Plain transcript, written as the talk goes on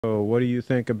So what do you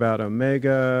think about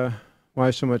Omega?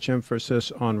 Why so much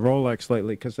emphasis on Rolex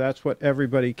lately? Because that's what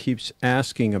everybody keeps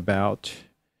asking about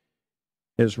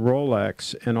is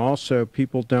Rolex, and also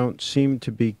people don't seem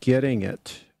to be getting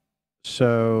it.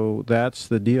 So that's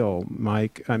the deal,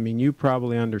 Mike. I mean, you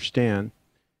probably understand.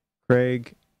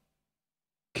 Craig,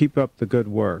 keep up the good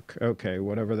work. Okay,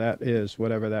 whatever that is,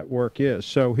 whatever that work is.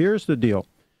 So here's the deal.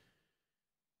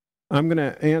 I'm going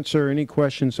to answer any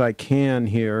questions I can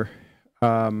here.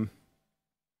 And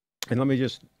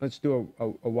let's do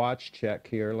a watch check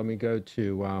here. Let me go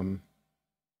to,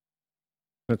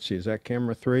 let's see, is that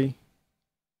camera 3?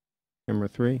 Camera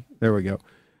 3? There we go.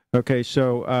 Okay,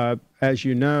 so as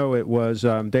you know, it was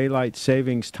daylight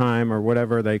savings time or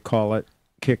whatever they call it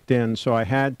kicked in. So I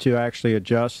had to actually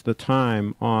adjust the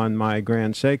time on my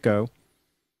Grand Seiko.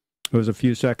 It was a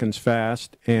few seconds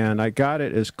fast, and I got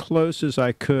it as close as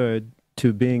I could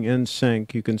to being in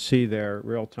sync. You can see there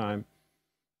real time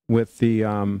with the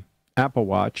Apple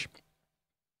Watch.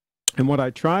 And what I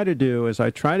try to do is I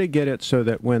try to get it so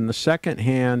that when the second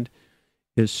hand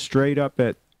is straight up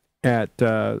at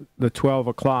the 12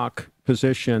 o'clock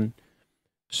position,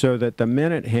 so that the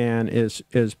minute hand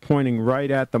is pointing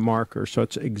right at the marker, so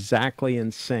it's exactly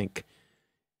in sync.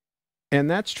 And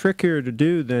that's trickier to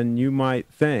do than you might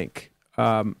think.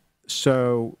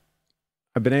 So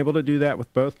I've been able to do that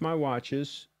with both my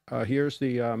watches. Here's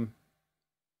the,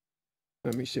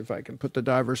 let me see if I can put the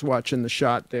diver's watch in the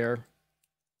shot there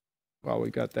while we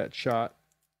got that shot.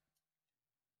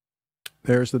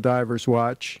 There's the diver's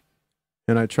watch.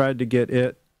 And I tried to get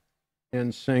it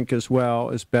in sync as well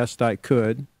as best I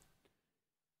could.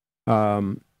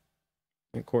 Of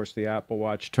course, the Apple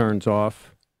Watch turns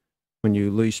off when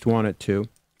you least want it to.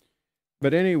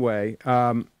 But anyway,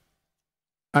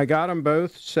 I got them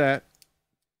both set.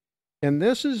 And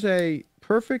this is a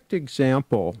perfect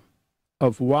example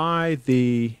of why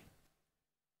this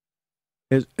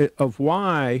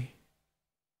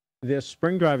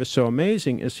spring drive is so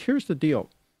amazing. Is here's the deal.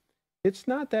 It's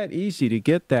not that easy to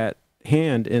get that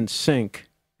hand in sync.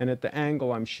 And at the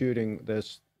angle I'm shooting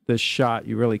this shot,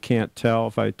 you really can't tell.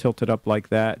 If I tilt it up like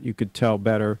that, you could tell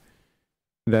better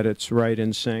that it's right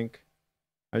in sync.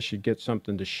 I should get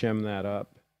something to shim that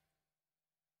up.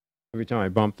 Every time I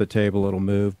bump the table, it'll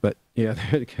move. But yeah,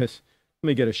 because let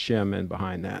me get a shim in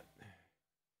behind that.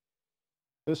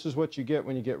 This is what you get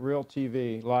when you get real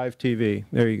TV, live TV.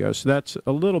 There you go. So that's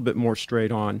a little bit more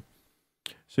straight on.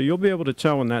 So you'll be able to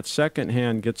tell when that second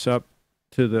hand gets up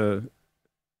to the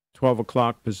 12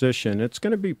 o'clock position. It's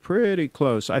going to be pretty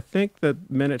close. I think the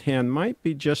minute hand might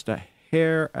be just a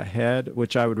hair ahead,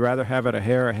 which I would rather have it a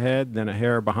hair ahead than a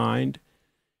hair behind.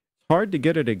 Hard to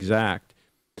get it exact.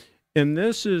 And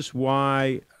this is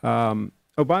why, oh,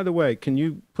 by the way, can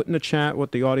you put in the chat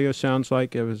what the audio sounds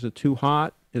like? Is it too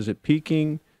hot? Is it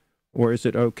peaking? Or is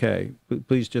it okay?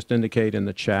 Please just indicate in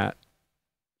the chat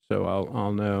so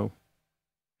I'll know.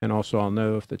 And also I'll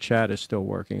know if the chat is still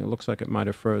working. It looks like it might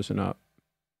have frozen up.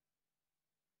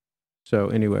 So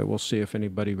anyway, we'll see if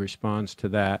anybody responds to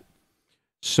that.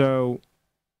 So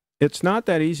it's not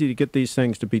that easy to get these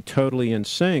things to be totally in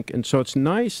sync. And so it's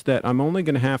nice that I'm only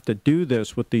going to have to do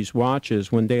this with these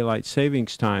watches when daylight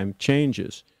savings time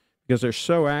changes, because they're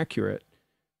so accurate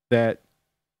that,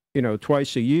 you know,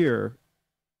 twice a year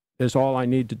is all I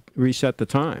need to reset the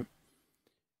time.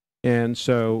 And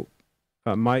so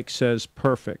Mike says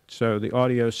perfect. So the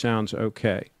audio sounds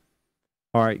okay.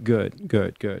 All right, good,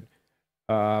 good, good.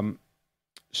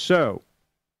 So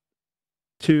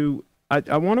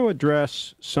I want to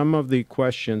address some of the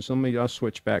questions. I'll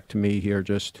switch back to me here.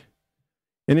 Just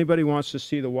anybody wants to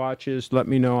see the watches, let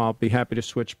me know. I'll be happy to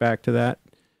switch back to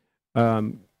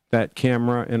that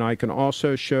camera. And I can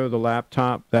also show the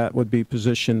laptop. That would be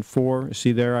position 4.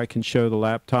 See there, I can show the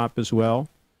laptop as well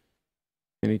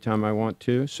anytime I want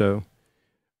to. So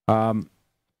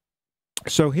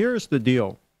here's the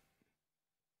deal.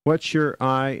 What's your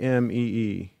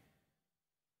IMEE?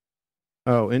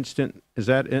 Oh, instant, is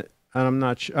that it? I'm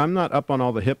not up on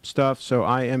all the hip stuff, so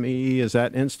IMEE, is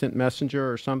that instant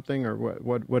messenger or something, or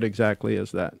what exactly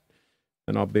is that?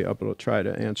 And I'll be able to try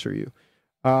to answer you.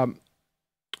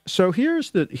 So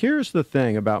here's the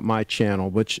thing about my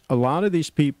channel, which a lot of these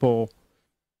people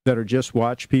that are just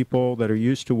watch people that are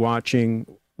used to watching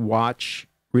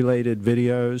watch-related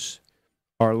videos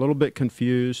are a little bit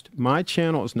confused. My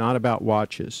channel is not about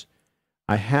watches.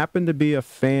 I happen to be a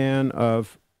fan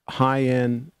of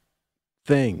high-end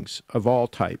things of all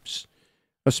types,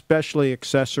 especially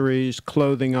accessories,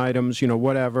 clothing items, you know,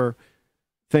 whatever,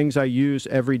 things I use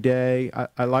every day.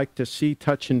 I like to see,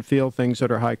 touch, and feel things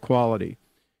that are high quality.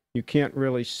 You can't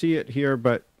really see it here,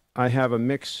 but I have a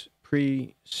mix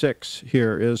Pre 6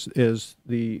 here is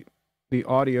the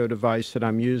audio device that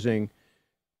I'm using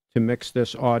to mix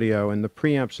this audio, and the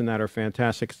preamps in that are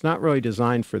fantastic. It's not really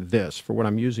designed for this, for what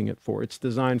I'm using it for. It's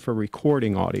designed for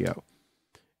recording audio.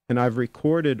 And I've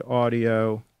recorded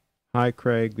audio. Hi,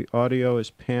 Craig. The audio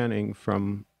is panning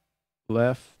from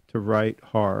left to right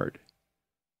hard.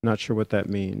 Not sure what that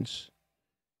means.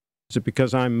 Is it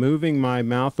because I'm moving my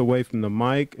mouth away from the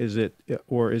mic?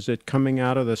 Or is it coming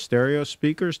out of the stereo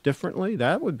speakers differently?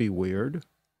 That would be weird.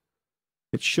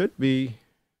 It should be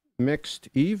mixed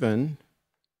even.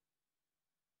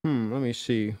 Let me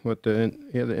see what the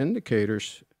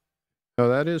indicators. Oh,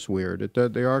 that is weird.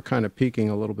 They are kind of peaking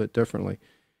a little bit differently.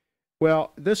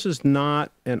 Well, this is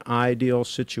not an ideal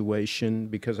situation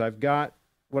because I've got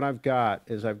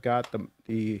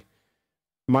the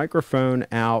microphone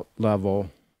out level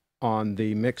on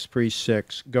the Mix Pre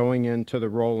 6 going into the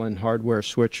Roland hardware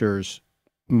switcher's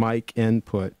mic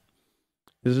input.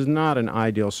 This is not an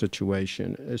ideal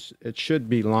situation. It should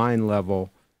be line level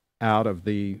out of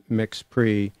the Mix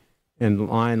Pre and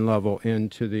line level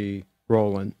into the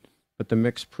Roland, but the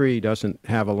Mix Pre doesn't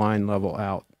have a line level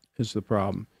out is the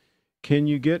problem. Can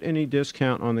you get any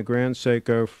discount on the Grand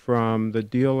Seiko from the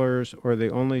dealers, or they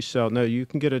only sell? No, you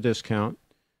can get a discount.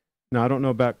 Now, I don't know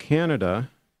about Canada.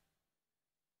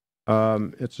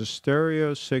 It's a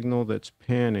stereo signal that's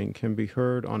panning, can be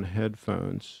heard on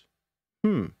headphones.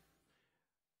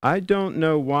 I don't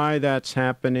know why that's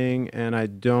happening, and I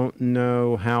don't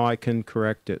know how I can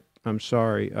correct it. I'm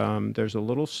sorry. There's a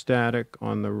little static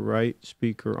on the right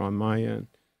speaker on my end.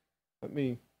 Let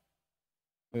me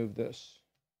move this.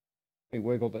 Let me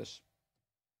wiggle this.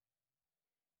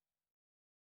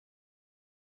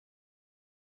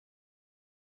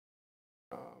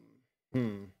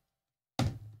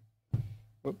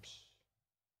 Whoops.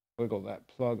 Wiggle that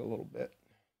plug a little bit.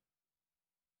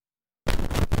 I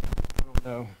don't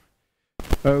know.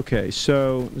 Okay,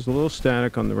 so there's a little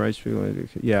static on the right speaker.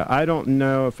 Yeah, I don't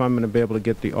know if I'm going to be able to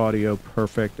get the audio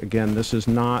perfect. Again, this is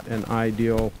not an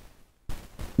ideal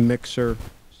mixer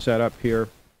setup here.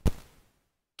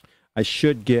 I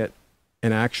should get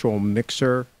an actual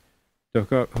mixer to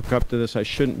hook up to this. I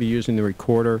shouldn't be using the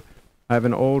recorder. I have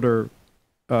an older,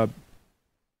 it's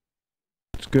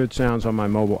good sounds on my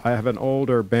mobile. I have an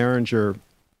older Behringer,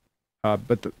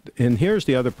 and here's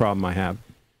the other problem I have,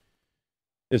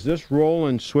 is this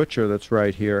Roland switcher that's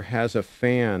right here has a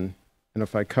fan, and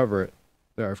if I cover it,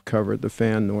 there I've covered the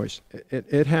fan noise.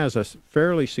 It has a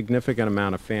fairly significant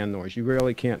amount of fan noise. You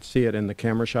really can't see it in the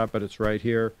camera shot, but it's right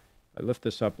here. I lift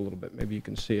this up a little bit. Maybe you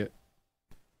can see it.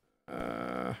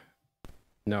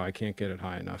 No, I can't get it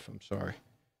high enough. I'm sorry.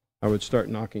 I would start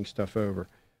knocking stuff over.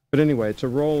 But anyway, it's a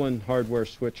Roland hardware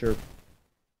switcher.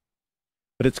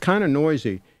 But it's kind of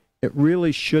noisy. It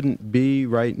really shouldn't be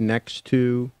right next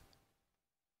to.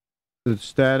 The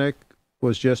static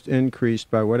was just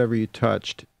increased by whatever you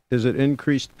touched. Is it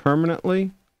increased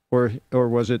permanently, or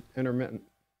was it intermittent?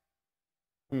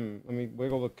 Let me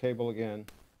wiggle the cable again.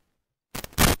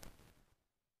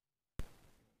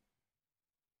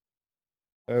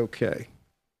 Okay.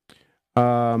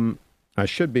 I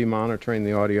should be monitoring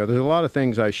the audio. There's a lot of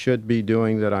things I should be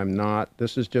doing that I'm not.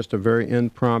 This is just a very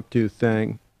impromptu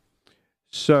thing.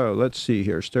 So let's see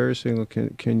here. Stereo signal,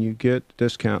 can you get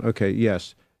discount? Okay,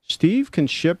 yes. Steve can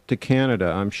ship to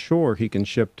Canada. I'm sure he can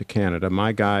ship to Canada.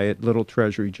 My guy at Little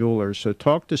Treasury Jewelers. So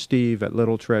talk to Steve at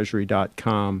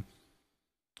littletreasury.com.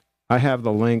 I have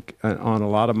the link on a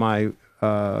lot of my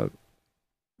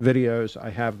videos. I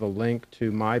have the link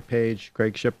to my page,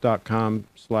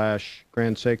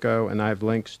 CraigShipp.com/Grand Seiko, and I have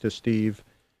links to Steve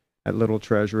at Little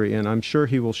Treasury, and I'm sure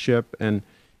he will ship, and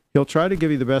he'll try to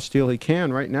give you the best deal he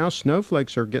can. Right now,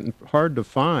 snowflakes are getting hard to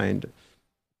find.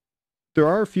 There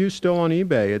are a few still on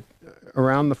eBay at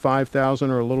around the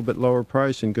 5,000 or a little bit lower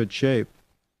price in good shape.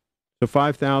 So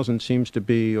 5,000 seems to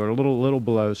be, or a little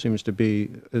below, seems to be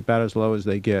about as low as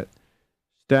they get.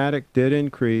 Static did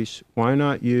increase. Why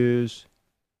not use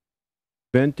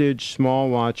vintage small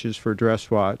watches for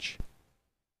dress watch?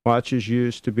 Watches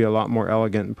used to be a lot more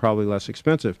elegant and probably less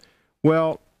expensive.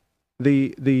 Well,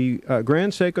 the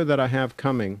Grand Seiko that I have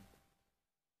coming,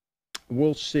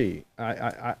 we'll see.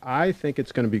 I think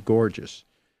it's going to be gorgeous.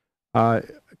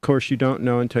 Of course, you don't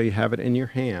know until you have it in your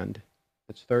hand.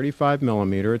 It's 35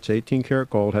 millimeter. It's 18 karat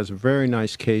gold. Has a very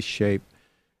nice case shape.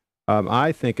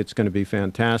 I think it's going to be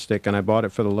fantastic, and I bought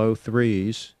it for the low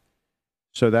threes.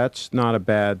 So that's not a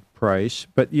bad price.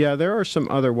 But yeah, there are some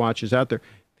other watches out there.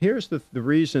 Here's the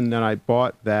reason that I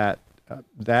bought that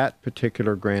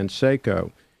particular Grand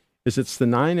Seiko is it's the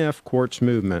 9F quartz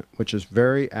movement, which is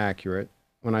very accurate.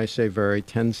 When I say very,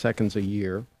 10 seconds a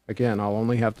year. Again, I'll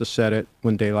only have to set it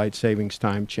when daylight savings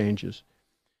time changes.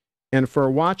 And for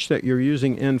a watch that you're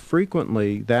using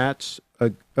infrequently, that's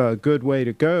a good way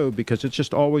to go because it's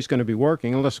just always going to be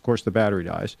working, unless, of course, the battery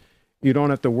dies. You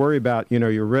don't have to worry about,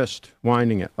 your wrist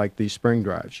winding it like these spring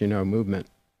drives, movement,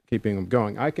 keeping them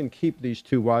going. I can keep these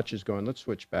two watches going. Let's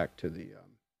switch back to the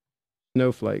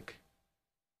Snowflake.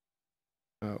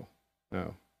 Oh,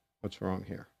 no. What's wrong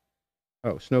here?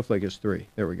 Oh, Snowflake is 3.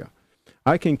 There we go.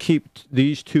 I can keep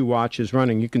these two watches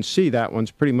running. You can see that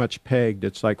one's pretty much pegged.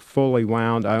 It's like fully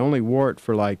wound. I only wore it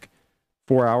for like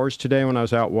 4 hours today when I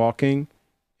was out walking,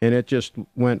 and it just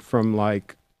went from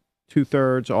like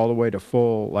 2/3 all the way to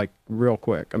full, like real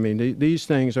quick. I mean, these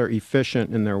things are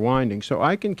efficient in their winding. So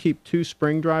I can keep 2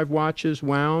 spring drive watches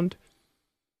wound,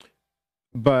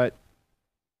 but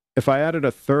if I added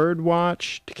a third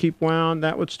watch to keep wound,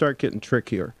 that would start getting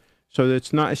trickier. So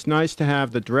it's nice to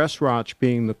have the dress watch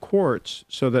being the quartz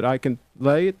so that I can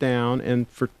lay it down and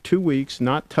for 2 weeks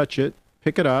not touch it,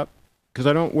 pick it up, because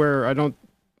I don't wear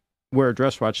a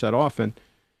dress watch that often.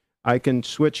 I can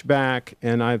switch back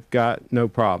and I've got no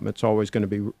problem. It's always going to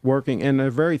be working, and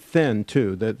they're very thin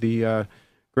too. The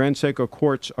Grand Seiko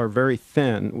quartz are very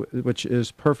thin, which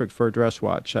is perfect for a dress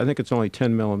watch. I think it's only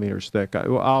 10 millimeters thick.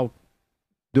 I'll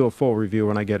do a full review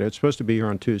when I get it. It's supposed to be here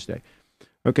on Tuesday.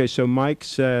 Okay, so Mike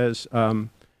says, I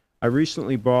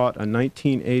recently bought a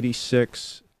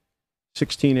 1986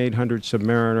 16800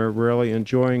 Submariner, really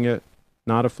enjoying it,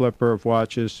 not a flipper of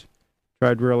watches.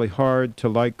 Tried really hard to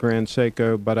like Grand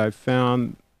Seiko, but I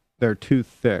found they're too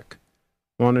thick.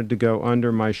 Wanted to go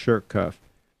under my shirt cuff.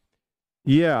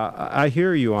 Yeah, I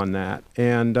hear you on that.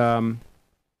 And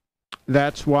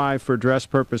that's why, for dress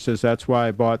purposes, that's why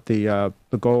I bought the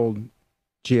gold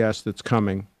GS that's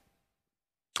coming.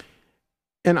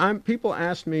 And people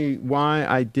ask me why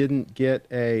I didn't get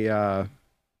a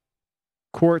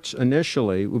quartz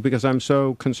initially, because I'm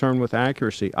so concerned with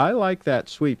accuracy. I like that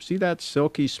sweep. See that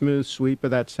silky smooth sweep of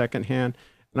that second hand?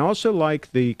 And I also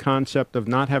like the concept of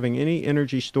not having any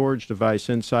energy storage device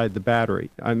inside the battery.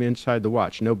 I'm inside the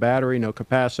watch. No battery, no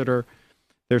capacitor.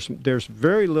 There's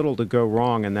very little to go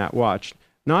wrong in that watch.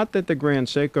 Not that the Grand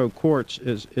Seiko quartz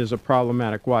is a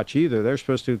problematic watch either. They're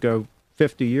supposed to go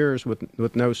 50 years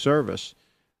with no service.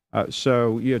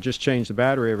 So you just change the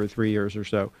battery every 3 years or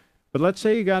so. But let's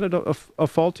say you got a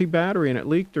faulty battery and it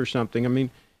leaked or something. I mean,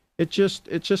 it's just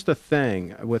a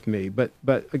thing with me. But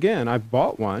again, I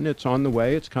bought one. It's on the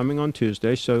way. It's coming on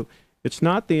Tuesday. So it's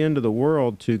not the end of the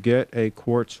world to get a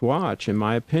quartz watch, in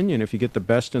my opinion, if you get the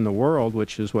best in the world,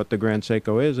 which is what the Grand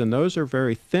Seiko is. And those are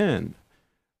very thin,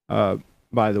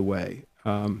 by the way.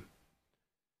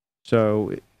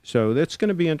 So that's going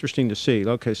to be interesting to see.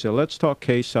 Okay, so let's talk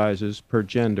case sizes per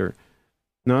gender.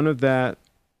 None of that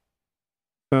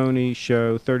phony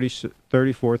show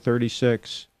 34,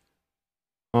 36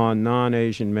 on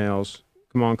non-Asian males.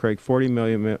 Come on, Craig, 40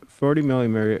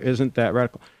 millimeter isn't that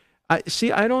radical. I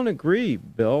don't agree,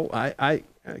 Bill. I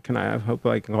hope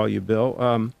I can call you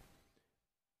Bill.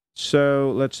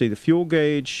 So let's see, the fuel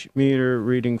gauge meter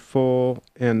reading full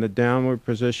and the downward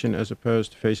position as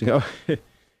opposed to facing up.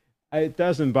 It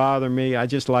doesn't bother me. I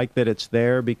just like that it's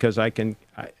there because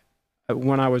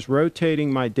when I was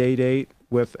rotating my date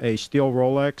with a steel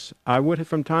Rolex, I would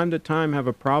from time to time have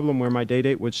a problem where my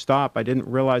date would stop. I didn't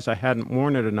realize I hadn't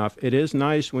worn it enough. It is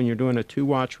nice when you're doing a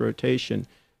 2-watch rotation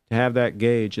to have that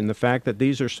gauge. And the fact that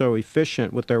these are so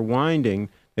efficient with their winding,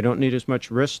 they don't need as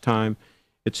much wrist time.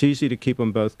 It's easy to keep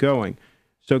them both going.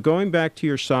 So going back to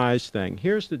your size thing,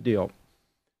 here's the deal.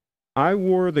 I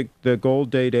wore the gold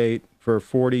date for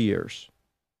 40 years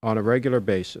on a regular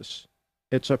basis.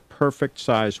 It's a perfect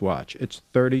size watch. It's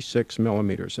 36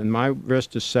 millimeters, and my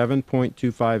wrist is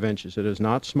 7.25 inches. It is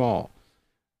not small.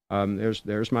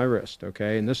 There's my wrist,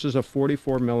 okay? And this is a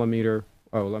 44 millimeter.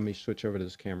 Oh, let me switch over to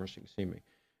this camera so you can see me.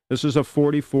 This is a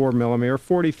 44 millimeter,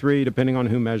 43, depending on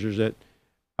who measures it,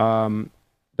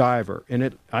 diver.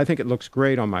 And I think it looks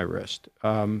great on my wrist.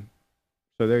 So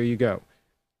there you go.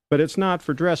 But it's not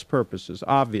for dress purposes,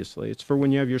 obviously. It's for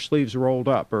when you have your sleeves rolled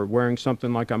up or wearing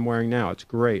something like I'm wearing now. It's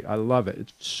great. I love it.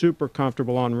 It's super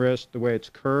comfortable on wrist. The way it's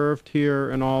curved here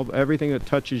and everything that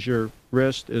touches your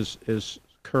wrist is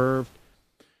curved.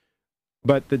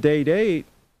 But the date 8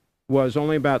 was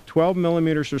only about 12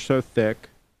 millimeters or so thick.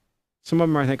 Some of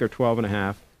them I think are 12 and a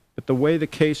half. But the way the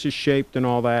case is shaped and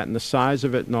all that and the size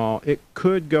of it and all, it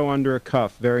could go under a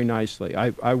cuff very nicely.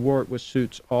 I wore it with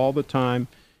suits all the time,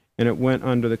 and it went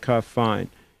under the cuff fine.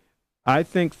 I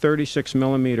think 36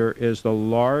 millimeter is the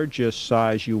largest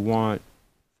size you want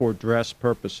for dress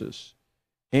purposes.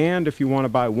 And if you want to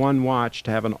buy one watch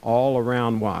to have an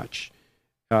all-around watch,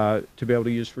 to be able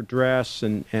to use for dress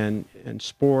and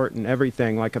sport and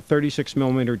everything. Like a 36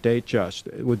 millimeter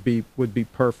Datejust would be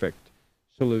perfect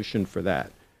solution for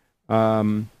that.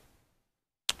 Hello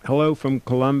from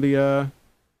Colombia.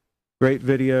 Great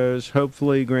videos.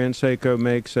 Hopefully Grand Seiko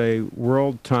makes a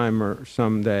world timer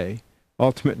someday.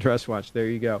 Ultimate dress watch. There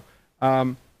you go.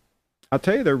 I'll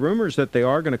tell you, there are rumors that they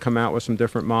are going to come out with some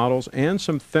different models and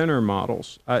some thinner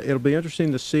models. It'll be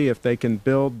interesting to see if they can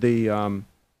build the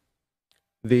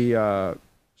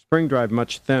spring drive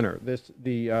much thinner. Let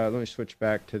me switch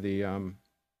back to the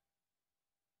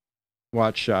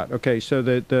watch shot. Okay, so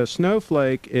the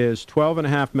Snowflake is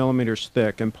 12.5 millimeters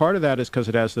thick, and part of that is because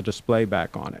it has the display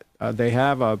back on it. They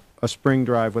have a spring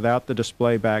drive without the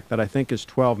display back that I think is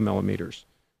 12 millimeters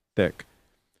thick.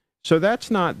 So that's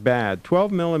not bad.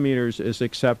 12 millimeters is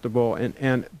acceptable,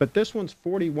 but this one's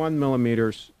 41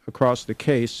 millimeters across the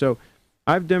case. So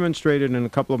I've demonstrated in a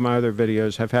couple of my other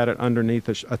videos, have had it underneath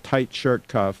a tight shirt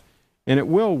cuff, and it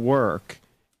will work.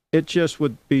 It just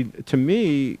would be, to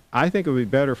me, I think it would be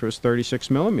better if it was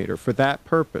 36 millimeter for that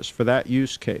purpose, for that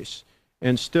use case.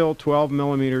 And still 12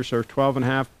 millimeters or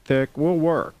 12.5 thick will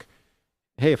work.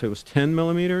 Hey, if it was 10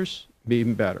 millimeters, it'd be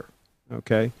even better.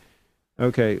 Okay?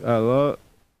 Okay,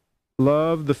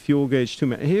 love the fuel gauge too.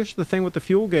 Here's the thing with the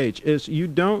fuel gauge is you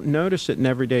don't notice it in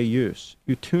everyday use.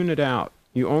 You tune it out.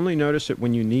 You only notice it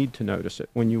when you need to notice it,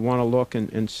 when you want to look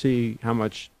and see how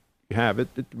much you have.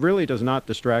 It really does not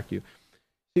distract you.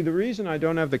 See, the reason I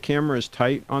don't have the camera as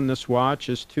tight on this watch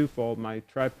is twofold. My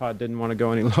tripod didn't want to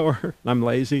go any lower. I'm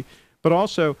lazy. But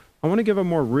also, I want to give a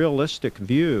more realistic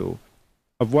view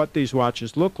of what these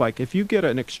watches look like. If you get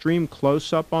an extreme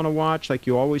close-up on a watch, like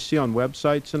you always see on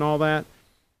websites and all that,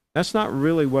 that's not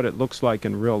really what it looks like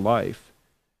in real life.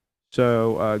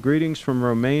 So, greetings from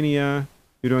Romania.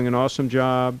 You're doing an awesome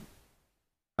job.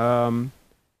 Now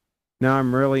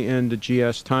I'm really into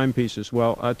GS timepieces.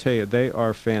 Well, I'll tell you, they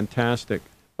are fantastic.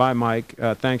 Bye, Mike.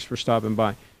 Thanks for stopping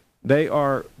by. They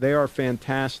are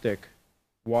fantastic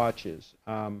watches.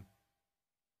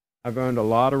 I've owned a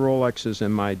lot of Rolexes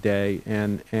in my day,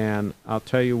 and I'll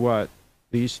tell you what,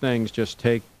 these things just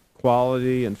take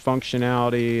quality and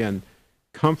functionality and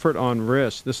comfort on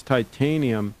wrist. This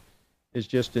titanium is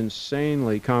just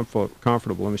insanely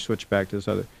comfortable. Let me switch back to this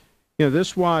other. You know,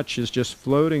 this watch is just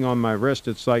floating on my wrist.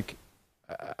 It's like,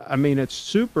 I mean, it's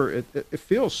super, it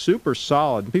feels super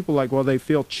solid. People are like, well, they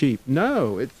feel cheap.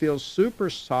 No, it feels super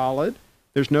solid.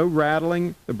 There's no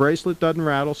rattling. The bracelet doesn't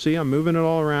rattle. See, I'm moving it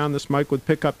all around. This mic would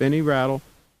pick up any rattle.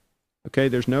 Okay,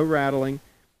 there's no rattling.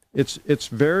 It's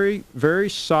very, very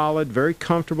solid, very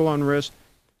comfortable on wrist.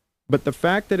 But the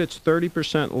fact that it's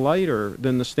 30% lighter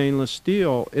than the stainless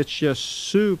steel, it's just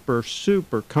super,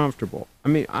 super comfortable. I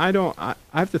mean, I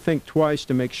have to think twice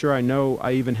to make sure I know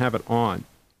I even have it on.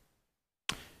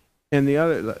 And the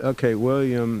other, okay,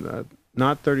 William,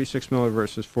 not 36 millimeter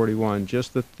versus 41,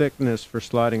 just the thickness for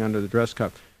sliding under the dress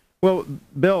cuff. Well,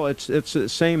 Bill, it's the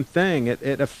same thing.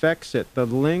 It affects it. The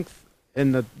length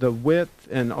and the width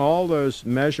and all those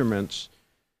measurements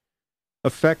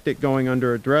affect it going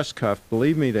under a dress cuff.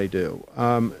 Believe me, they do.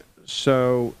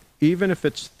 So even if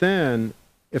it's thin,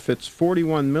 if it's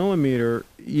 41 millimeter,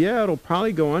 yeah, it'll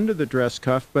probably go under the dress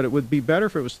cuff, but it would be better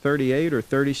if it was 38 or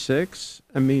 36.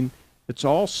 I mean, it's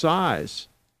all size.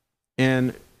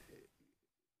 And,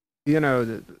 you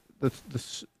know, the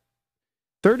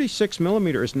 36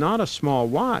 millimeter is not a small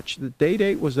watch. The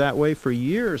Date-8 was that way for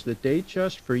years. The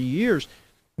Datejust for years.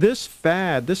 This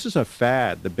is a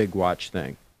fad, the big watch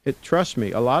thing. Trust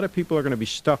me, a lot of people are going to be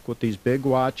stuck with these big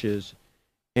watches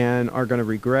and are going to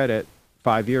regret it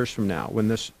 5 years from now when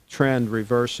this trend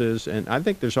reverses. And I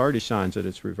think there's already signs that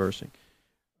it's reversing.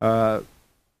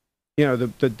 You know,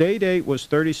 the Date-8 was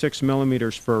 36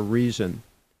 millimeters for a reason.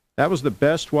 That was the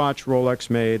best watch Rolex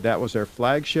made. That was their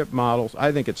flagship models.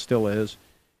 I think it still is.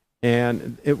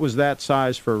 And it was that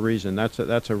size for a reason.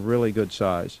 That's a really good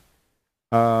size.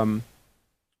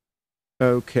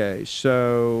 Okay,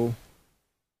 so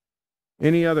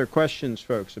any other questions,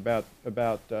 folks, about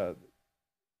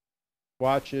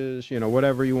watches, you know,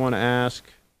 whatever you want to ask?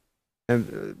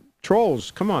 And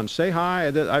trolls, come on, say hi.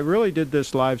 I really did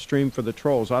this live stream for the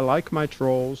trolls. I like my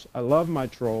trolls. I love my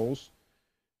trolls.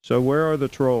 So where are the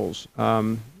trolls?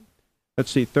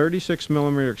 Let's see, 36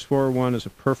 millimeter Explorer 1 is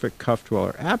a perfect cuff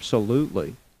dweller.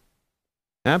 Absolutely.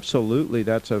 Absolutely,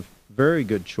 that's a very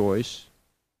good choice.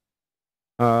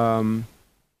 40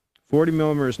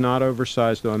 millimeter is not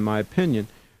oversized, though, in my opinion.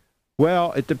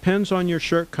 Well, it depends on your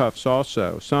shirt cuffs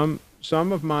also.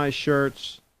 Some of my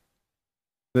shirts,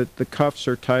 that the cuffs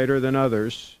are tighter than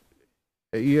others,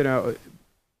 you know,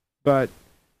 but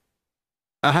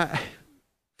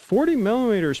 40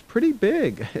 millimeters, pretty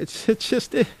big. It's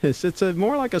just is. It's a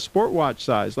more like a sport watch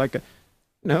size, like a,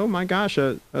 no, my gosh,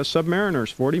 a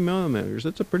Submariner's 40 millimeters.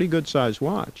 It's a pretty good size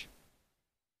watch.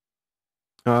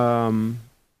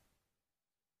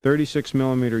 36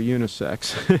 millimeter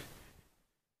unisex.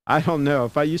 I don't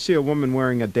know. If you see a woman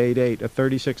wearing a Date 8, a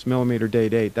 36 millimeter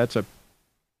Date 8, that's a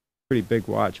pretty big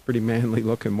watch, pretty manly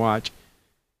looking watch.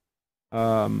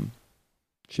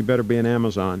 She better be an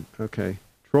Amazon. Okay.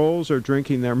 Trolls are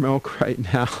drinking their milk right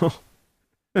now.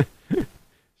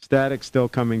 Static still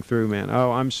coming through, man.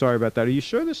 Oh, I'm sorry about that. Are you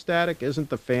sure the static isn't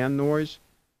the fan noise?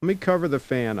 Let me cover the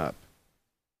fan up.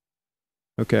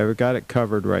 Okay, we've got it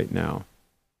covered right now.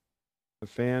 The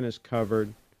fan is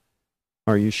covered.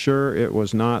 Are you sure it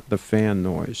was not the fan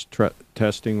noise?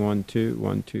 Testing 1, 2,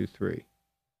 1, 2, 3.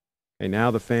 Okay,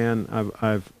 now the fan,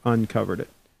 I've uncovered it.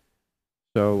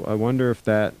 So I wonder if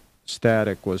that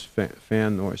static was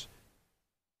fan noise.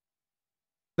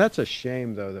 That's a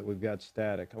shame, though, that we've got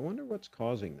static. I wonder what's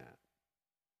causing that.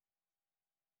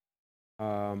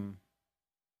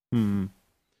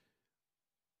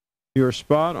 You're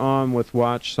spot on with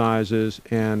watch sizes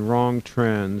and wrong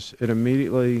trends. It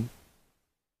immediately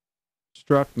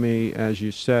struck me as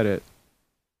you said it.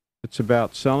 It's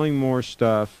about selling more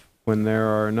stuff when there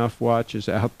are enough watches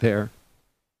out there.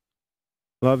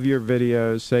 Love your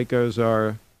videos. Seikos are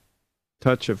a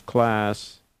touch of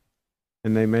class,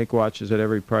 and they make watches at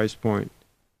every price point.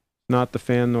 Not the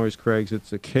fan noise, Craig's. It's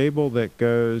the cable that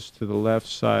goes to the left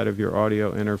side of your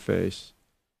audio interface.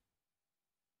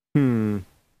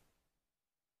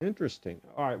 Interesting.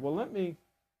 All right, well,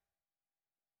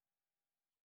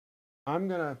 I'm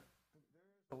going to,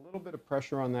 a little bit of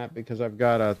pressure on that because I've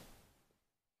got a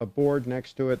board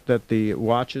next to it that the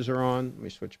watches are on. Let me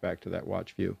switch back to that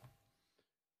watch view.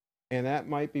 And that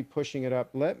might be pushing it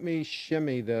up. Let me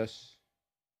shimmy this.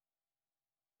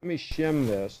 Let me shim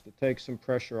this to take some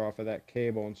pressure off of that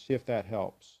cable and see if that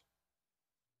helps.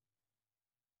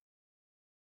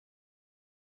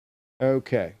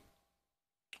 Okay.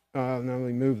 Now let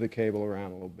me move the cable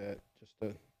around a little bit just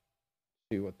to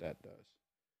see what that does.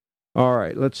 All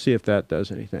right, let's see if that does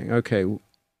anything. Okay.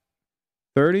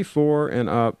 34 and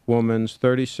up women's,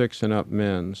 36 and up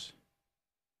men's.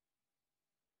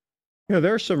 You know,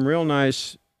 there's some real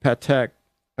nice Patek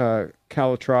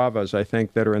Calatravas, I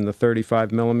think, that are in the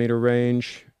 35 millimeter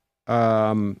range.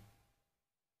 And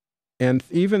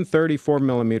even 34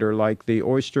 millimeter, like the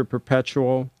Oyster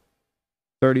Perpetual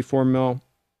 34 mil.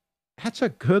 That's a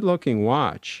good looking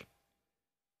watch.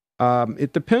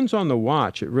 It depends on the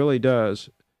watch. It really does.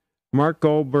 Mark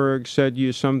Goldberg said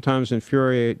you sometimes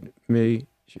infuriate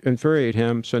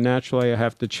him, so naturally I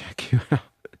have to check you out.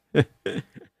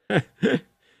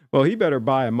 Well, he better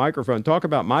buy a microphone. Talk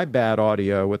about my bad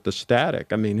audio with the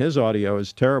static. I mean, his audio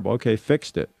is terrible. Okay,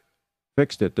 fixed it.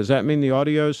 Fixed it. Does that mean the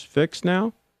audio's fixed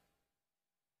now?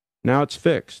 Now it's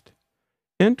fixed.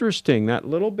 Interesting, that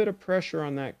little bit of pressure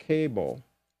on that cable.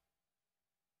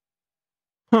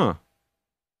 Huh.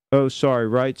 Oh, sorry,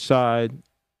 right side,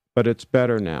 but it's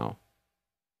better now.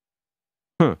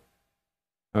 Huh.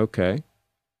 Okay.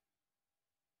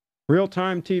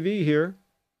 Real-time TV here.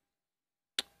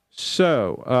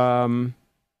 So,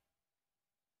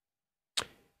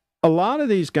 a lot of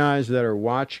these guys that are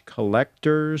watch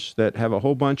collectors that have a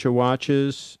whole bunch of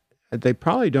watches, they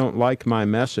probably don't like my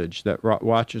message that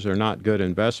watches are not good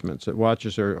investments, that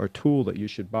watches are a tool that you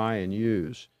should buy and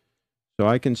use. So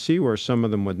I can see where some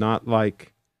of them would not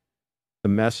like the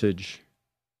message.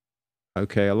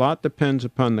 Okay, a lot depends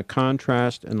upon the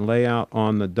contrast and layout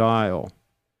on the dial.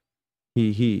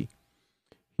 Well,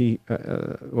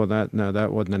 that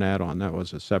wasn't an add-on. That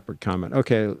was a separate comment.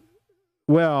 Okay,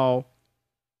 well,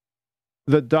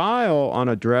 the dial on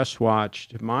a dress watch,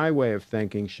 to my way of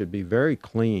thinking, should be very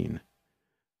clean,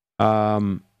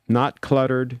 not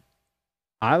cluttered.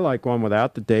 I like one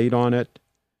without the date on it.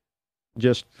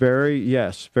 Just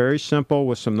very simple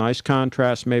with some nice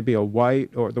contrast, maybe a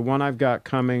white, or the one I've got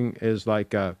coming is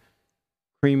like a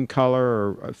cream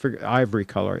color or ivory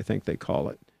color, I think they call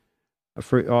it.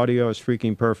 Audio is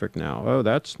freaking perfect now. Oh,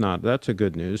 that's a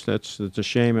good news. It's a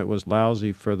shame it was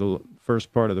lousy for the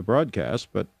first part of the broadcast,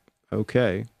 but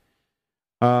okay.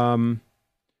 Let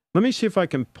me see if I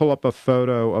can pull up a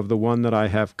photo of the one that I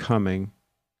have coming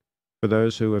for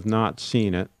those who have not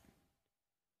seen it.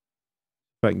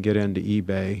 If I can get into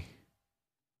eBay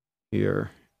here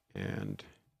and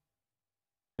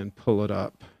pull it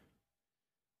up.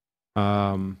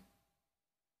 While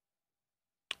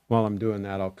I'm doing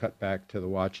that, I'll cut back to the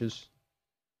watches.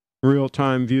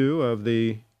 Real-time view of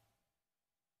the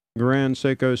Grand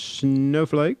Seiko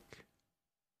Snowflake.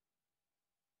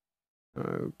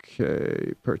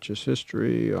 Okay, purchase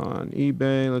history on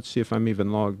eBay. Let's see if I'm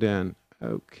even logged in.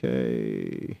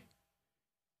 Okay.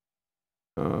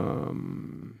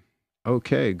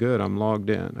 Okay, good. I'm logged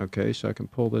in. Okay, so I can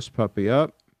pull this puppy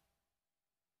up.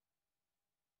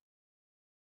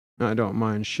 I don't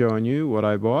mind showing you what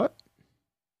I bought.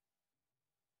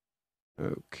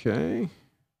 Okay.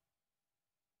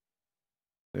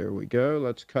 There we go.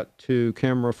 Let's cut to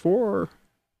camera 4,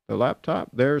 the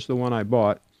laptop. There's the one I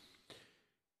bought.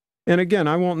 And again,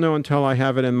 I won't know until I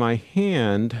have it in my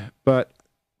hand, but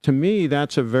to me,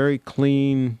 that's a very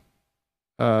clean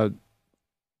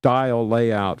dial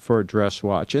layout for a dress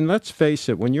watch. And let's face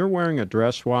it, when you're wearing a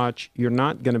dress watch, you're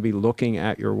not going to be looking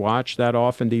at your watch that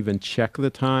often to even check the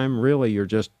time. Really, you're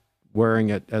just wearing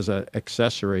it as an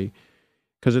accessory,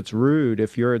 because it's rude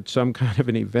if you're at some kind of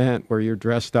an event where you're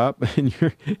dressed up and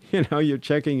you're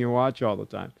checking your watch all the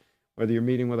time, whether you're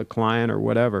meeting with a client or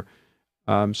whatever.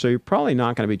 So you're probably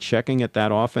not going to be checking it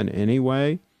that often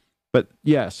anyway. But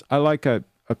yes, I like a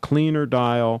cleaner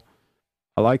dial.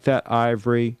 I like that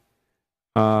ivory.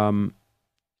 And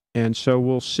so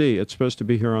we'll see. It's supposed to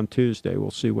be here on Tuesday.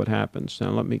 We'll see what happens. Now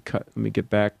let me get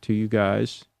back to you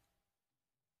guys.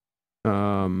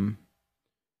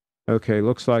 Okay,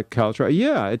 looks like Caltra.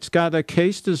 Yeah, it's got a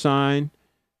case design,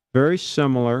 very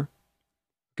similar.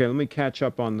 Okay, let me catch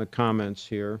up on the comments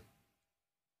here.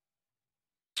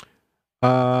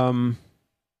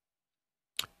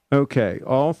 Okay,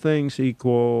 all things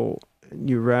equal,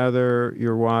 you rather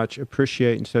your watch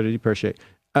appreciate instead of depreciate.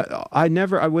 I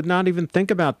would not even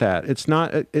think about that. It's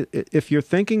not, if you're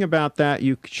thinking about that,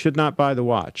 you should not buy the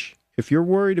watch. If you're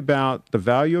worried about the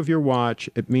value of your watch,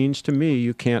 it means to me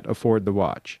you can't afford the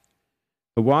watch.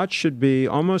 The watch should be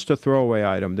almost a throwaway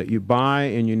item that you buy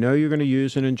and you know you're going to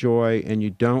use and enjoy, and you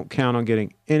don't count on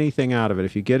getting anything out of it.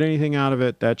 If you get anything out of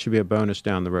it, that should be a bonus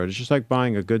down the road. It's just like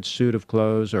buying a good suit of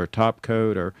clothes or a top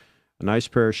coat or a nice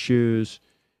pair of shoes.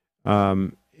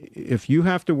 If you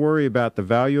have to worry about the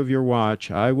value of your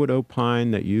watch, I would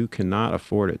opine that you cannot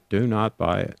afford it. Do not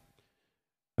buy it.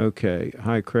 Okay.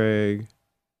 Hi, Craig.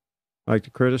 I like to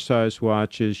criticize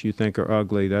watches you think are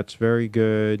ugly. That's very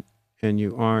good, and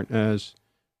you aren't as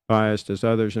biased as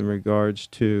others in regards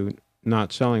to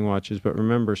not selling watches, but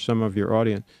remember, some of your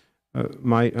audience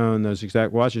might own those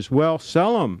exact watches. Well,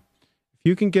 sell them. If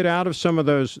you can get out of some of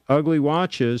those ugly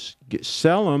watches,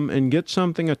 sell them and get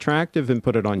something attractive and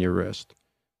put it on your wrist.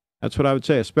 That's what I would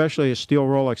say, especially a steel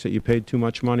Rolex that you paid too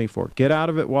much money for. Get out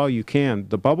of it while you can.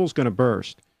 The bubble's going to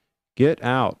burst. Get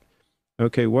out.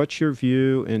 Okay, what's your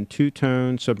view in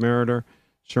two-tone, submariner,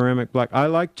 ceramic black? I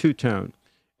like two-tone.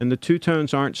 And the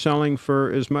two-tones aren't selling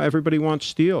for as much. Everybody wants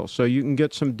steel, so you can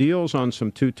get some deals on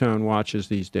some two-tone watches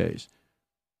these days.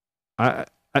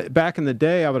 Back in the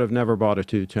day, I would have never bought a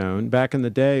two-tone. Back in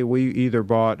the day, we either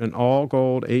bought an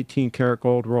all-gold, 18-karat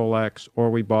gold Rolex,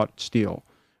 or we bought steel.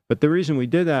 But the reason we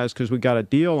did that is because we got a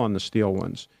deal on the steel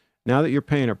ones. Now that you're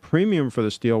paying a premium for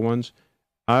the steel ones,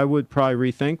 I would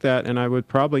probably rethink that, and I would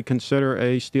probably consider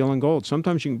a steel and gold.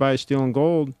 Sometimes you can buy a steel and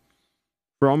gold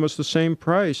for almost the same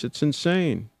price. It's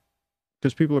insane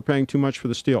because people are paying too much for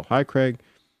the steel. Hi, Craig.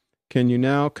 Can you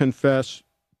now confess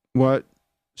what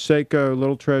Seiko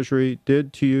Little Treasury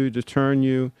did to you to turn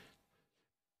you?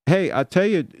 Hey, I'll tell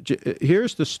you,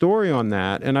 here's the story on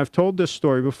that, and I've told this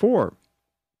story before.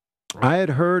 I had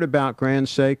heard about Grand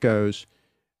Seikos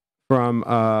from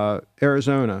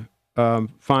Arizona,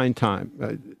 Fine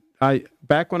Time.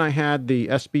 Back when I had the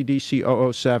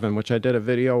SBDC 007, which I did a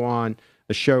video on,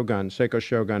 the Shogun, Seiko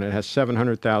Shogun. It has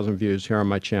 700,000 views here on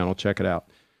my channel. Check it out.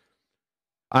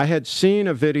 I had seen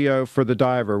a video for the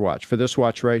diver watch, for this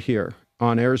watch right here,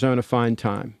 on Arizona Fine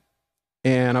Time.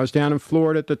 And I was down in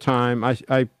Florida at the time.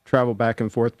 I travel back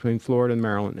and forth between Florida and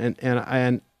Maryland.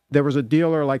 And there was a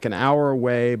dealer like an hour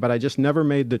away, but I just never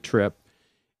made the trip.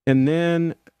 And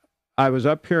then I was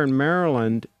up here in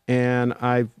Maryland, and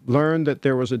I learned that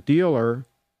there was a dealer.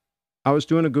 I was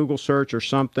doing a Google search or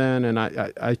something, and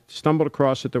I stumbled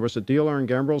across that there was a dealer in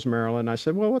Gambrels, Maryland. I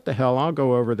said, well, what the hell? I'll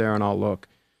go over there and I'll look.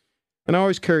 And I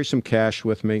always carry some cash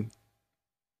with me.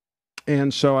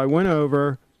 And so I went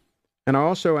over, and I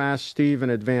also asked Steve in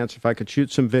advance if I could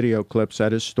shoot some video clips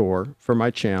at his store for my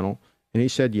channel. And he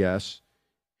said yes.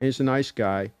 And he's a nice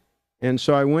guy. And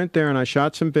so I went there and I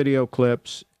shot some video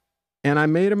clips, and I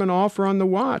made him an offer on the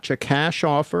watch, a cash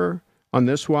offer on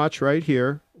this watch right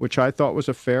here, which I thought was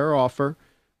a fair offer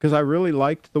because I really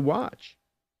liked the watch.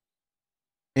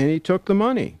 And he took the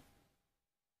money.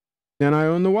 And I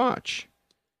own the watch.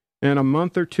 And a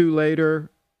month or two later,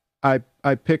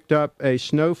 I picked up a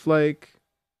Snowflake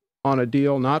on a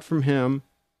deal, not from him.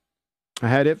 I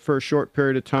had it for a short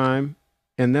period of time,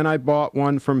 And then I bought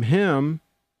one from him.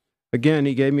 Again,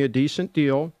 he gave me a decent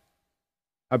deal.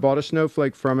 I bought a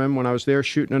snowflake from him when I was there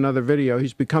shooting another video.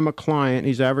 He's become a client.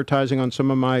 He's advertising on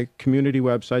some of my community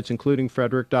websites, including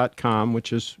Frederick.com,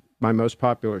 which is my most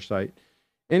popular site.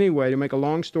 Anyway, to make a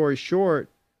long story short,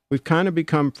 we've kind of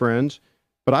become friends,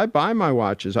 but I buy my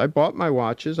watches. I bought my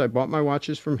watches. I bought my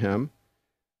watches from him.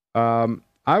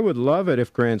 I would love it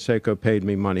if Grand Seiko paid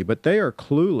me money, but they are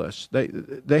clueless.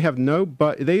 They have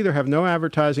they either have no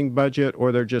advertising budget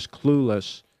or they're just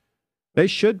clueless. They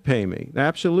should pay me. They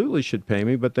absolutely should pay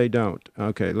me, but they don't.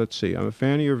 Okay, let's see. I'm a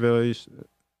fan of your videos.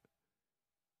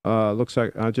 Looks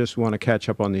like I just want to catch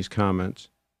up on these comments.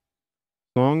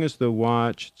 As long as the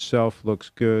watch itself looks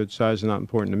good, size is not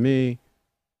important to me.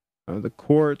 The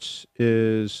quartz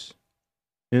is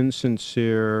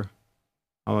insincere.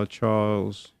 A la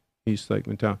Charles, East Lake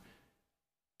Metal.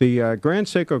 The Grand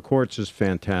Seiko quartz is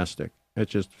fantastic.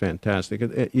 It's just fantastic.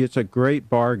 It's a great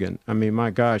bargain. I mean, my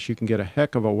gosh, you can get a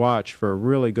heck of a watch for a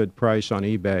really good price on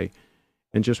eBay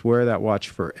and just wear that watch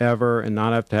forever and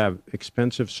not have to have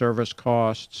expensive service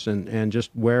costs and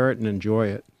just wear it and enjoy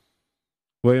it.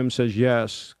 William says,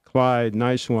 yes. Clyde,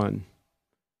 nice one.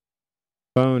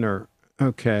 Boner,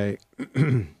 okay.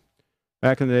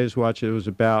 Back in the days, watch, it was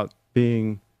about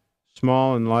being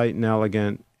small and light and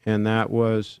elegant, and that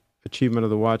was achievement of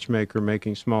the watchmaker,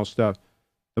 making small stuff.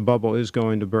 The bubble is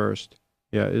going to burst.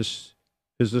 Yeah, is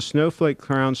the snowflake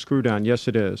crown screw down? Yes,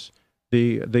 it is.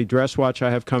 The dress watch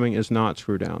I have coming is not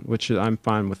screw down, which I'm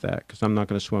fine with that because I'm not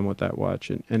going to swim with that watch,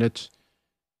 and it's,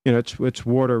 you know, it's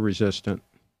water resistant.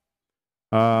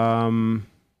 You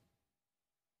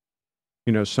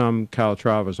know, some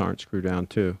Calatravas aren't screw down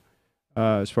too,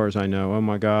 as far as I know. Oh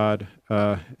my God,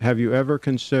 have you ever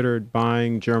considered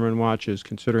buying German watches?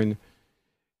 Considering.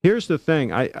 Here's the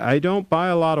thing. I don't buy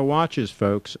a lot of watches,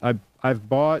 folks. I've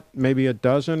bought maybe a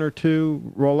dozen or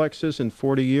two Rolexes in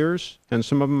 40 years, and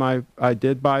some of them I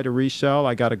did buy to resell.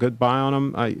 I got a good buy on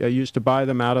them. I used to buy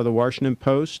them out of the Washington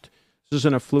Post. This is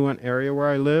an affluent area where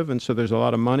I live, and so there's a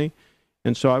lot of money.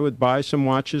 And so I would buy some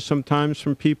watches sometimes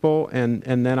from people, and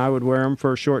then I would wear them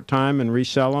for a short time and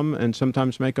resell them and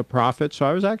sometimes make a profit. So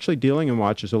I was actually dealing in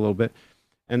watches a little bit.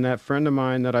 And that friend of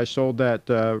mine that I sold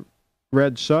that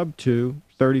red sub to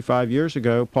 35 years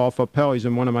ago, Paul Faupel, he's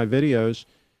in one of my videos.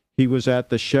 He was at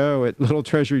the show at Little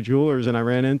Treasury Jewelers, and I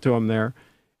ran into him there.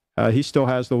 He still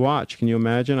has the watch. Can you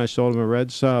imagine? I sold him a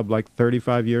red sub like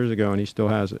 35 years ago, and he still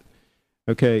has it.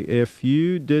 Okay, if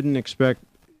you didn't expect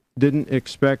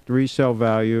resale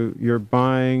value, you're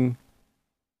buying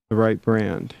the right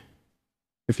brand.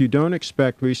 If you don't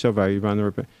expect resale value, you're buying the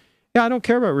right brand. Yeah, I don't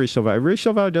care about resale value.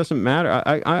 Resale value doesn't matter.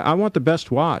 I want the best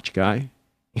watch, guy.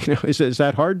 You know, is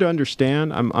that hard to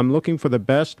understand? I'm looking for the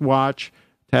best watch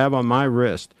to have on my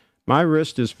wrist. My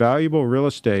wrist is valuable real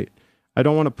estate. I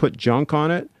don't want to put junk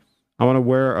on it. I want to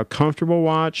wear a comfortable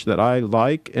watch that I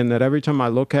like and that every time I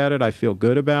look at it, I feel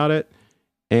good about it.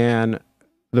 And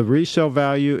the resale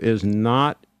value is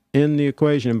not in the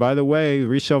equation. And by the way,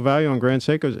 resale value on Grand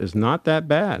Seikos is not that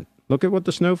bad. Look at what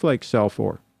the snowflakes sell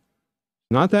for.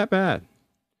 Not that bad.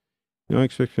 No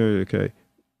expectation. Okay.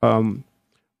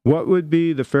 What would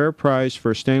be the fair price for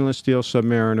a stainless steel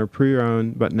Submariner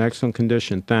pre-owned but in excellent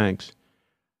condition? Thanks.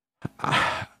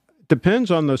 Depends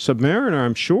on the Submariner,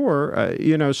 I'm sure.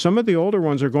 You know, some of the older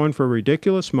ones are going for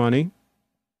ridiculous money.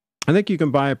 I think you can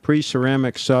buy a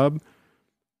pre-ceramic sub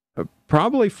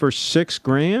probably for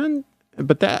 $6,000,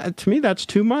 but that to me that's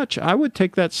too much. I would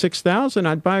take that $6,000.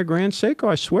 I'd buy a Grand Seiko.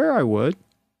 I swear I would.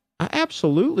 I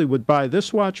absolutely would buy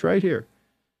this watch right here.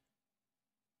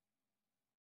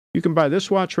 You can buy this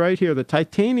watch right here, the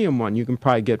titanium one. You can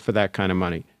probably get for that kind of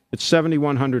money. It's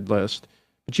 $7,100 list,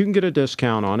 but you can get a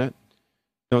discount on it.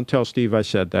 Don't tell Steve I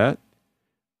said that.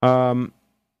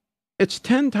 It's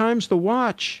 10 times the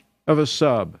watch of a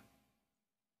sub.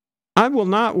 I will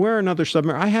not wear another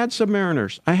Submariner. I had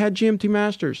Submariners. I had GMT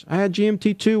Masters. I had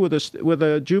GMT2 with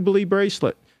a Jubilee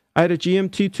bracelet. I had a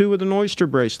GMT2 with an Oyster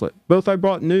bracelet. Both I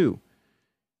bought new.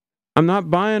 I'm not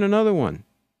buying another one.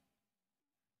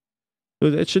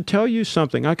 It should tell you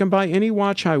something. I can buy any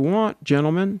watch I want,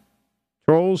 gentlemen.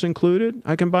 Trolls included.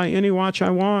 I can buy any watch I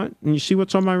want. And you see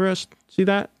what's on my wrist? See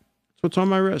that? That's what's on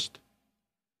my wrist.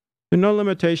 There are no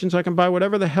limitations. I can buy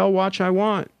whatever the hell watch I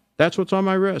want. That's what's on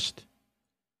my wrist.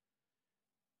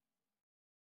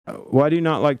 Why do you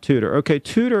not like Tudor? Okay,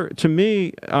 Tudor, to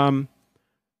me,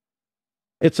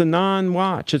 it's a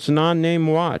non-watch. It's a non-name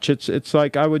watch. It's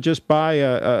like I would just buy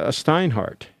a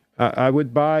Steinhardt. I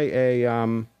would buy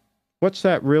a... what's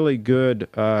that really good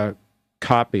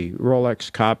copy,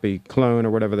 Rolex copy, clone,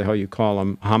 or whatever the hell you call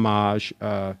them, homage?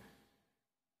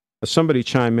 Somebody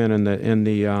chime in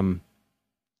the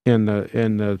in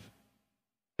the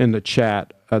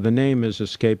chat. The name is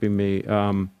escaping me.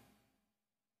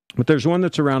 But there's one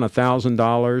that's around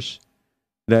 $1,000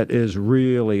 that is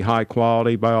really high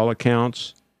quality by all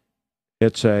accounts.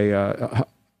 It's a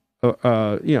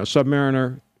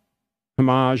Submariner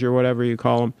homage or whatever you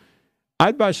call them.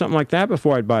 I'd buy something like that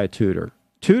before I'd buy a Tudor.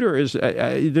 Tudor is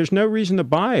there's no reason to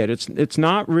buy it. It's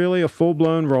not really a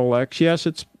full-blown Rolex. Yes,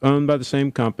 it's owned by the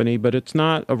same company, but it's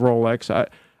not a Rolex.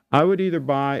 I would either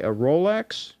buy a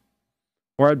Rolex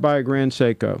or I'd buy a Grand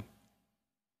Seiko.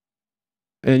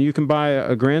 And you can buy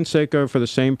a Grand Seiko for the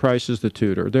same price as the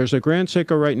Tudor. There's a Grand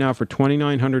Seiko right now for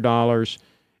 $2,900.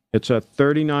 It's a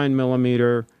 39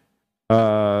 millimeter.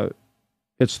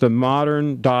 It's the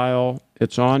modern dial.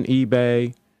 It's on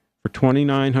eBay for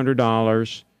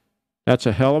 $2,900. That's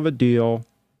a hell of a deal.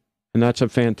 And that's a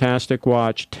fantastic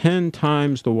watch. 10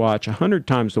 times the watch, 100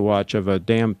 times the watch of a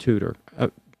damn Tudor.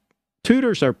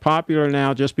 Tudors are popular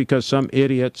now just because some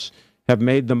idiots have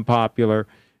made them popular.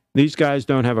 These guys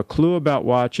don't have a clue about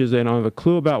watches. They don't have a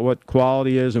clue about what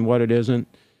quality is and what it isn't.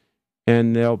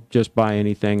 And they'll just buy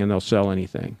anything and they'll sell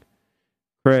anything.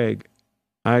 Craig,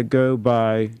 I go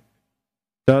by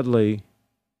Dudley,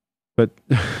 but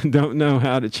don't know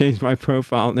how to change my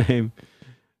profile name.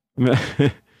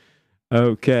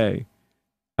 Okay.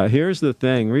 Here's the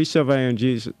thing. Resale value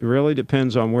INGs really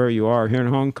depends on where you are. Here in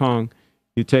Hong Kong,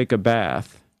 you take a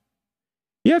bath.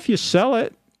 Yeah, if you sell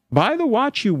it, buy the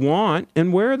watch you want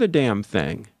and wear the damn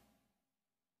thing.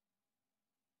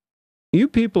 You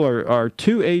people are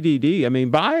too ADD. I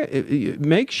mean,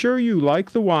 make sure you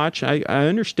like the watch. I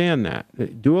understand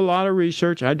that. Do a lot of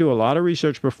research. I do a lot of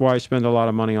research before I spend a lot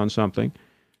of money on something.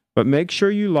 But make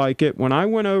sure you like it. When I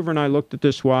went over and I looked at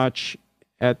this watch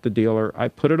at the dealer, I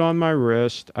put it on my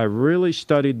wrist. I really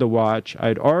studied the watch.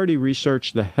 I'd already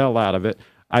researched the hell out of it.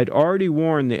 I'd already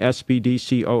worn the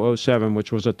SBDC 007,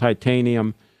 which was a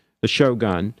titanium, the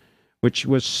Shogun, which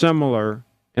was similar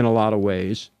in a lot of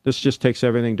ways. This just takes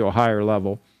everything to a higher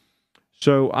level.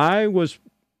 So I was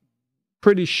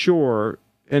pretty sure,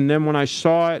 and then when I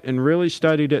saw it and really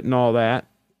studied it and all that,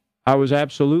 I was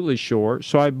absolutely sure.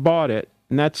 So I bought it,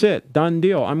 and that's it. Done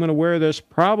deal. I'm going to wear this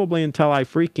probably until I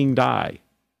freaking die.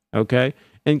 Okay?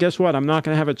 And guess what? I'm not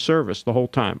going to have it serviced the whole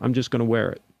time. I'm just going to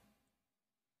wear it.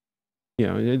 You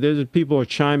know, there's people are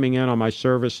chiming in on my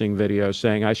servicing video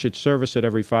saying I should service it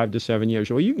every 5 to 7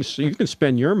 years. Well, you can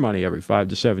spend your money every 5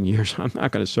 to 7 years. I'm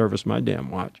not going to service my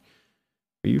damn watch.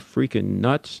 Are you freaking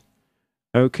nuts?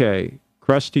 Okay,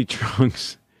 Krusty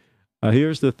Trunks.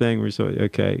 Here's the thing.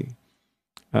 Okay,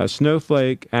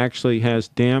 Snowflake actually has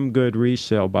damn good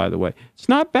resale, by the way. It's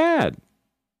not bad.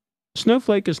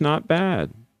 Snowflake is not bad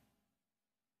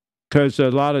because a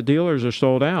lot of dealers are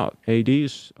sold out.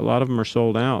 ADs, a lot of them are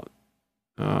sold out.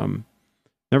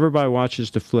 Never buy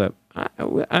watches to flip.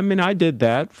 I mean, I did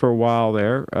that for a while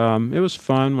there. It was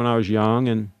fun when I was young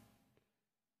and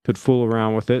could fool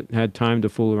around with it, had time to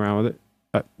fool around with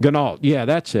it. Ganault, yeah,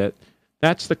 that's it.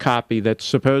 That's the copy that's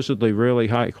supposedly really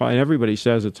high quality, and everybody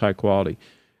says it's high quality.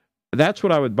 That's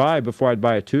what I would buy before I'd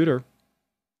buy a Tudor.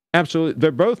 Absolutely.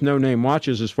 They're both no-name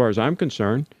watches as far as I'm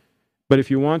concerned. But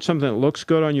if you want something that looks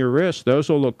good on your wrist, those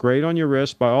will look great on your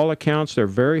wrist. By all accounts, they're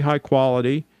very high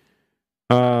quality.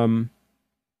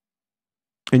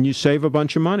 And you save a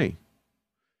bunch of money.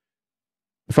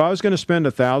 If I was going to spend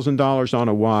 $1,000 on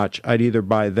a watch, I'd either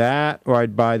buy that or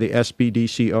I'd buy the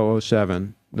SBDC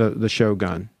 007, the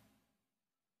Shogun.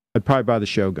 I'd probably buy the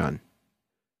Shogun.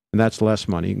 And that's less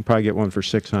money. You can probably get one for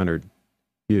 $600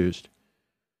 used.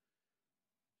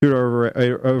 Tudor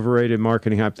overrated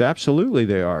marketing hype. Absolutely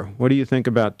they are. What do you think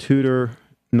about Tudor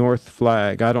North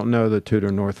Flag? I don't know the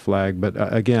Tudor North Flag, but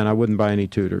again, I wouldn't buy any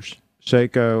Tudors.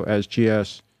 Seiko as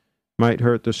GS might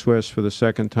hurt the Swiss for the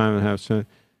second time and have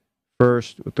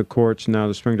first with the quartz, now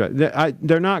the spring.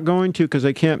 They're not going to because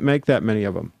they can't make that many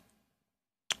of them.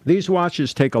 These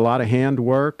watches take a lot of hand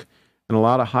work and a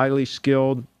lot of highly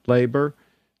skilled labor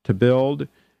to build,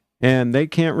 and they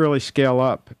can't really scale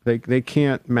up. They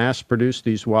can't mass produce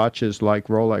these watches like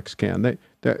Rolex can.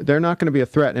 They're not going to be a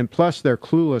threat, and plus they're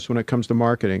clueless when it comes to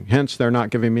marketing. Hence, they're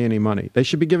not giving me any money. They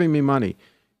should be giving me money.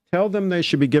 Tell them they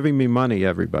should be giving me money,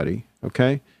 everybody,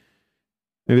 okay?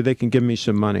 Maybe they can give me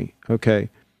some money, okay?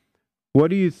 What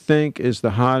do you think is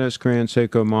the hottest Grand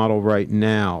Seiko model right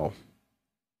now?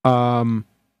 Some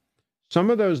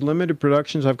of those limited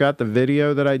productions, I've got the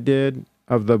video that I did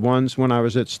of the ones when I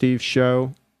was at Steve's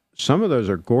show. Some of those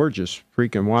are gorgeous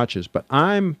freaking watches, but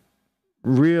I'm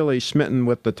really smitten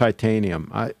with the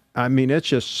titanium. I mean, it's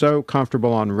just so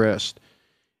comfortable on wrist.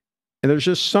 And there's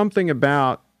just something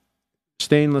about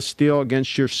stainless steel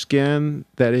against your skin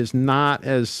that is not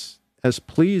as as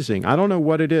pleasing. I don't know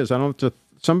what it is. I don't have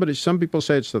to, some people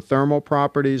say it's the thermal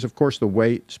properties. Of course, the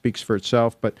weight speaks for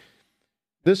itself, but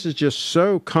this is just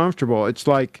so comfortable. It's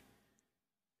like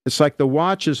the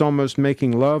watch is almost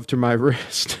making love to my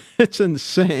wrist. It's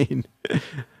insane.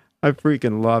 I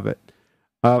freaking love it.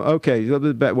 Okay,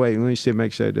 wait, let me see,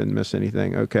 make sure I didn't miss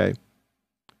anything. Okay.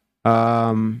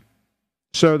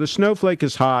 So the Snowflake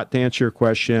is hot, to answer your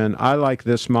question. I like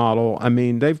this model. I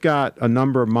mean, they've got a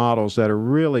number of models that are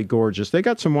really gorgeous. They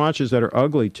got some watches that are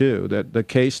ugly, too, that the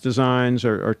case designs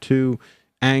are too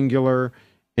angular.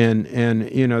 And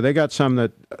you know, they got some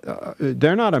that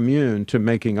they're not immune to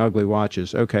making ugly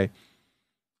watches. Okay.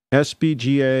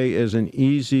 SBGA is an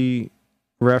easy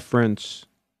reference,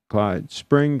 Clyde.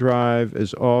 Spring drive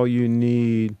is all you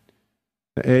need.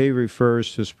 The A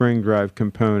refers to spring drive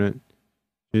component.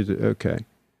 Okay.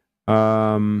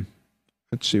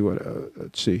 Let's see what.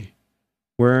 Let's see.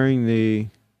 Wearing the.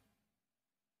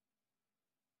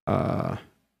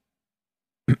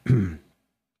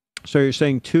 So you're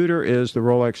saying Tudor is the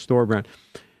Rolex store brand.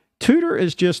 Tudor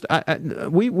is just,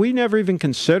 we never even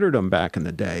considered them back in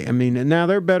the day. I mean, now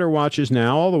they're better watches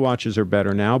now. All the watches are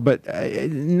better now. But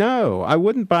no, I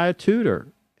wouldn't buy a Tudor,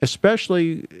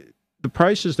 especially the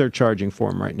prices they're charging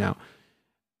for them right now.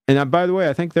 And by the way,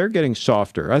 I think they're getting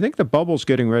softer. I think the bubble's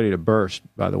getting ready to burst,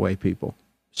 by the way, people.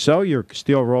 Sell your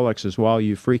steel Rolexes while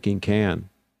you freaking can.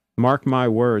 Mark my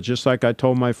words, just like I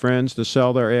told my friends to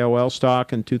sell their AOL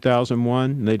stock in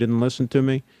 2001, and they didn't listen to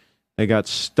me. They got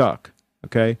stuck,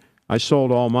 okay? I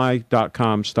sold all my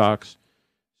 .com stocks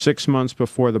 6 months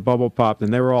before the bubble popped,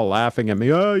 and they were all laughing at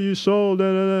me. Oh, you sold,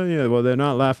 da, da, da. Yeah, well, they're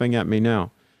not laughing at me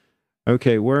now.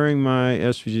 Okay, wearing my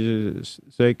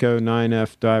Seiko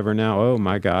 9F diver now. Oh,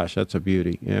 my gosh, that's a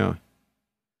beauty, yeah.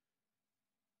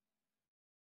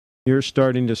 You're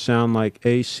starting to sound like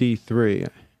AC3.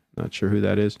 Not sure who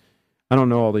that is. I don't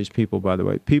know all these people, by the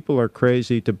way. People are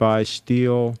crazy to buy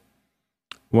steel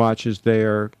watches. They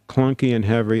are clunky and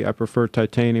heavy. I prefer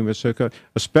titanium,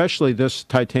 especially this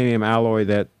titanium alloy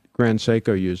that Grand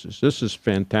Seiko uses. This is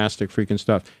fantastic freaking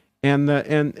stuff. And the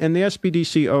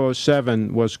SBDC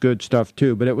 007 was good stuff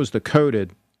too, but it was the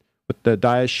coated with the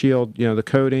Diashield, you know, the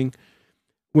coating,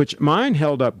 which mine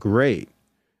held up great.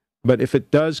 But if it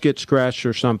does get scratched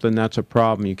or something, that's a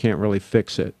problem. You can't really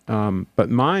fix it. But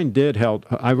mine did held.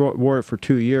 I wore it for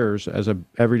 2 years as a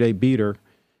everyday beater,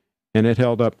 and it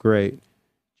held up great.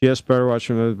 Yes, better watch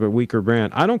from a weaker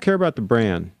brand. I don't care about the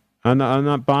brand. I'm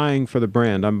not buying for the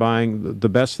brand. I'm buying the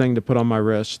best thing to put on my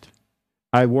wrist.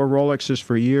 I wore Rolexes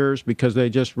for years because they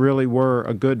just really were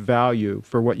a good value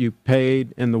for what you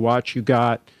paid and the watch you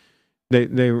got.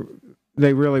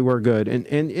 They really were good.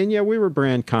 And yeah, we were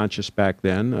brand conscious back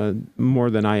then, more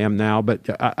than I am now. But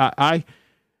I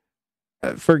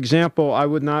for example, I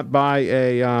would not buy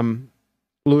a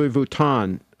Louis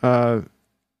Vuitton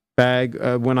bag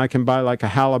when I can buy like a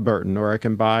Halliburton, or I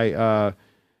can buy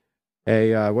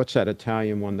what's that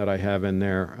Italian one that I have in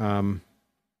there?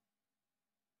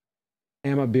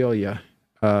 Amabilia.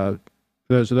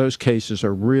 Those cases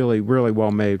are really, really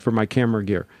well made for my camera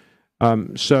gear.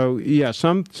 So yeah,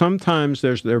 sometimes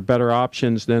there are better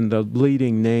options than the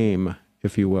leading name,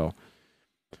 if you will.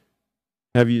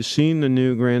 Have you seen the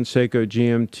new Grand Seiko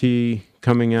GMT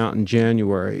coming out in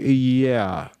January?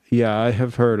 Yeah, I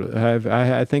have heard.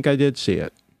 I think I did see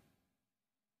it.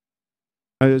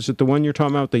 Is it the one you're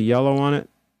talking about with the yellow on it?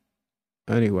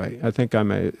 Anyway, I think I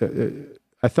may.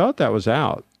 I thought that was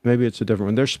out. Maybe it's a different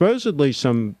one. There's supposedly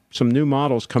some new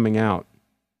models coming out.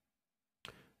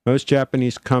 Most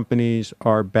Japanese companies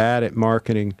are bad at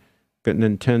marketing.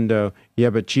 Nintendo. Yeah,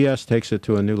 but GS takes it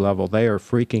to a new level. They are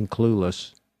freaking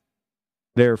clueless.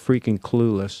 They are freaking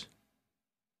clueless.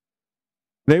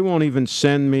 They won't even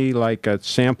send me like a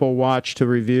sample watch to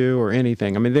review or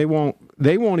anything. I mean, they won't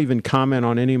even comment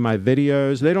on any of my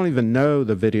videos. They don't even know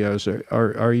the videos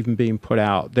are even being put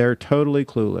out. They're totally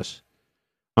clueless.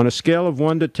 On a scale of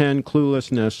 1 to 10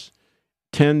 cluelessness,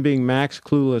 10 being max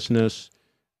cluelessness,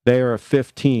 they are a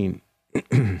 15.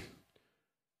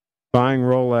 Buying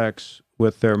Rolex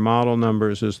with their model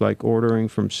numbers is like ordering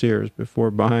from Sears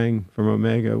before buying from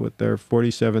Omega with their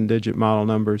 47-digit model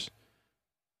numbers.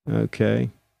 Okay.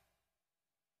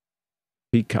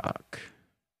 Peacock.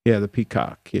 Yeah, the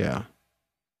Peacock, yeah.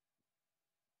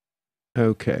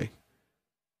 Okay.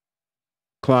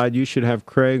 Clyde, you should have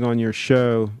Craig on your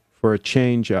show for a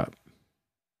change-up.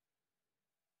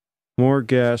 More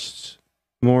guests,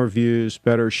 more views,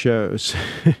 better shows.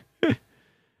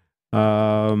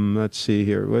 Let's see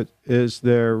here. Is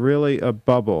there really a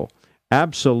bubble?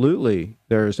 Absolutely,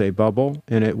 there is a bubble,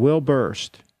 and it will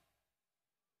burst.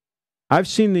 I've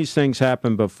seen these things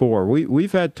happen before.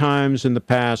 We've had times in the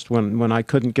past when I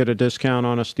couldn't get a discount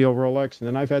on a steel Rolex, and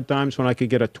then I've had times when I could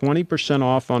get a 20%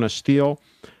 off on a steel.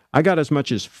 I got as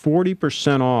much as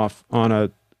 40% off on a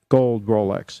gold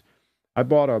Rolex. I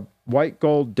bought a white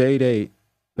gold date 8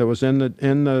 that was in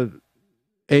the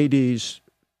 80s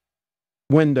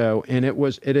window, and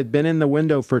it had been in the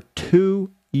window for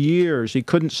 2 years. He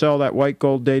couldn't sell that white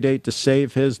gold date 8 to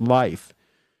save his life.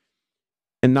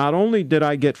 And not only did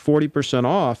I get 40%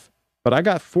 off, but I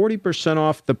got 40%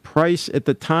 off the price at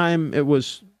the time. It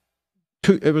was a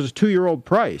 2-year-old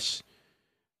price.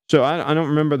 So I don't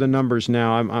remember the numbers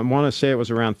now. I want to say it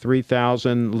was around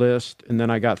 3,000 list, and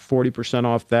then I got 40%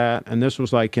 off that. And this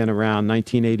was like in around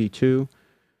 1982.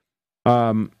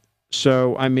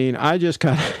 So, I mean, I just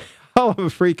got a hell of a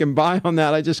freaking buy on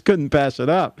that. I just couldn't pass it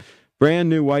up. Brand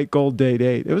new white gold date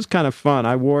 8. It was kind of fun.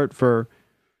 I wore it for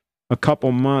a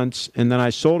couple months, and then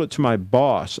I sold it to my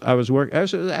boss. It was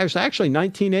actually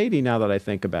 1980 now that I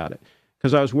think about it,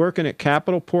 because I was working at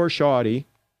Capital Porsche Audi,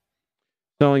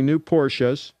 selling new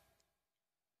Porsches.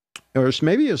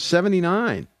 Maybe it was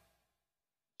 79.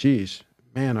 Jeez,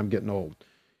 man, I'm getting old.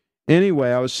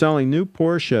 Anyway, I was selling new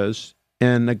Porsches,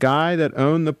 and the guy that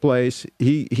owned the place,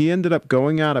 he ended up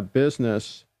going out of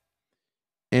business,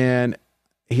 and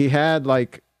he had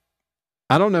like,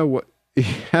 I don't know what, he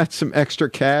had some extra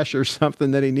cash or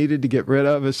something that he needed to get rid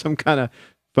of as some kind of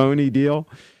phony deal.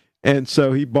 And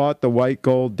so he bought the white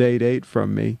gold date 8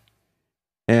 from me.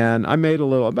 And I made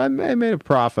a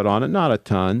profit on it, not a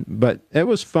ton, but it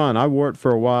was fun. I wore it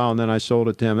for a while, and then I sold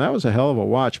it to him. That was a hell of a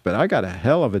watch, but I got a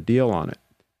hell of a deal on it.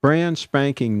 Brand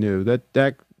spanking new.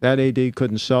 That AD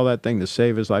couldn't sell that thing to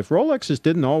save his life. Rolexes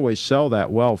didn't always sell that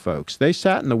well, folks. They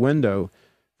sat in the window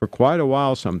for quite a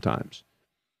while sometimes.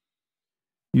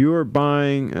 You're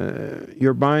buying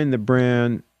the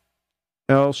brand,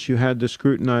 else you had to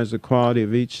scrutinize the quality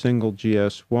of each single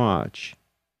GS watch.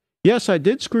 Yes, I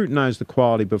did scrutinize the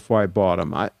quality before I bought them.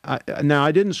 Now,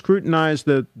 I didn't scrutinize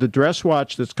the dress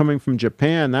watch that's coming from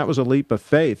Japan. That was a leap of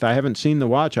faith. I haven't seen the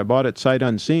watch. I bought it sight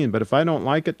unseen. But if I don't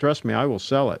like it, trust me, I will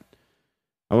sell it.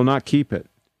 I will not keep it.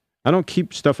 I don't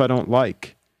keep stuff I don't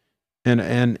like. And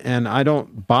I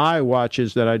don't buy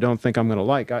watches that I don't think I'm going to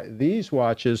like. These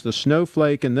watches, the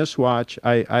Snowflake and this watch,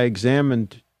 I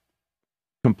examined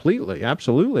completely.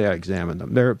 Absolutely, I examined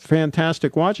them. They're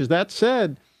fantastic watches. That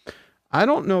said, I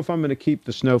don't know if I'm going to keep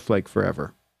the Snowflake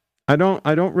forever. I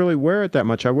don't really wear it that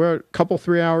much. I wear it a couple,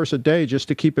 3 hours a day just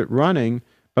to keep it running,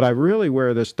 but I really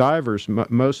wear this Divers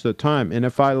most of the time. And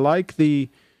if I like the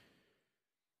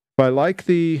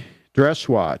dress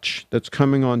watch that's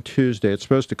coming on Tuesday, it's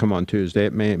supposed to come on Tuesday.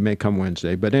 It may come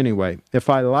Wednesday. But anyway, if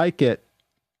I like it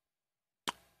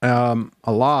a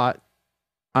lot,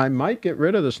 I might get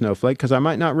rid of the Snowflake because I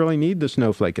might not really need the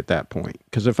Snowflake at that point.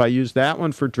 Because if I use that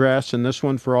one for dress and this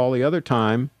one for all the other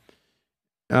time,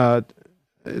 the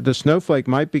Snowflake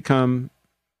might become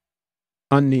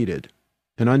unneeded.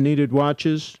 And unneeded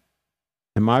watches,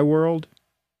 in my world,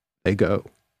 they go.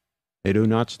 They do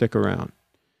not stick around.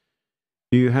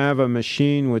 Do you have a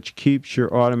machine which keeps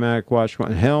your automatic watch?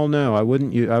 Hell no, I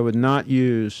would not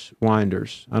use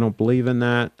winders. I don't believe in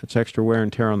that. It's extra wear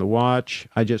and tear on the watch.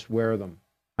 I just wear them.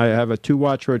 I have a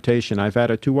 2-watch rotation. I've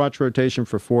had a 2-watch rotation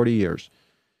for 40 years.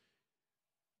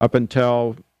 Up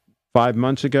until 5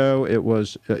 months ago, it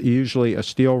was usually a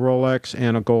steel Rolex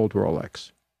and a gold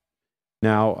Rolex.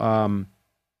 Now,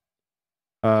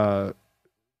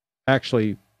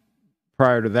 actually,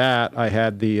 prior to that, I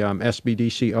had the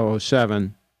SBDC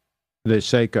 007, the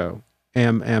Seiko,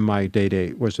 and my Date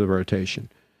 8 was the rotation.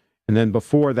 And then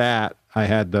before that, I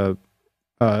had the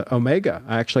Omega.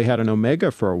 I actually had an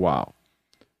Omega for a while,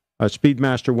 a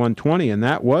Speedmaster 120, and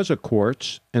that was a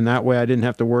quartz, and that way I didn't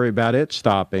have to worry about it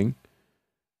stopping.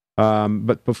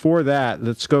 But before that,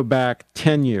 let's go back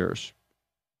 10 years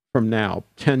from now,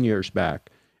 10 years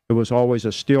back. It was always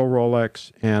a steel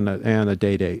Rolex and a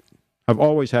Date 8. I've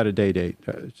always had a Date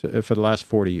 8 for the last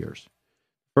 40 years.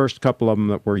 First couple of them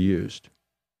that were used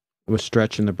was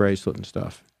stretching the bracelet and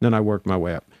stuff. Then I worked my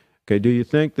way up. Okay, do you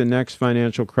think the next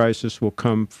financial crisis will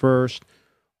come first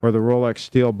or the Rolex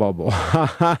steel bubble?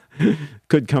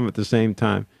 Could come at the same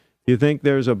time. Do you think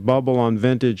there's a bubble on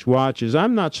vintage watches?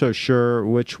 I'm not so sure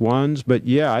which ones, but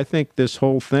yeah, I think this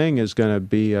whole thing is going to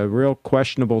be a real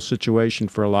questionable situation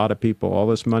for a lot of people. All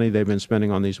this money they've been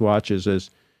spending on these watches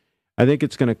I think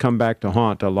it's going to come back to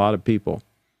haunt a lot of people.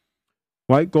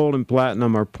 White gold and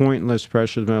platinum are pointless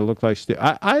precious metals. Look like steel.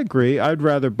 I agree. I'd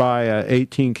rather buy a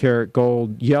 18-karat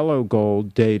gold, yellow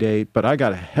gold Date 8, but I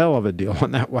got a hell of a deal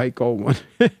on that white gold one.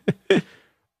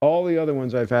 All the other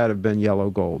ones I've had have been yellow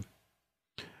gold.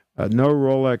 No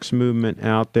Rolex movement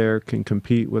out there can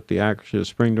compete with the accuracy of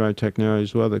spring drive technology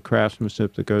as well. The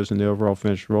craftsmanship that goes in the overall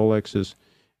finish. Rolex is,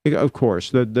 of course,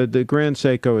 the Grand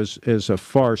Seiko is a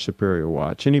far superior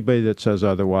watch. Anybody that says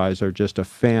otherwise are just a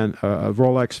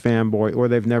Rolex fanboy, or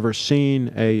they've never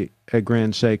seen a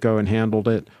Grand Seiko and handled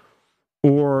it,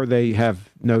 or they have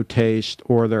no taste,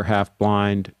 or they're half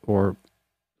blind, or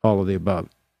all of the above.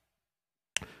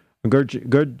 A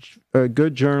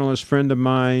good journalist friend of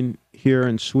mine here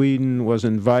in Sweden was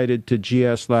invited to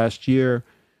GS last year.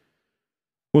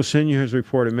 We'll send you his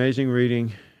report. Amazing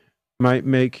reading. Might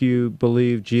make you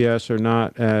believe GS are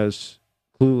not as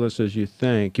clueless as you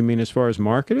think. You mean as far as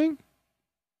marketing?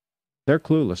 They're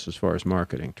clueless as far as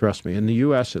marketing. Trust me. In the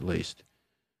U.S. at least.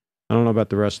 I don't know about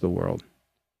the rest of the world.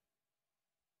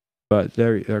 But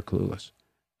they're clueless.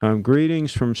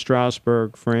 Greetings from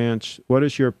Strasbourg, France. What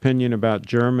is your opinion about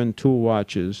German tool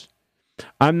watches?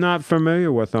 I'm not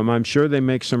familiar with them. I'm sure they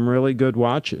make some really good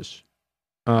watches,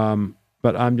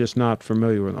 but I'm just not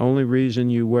familiar with them. Only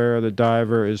reason you wear the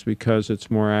diver is because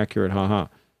it's more accurate. Haha.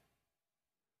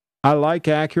 I like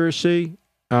accuracy.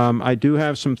 I do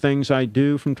have some things I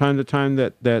do from time to time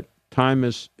that time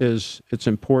is it's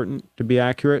important to be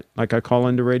accurate. Like I call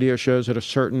into radio shows at a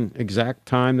certain exact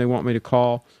time they want me to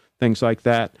call. Things like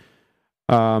that.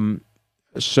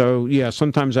 So, yeah,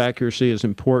 sometimes accuracy is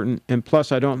important. And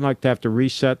plus, I don't like to have to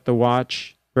reset the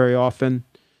watch very often.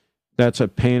 That's a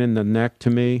pain in the neck to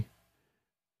me.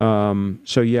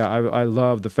 So, yeah, I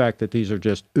love the fact that these are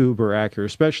just uber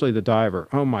accurate, especially the diver.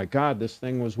 Oh, my God, this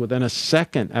thing was within a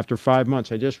second after 5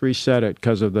 months. I just reset it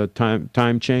because of the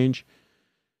time change,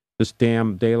 this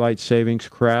damn daylight savings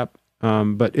crap.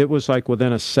 But it was like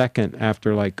within a second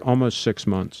after like almost 6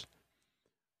 months.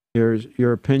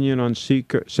 Your opinion on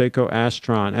Seiko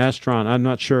Astron. Astron, I'm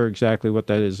not sure exactly what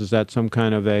that is. Is that some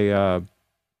kind of a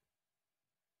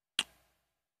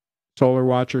solar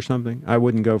watch or something? I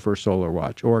wouldn't go for a solar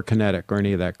watch or a kinetic or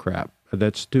any of that crap.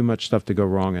 That's too much stuff to go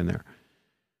wrong in there.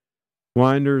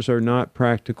 Winders are not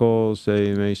practical.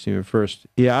 They may seem at first.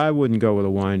 Yeah, I wouldn't go with a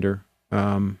winder.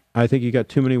 I think you got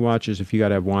too many watches if you got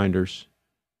to have winders.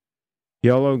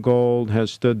 Yellow gold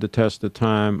has stood the test of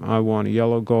time. I want a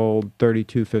yellow gold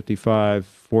 3255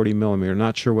 40 millimeter.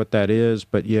 Not sure what that is,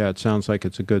 but yeah, it sounds like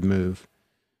it's a good move.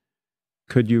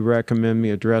 Could you recommend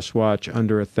me a dress watch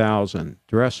under 1,000?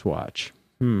 Dress watch.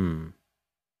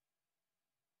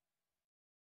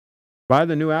 Buy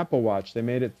the new Apple Watch. They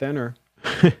made it thinner.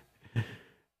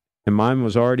 And mine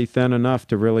was already thin enough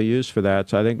to really use for that.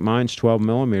 So I think mine's 12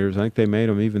 millimeters. I think they made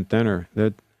them even thinner.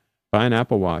 Buy an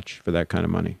Apple Watch for that kind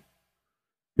of money.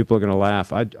 People are going to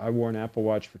laugh. I wore an Apple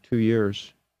Watch for 2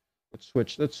 years. Let's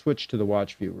switch to the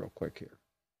watch view real quick here.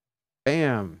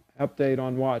 Bam! Update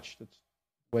on watch. Let's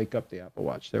wake up the Apple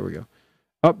Watch. There we go.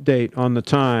 Update on the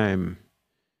time.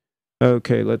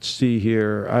 Okay, let's see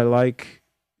here. I like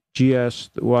GS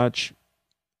the watch.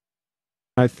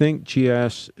 I think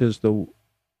GS is the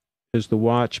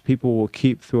watch people will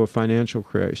keep through a financial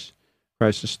crisis.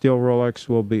 Steel Rolex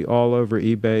will be all over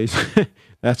eBay's.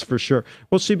 That's for sure.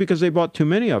 Well, see, because they bought too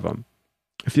many of them.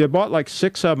 If you bought like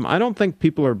 6 of them, I don't think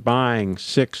people are buying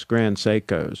 6 Grand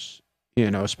Seikos,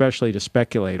 especially to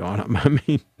speculate on them. I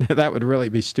mean, that would really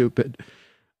be stupid.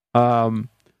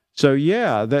 So,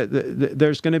 yeah,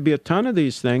 there's going to be a ton of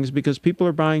these things because people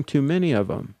are buying too many of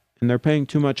them. And they're paying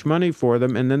too much money for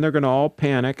them, and then they're going to all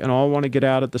panic and all want to get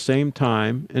out at the same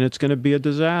time, and it's going to be a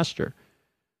disaster.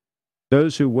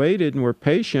 Those who waited and were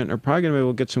patient are probably going to be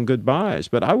able to get some good buys,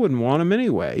 but I wouldn't want them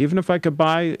anyway. Even if I could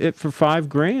buy it for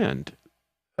 $5,000,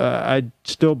 I'd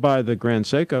still buy the Grand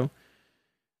Seiko.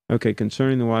 Okay,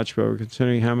 concerning the watch, but we're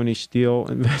considering how many steel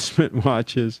investment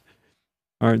watches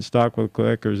are in stock with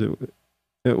clickers.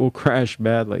 It will crash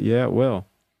badly. Yeah, it will.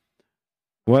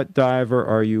 What diver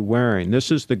are you wearing?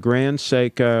 This is the Grand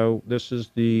Seiko. This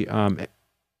is the,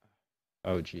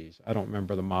 oh, geez, I don't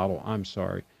remember the model. I'm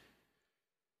sorry,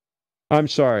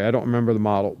 I don't remember the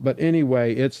model. But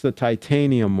anyway, it's the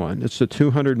titanium one. It's the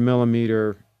 200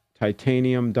 millimeter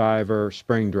titanium diver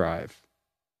spring drive.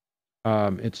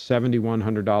 It's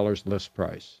 $7,100 list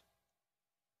price.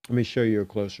 Let me show you a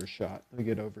closer shot. Let me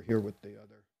get over here with the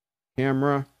other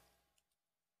camera.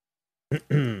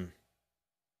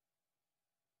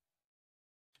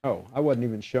 Oh, I wasn't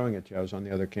even showing it to you. I was on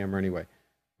the other camera anyway.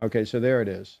 Okay, so there it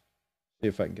is. See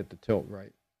if I can get the tilt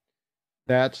right.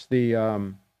 That's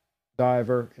the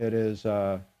diver. It is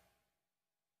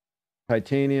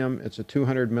titanium. It's a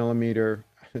 200 millimeter,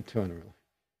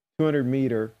 200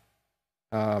 meter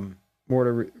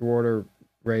water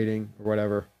rating or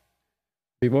whatever.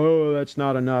 People, oh, that's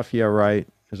not enough. Yeah, right.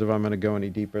 As if I'm going to go any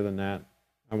deeper than that.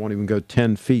 I won't even go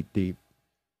 10 feet deep.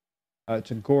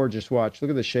 It's a gorgeous watch. Look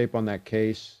at the shape on that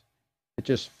case. It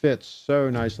just fits so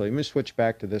nicely. Let me switch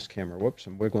back to this camera. Whoops,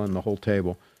 I'm wiggling the whole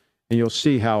table. And you'll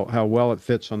see how well it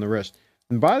fits on the wrist.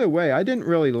 And by the way, I didn't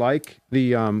really like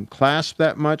the clasp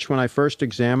that much when I first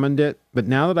examined it, but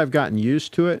now that I've gotten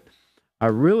used to it, I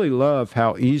really love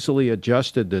how easily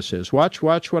adjusted this is. Watch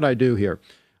what I do here.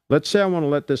 Let's say I want to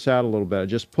let this out a little bit. I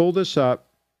just pull this up,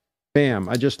 bam,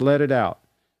 I just let it out,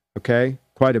 okay,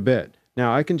 quite a bit.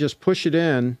 Now I can just push it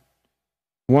in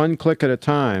one click at a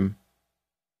time.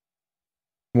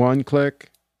 One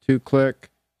click, two click,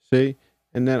 see?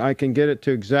 And then I can get it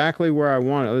to exactly where I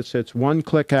want it. Let's say it's one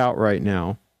click out right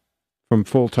now from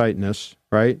full tightness,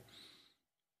 right?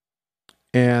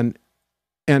 And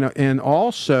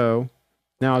also,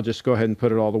 now I'll just go ahead and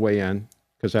put it all the way in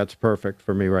because that's perfect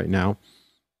for me right now.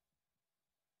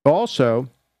 Also,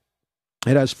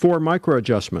 it has 4 micro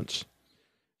adjustments.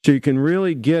 So you can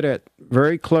really get it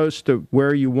very close to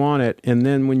where you want it. And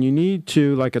then when you need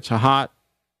to, like it's a hot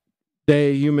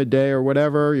day, humid day or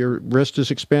whatever, your wrist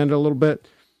is expanded a little bit,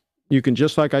 you can,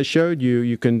 just like I showed you,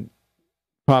 you can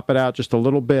pop it out just a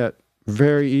little bit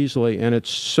very easily, and it's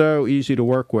so easy to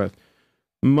work with.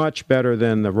 Much better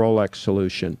than the Rolex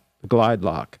solution, the Glide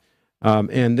Lock.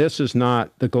 And this is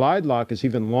not, the Glide Lock is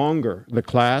even longer. The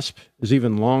clasp is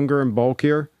even longer and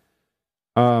bulkier.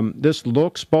 This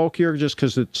looks bulkier just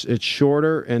because it's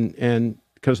shorter and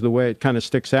because of the way it kind of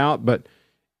sticks out, but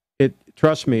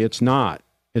trust me, it's not.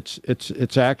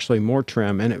 It's actually more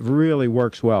trim, and it really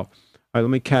works well. All right, let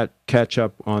me catch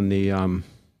up on the...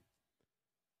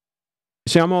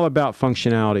 See, I'm all about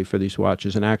functionality for these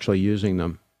watches and actually using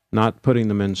them, not putting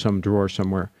them in some drawer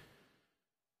somewhere.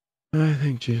 I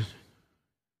think, geez.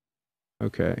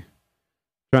 Okay.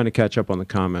 Trying to catch up on the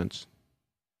comments.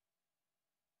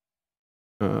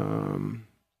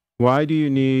 Why do you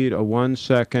need a 1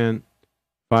 second,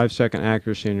 5 second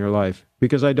accuracy in your life?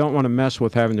 Because I don't want to mess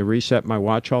with having to reset my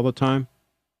watch all the time.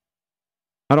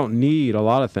 I don't need a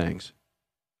lot of things.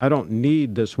 I don't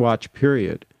need this watch,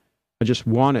 period. I just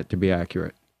want it to be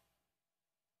accurate.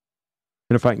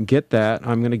 And if I can get that,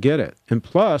 I'm going to get it. And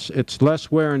plus, it's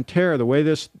less wear and tear. The way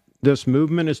this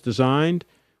movement is designed,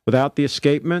 without the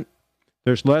escapement,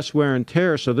 there's less wear and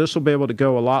tear, so this will be able to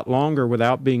go a lot longer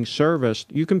without being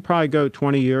serviced. You can probably go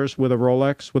 20 years with a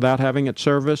Rolex without having it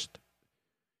serviced.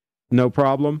 No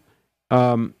problem.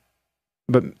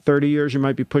 But 30 years, you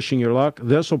might be pushing your luck.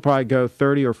 This will probably go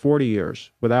 30 or 40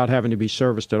 years without having to be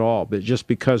serviced at all, but just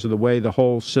because of the way the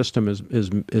whole system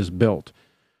is built.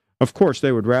 Of course,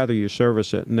 they would rather you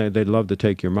service it, and they'd love to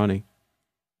take your money,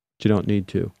 but you don't need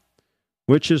to.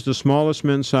 Which is the smallest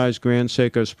men's-size Grand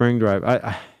Seiko spring drive?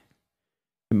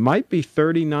 It might be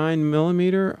 39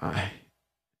 millimeter.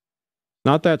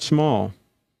 Not that small.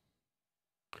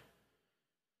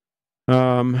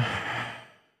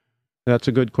 That's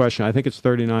a good question. I think it's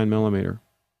 39 millimeter.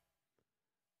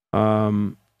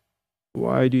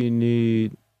 Why do you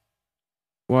need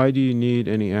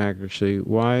any accuracy?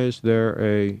 Why is there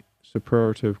a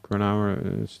superlative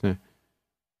chronometer?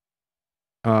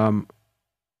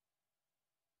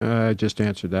 I just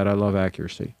answered that. I love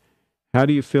accuracy. How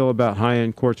do you feel about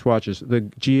high-end quartz watches? The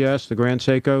GS, the Grand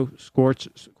Seiko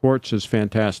quartz is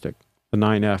fantastic. The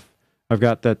 9F. I've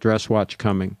got that dress watch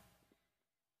coming.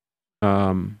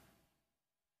 I'm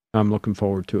looking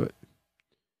forward to it.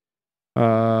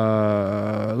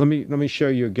 Let me show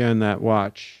you again that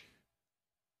watch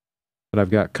that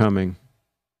I've got coming.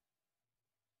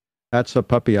 That's a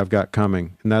puppy I've got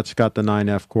coming, and that's got the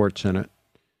 9F quartz in it.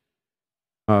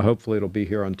 Hopefully it'll be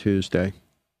here on Tuesday.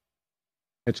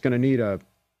 It's going to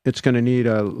need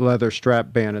a leather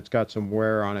strap band. It's got some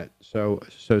wear on it, so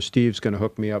Steve's going to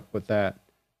hook me up with that.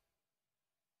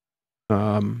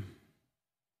 So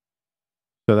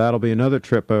that'll be another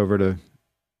trip over to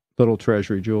Little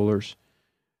Treasury Jewelers.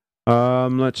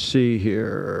 Let's see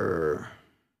here.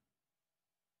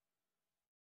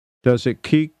 Does it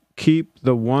keep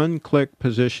the one-click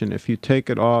position if you take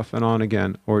it off and on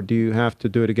again, or do you have to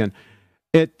do it again?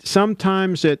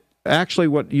 Actually,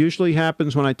 what usually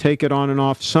happens when I take it on and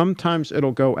off, sometimes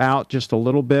it'll go out just a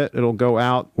little bit. It'll go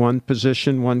out one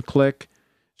position, one click.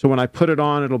 So when I put it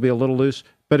on, it'll be a little loose.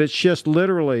 But it's just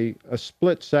literally a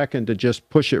split second to just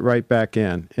push it right back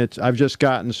in. I've just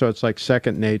gotten, so it's like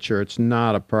second nature. It's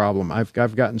not a problem. I've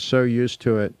gotten so used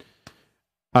to it.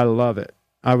 I love it.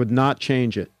 I would not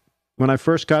change it. When I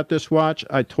first got this watch,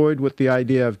 I toyed with the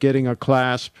idea of getting a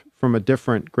clasp from a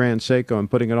different Grand Seiko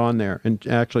and putting it on there and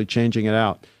actually changing it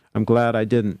out. I'm glad I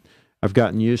didn't. I've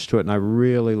gotten used to it, and I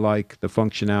really like the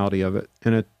functionality of it.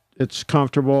 And it's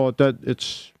comfortable.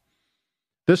 This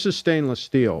is stainless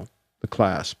steel, the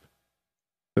clasp.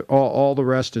 All the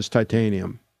rest is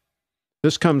titanium.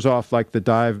 This comes off like the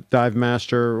Dive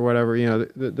Master or whatever. You know,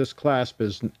 this clasp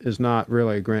is not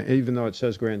really a Grand, even though it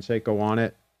says Grand Seiko on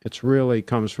it. It's really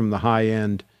comes from the high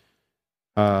end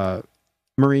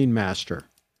Marine Master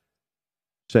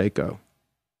Seiko.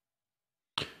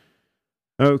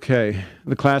 Okay,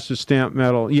 the clasp is stamped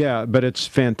metal. Yeah, but it's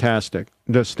fantastic.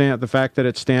 The fact that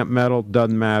it's stamped metal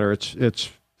doesn't matter. It's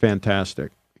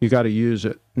fantastic. You got to use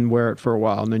it and wear it for a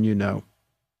while, and then you know.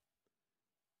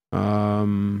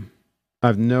 I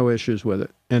have no issues with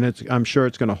it, and I'm sure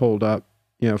it's going to hold up,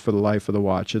 you know, for the life of the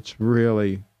watch. It's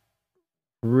really,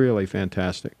 really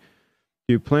fantastic.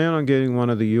 Do you plan on getting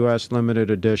one of the U.S. limited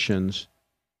editions?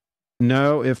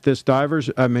 No, if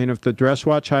the dress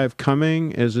watch I have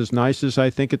coming is as nice as I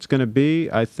think it's going to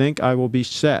be, I think I will be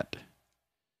set.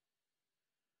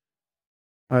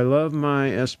 I love my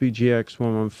SBGX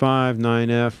 115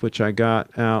 9F, which I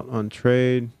got out on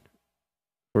trade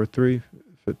for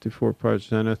 354 parts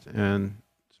Zenith and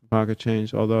some pocket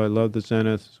change. Although I love the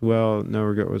Zenith as well, no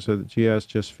regret was the GS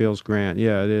just feels grand.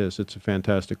 Yeah, it is. It's a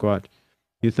fantastic watch.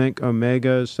 You think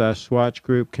Omega's Swatch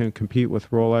Group can compete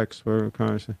with Rolex or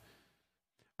currency?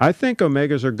 I think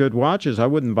Omegas are good watches. I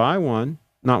wouldn't buy one.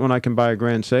 Not when I can buy a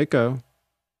Grand Seiko.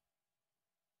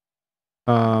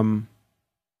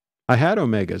 I had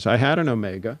Omegas. I had an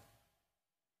Omega.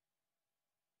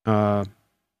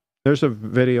 There's a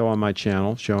video on my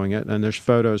channel showing it, and there's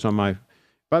photos on my...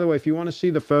 By the way, if you want to see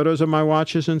the photos of my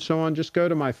watches and so on, just go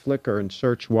to my Flickr and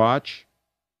search watch.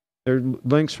 There are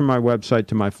links from my website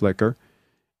to my Flickr.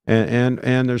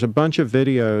 And there's a bunch of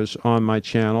videos on my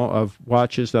channel of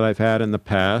watches that I've had in the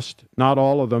past. Not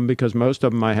all of them, because most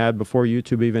of them I had before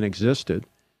YouTube even existed.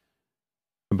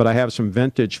 But I have some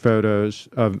vintage photos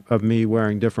of me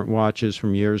wearing different watches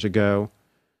from years ago.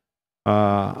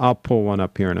 I'll pull one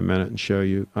up here in a minute and show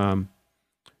you.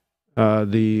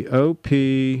 The OP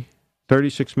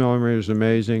 36 millimeters is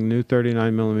amazing. New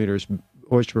 39 millimeters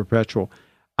Oyster Perpetual.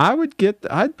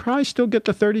 I'd probably still get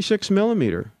the 36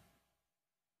 millimeter.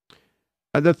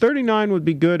 The 39 would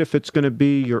be good if it's going to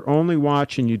be your only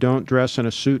watch and you don't dress in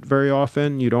a suit very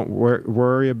often. You don't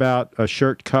worry about a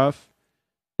shirt cuff.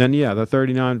 Then, yeah, the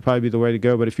 39 would probably be the way to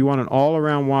go. But if you want an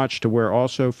all-around watch to wear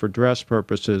also for dress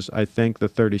purposes, I think the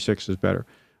 36 is better.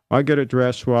 I get a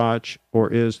dress watch, or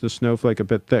is the Snowflake a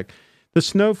bit thick? The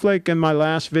Snowflake in my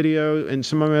last video and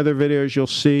some of my other videos, you'll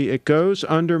see it goes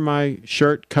under my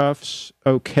shirt cuffs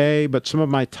okay, but some of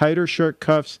my tighter shirt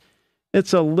cuffs,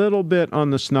 it's a little bit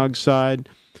on the snug side.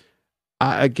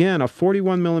 Again, a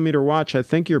 41 millimeter watch, I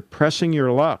think you're pressing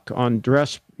your luck on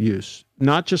dress use,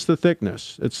 not just the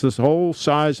thickness. It's this whole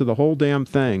size of the whole damn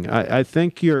thing. I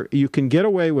think you can get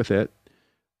away with it,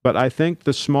 but I think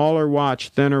the smaller watch,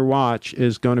 thinner watch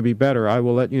is going to be better. I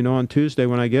will let you know on Tuesday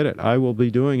when I get it. I will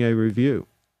be doing a review.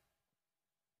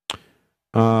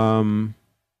 But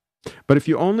if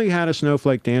you only had a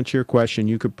Snowflake, to answer your question,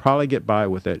 you could probably get by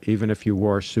with it, even if you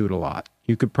wore a suit a lot.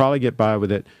 You could probably get by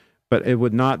with it, but it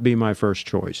would not be my first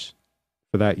choice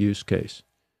for that use case.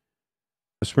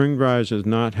 The spring drive does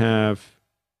not have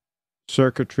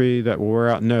circuitry that will wear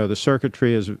out. No, the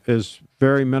circuitry is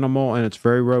very minimal, and it's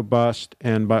very robust,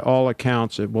 and by all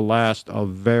accounts, it will last a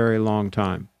very long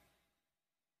time.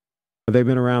 They've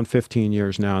been around 15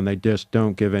 years now, and they just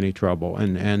don't give any trouble.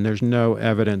 And there's no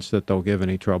evidence that they'll give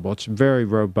any trouble. It's very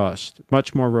robust,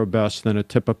 much more robust than a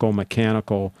typical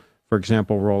mechanical, for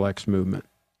example, Rolex movement.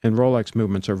 And Rolex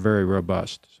movements are very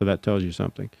robust, so that tells you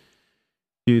something.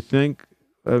 Do you think,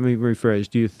 let me rephrase,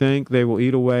 do you think they will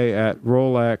eat away at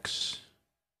Rolex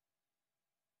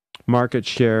market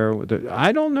share?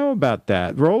 I don't know about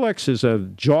that. Rolex is a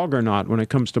juggernaut when it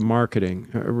comes to marketing.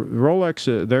 Rolex,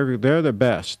 they're the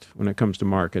best when it comes to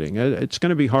marketing. It's going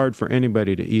to be hard for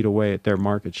anybody to eat away at their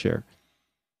market share.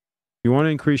 You want to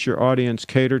increase your audience,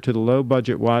 cater to the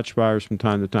low-budget watch buyers from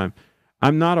time to time.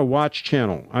 I'm not a watch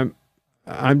channel.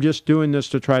 I'm just doing this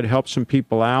to try to help some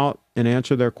people out and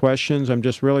answer their questions. I'm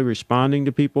just really responding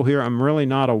to people here. I'm really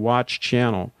not a watch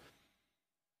channel.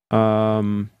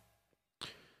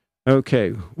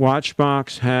 Okay,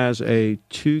 Watchbox has a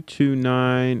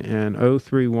 229 and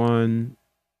 031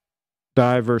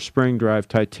 diver spring drive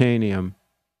titanium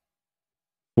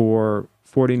for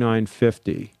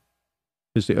 $49.50.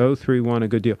 Is the 031 a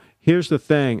good deal? Here's the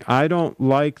thing. I don't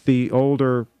like the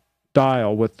older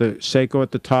dial with the Seiko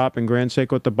at the top and Grand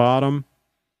Seiko at the bottom.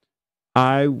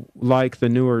 I like the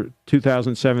newer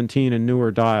 2017 and newer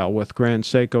dial with Grand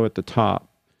Seiko at the top.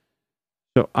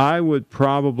 So I would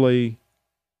probably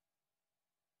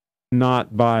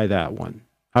not buy that one.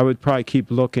 I would probably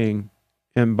keep looking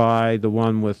and buy the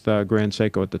one with Grand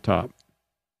Seiko at the top.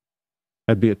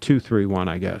 That'd be a 231,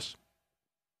 I guess.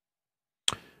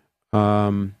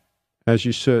 As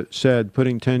you said,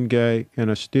 putting 10K in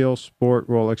a steel sport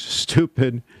Rolex is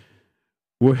stupid.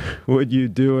 Would you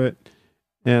do it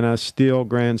in a steel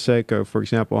Grand Seiko, for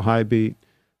example, high beat,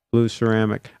 blue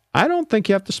ceramic? I don't think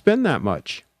you have to spend that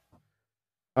much.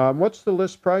 What's the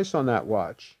list price on that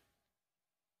watch?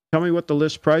 Tell me what the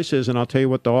list price is, and I'll tell you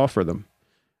what to offer them.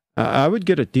 I would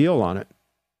get a deal on it.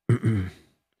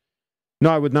 No,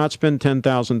 I would not spend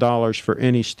 $10,000 for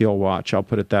any steel watch. I'll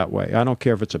put it that way. I don't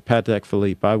care if it's a Patek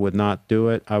Philippe. I would not do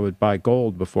it. I would buy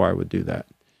gold before I would do that.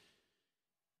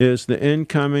 Is the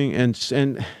incoming,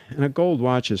 and a gold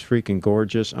watch is freaking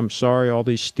gorgeous. I'm sorry, all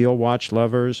these steel watch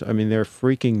lovers. I mean, they're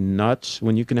freaking nuts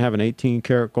when you can have an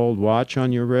 18-karat gold watch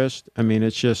on your wrist. I mean,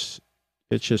 it's just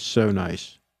so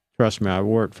nice. Trust me, I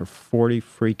wore it for 40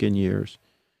 freaking years.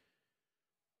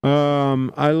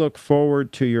 I look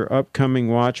forward to your upcoming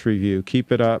watch review.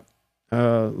 Keep it up.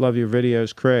 Love your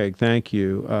videos, Craig. Thank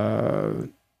you.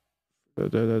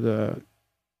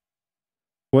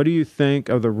 What do you think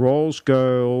of the Rolls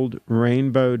Gold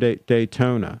Rainbow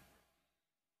Daytona?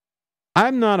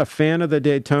 I'm not a fan of the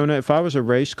Daytona. If I was a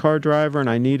race car driver and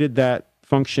I needed that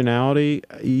functionality,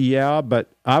 yeah,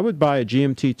 but I would buy a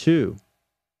GMT2.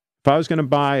 If I was going to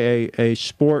buy a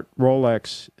sport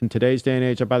Rolex in today's day and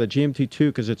age, I'd buy the GMT2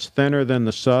 because it's thinner than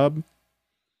the sub,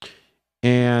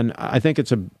 and I think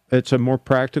it's a more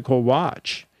practical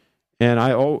watch. And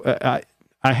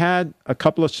I had a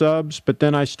couple of subs, but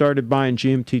then I started buying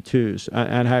GMT2s. I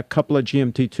had a couple of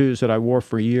GMT2s that I wore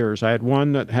for years. I had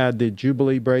one that had the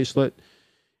Jubilee bracelet,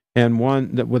 and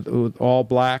one that with all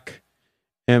black,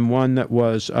 and one that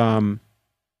was I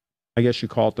guess you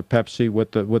call it the Pepsi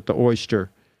with the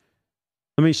oyster.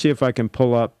 Let me see if I can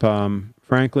pull up.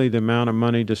 Frankly, the amount of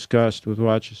money discussed with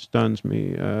watches stuns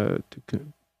me.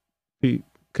 The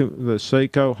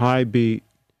Seiko High Beat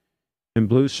in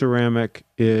blue ceramic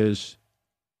is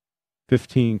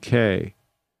 $15K.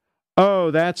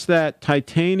 Oh, that's that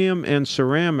titanium and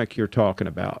ceramic you're talking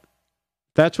about.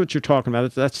 That's what you're talking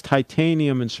about. That's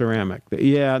titanium and ceramic.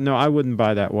 Yeah, no, I wouldn't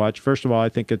buy that watch. First of all, I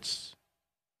think it's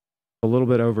a little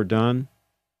bit overdone.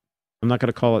 I'm not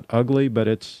going to call it ugly, but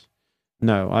it's...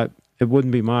 No, it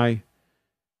wouldn't be my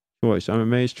choice. I'm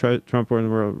amazed Trump won the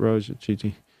world rose at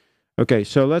GT. Okay,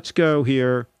 so let's go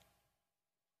here.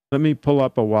 Let me pull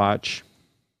up a watch.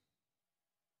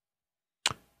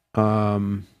 See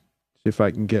if I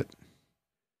can get...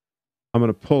 I'm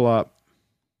going to pull up...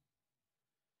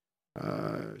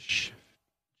 GMT.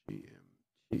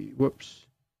 Whoops.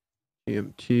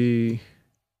 GMT.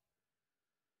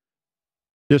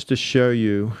 Just to show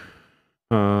you...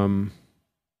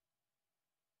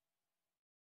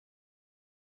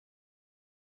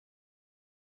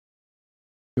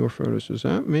 Your photos, is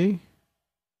that me?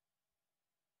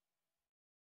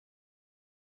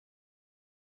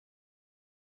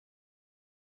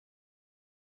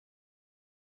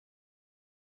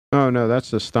 Oh, no,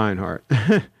 that's the Steinhardt.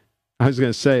 I was going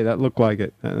to say, that looked like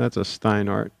it. That's a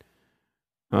Steinhardt.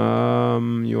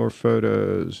 Your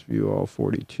photos, view all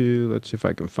 42. Let's see if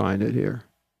I can find it here.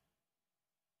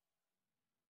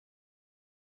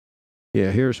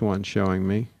 Yeah, here's one showing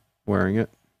me wearing it.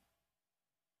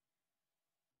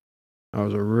 I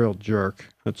was a real jerk.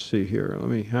 Let's see here.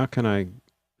 How can I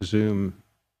zoom?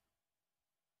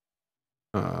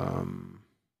 Here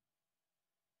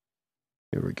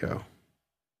we go.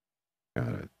 Got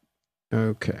it.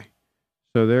 Okay.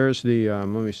 So there's the, let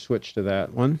me switch to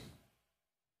that one.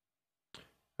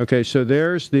 Okay, so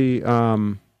there's the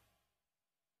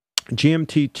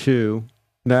GMT2.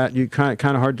 That you kind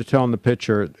of hard to tell in the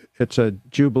picture. It's a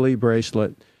Jubilee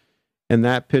bracelet, and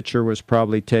that picture was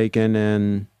probably taken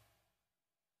in,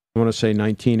 I want to say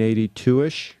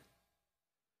 1982-ish.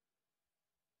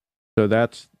 So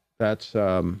that's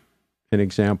an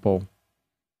example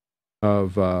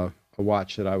of a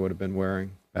watch that I would have been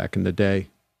wearing back in the day.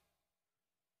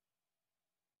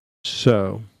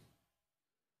 So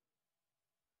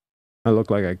I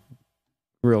look like a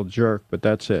real jerk, but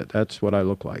that's it. That's what I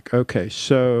look like. Okay,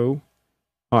 so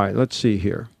all right, let's see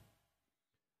here.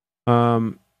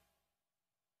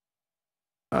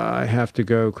 I have to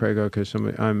go, Craig. Okay,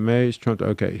 I'm amazed. Trump.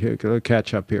 Okay, here, let's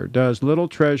catch up here. Does Little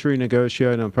Treasury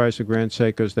negotiate on the price of Grand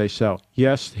Seikos they sell?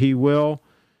 Yes, he will.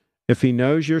 If he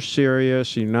knows you're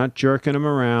serious, you're not jerking him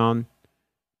around,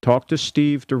 talk to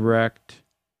Steve direct.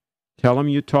 Tell him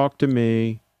you talked to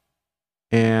me,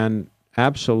 and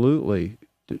absolutely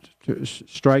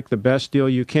strike the best deal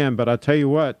you can. But I'll tell you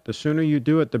what, the sooner you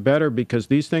do it, the better, because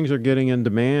these things are getting in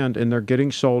demand and they're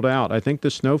getting sold out. I think the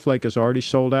Snowflake is already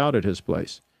sold out at his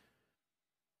place.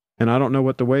 And I don't know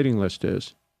what the waiting list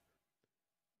is.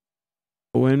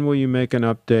 When will you make an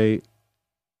update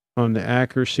on the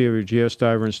accuracy of your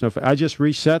geodiver and stuff. I just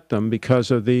reset them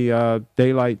because of the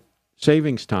daylight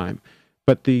savings time.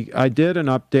 But I did an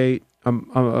update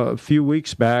a few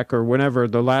weeks back, or whenever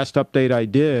the last update I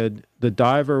did, the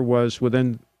diver was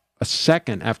within a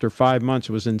second after 5 months.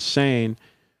 It was insane.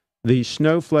 The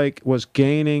snowflake was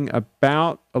gaining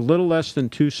about a little less than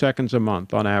 2 seconds a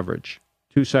month on average.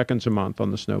 2 seconds a month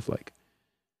on the snowflake.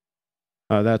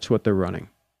 That's what they're running.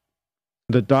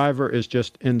 The diver is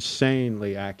just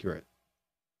insanely accurate.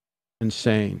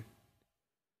 Insane.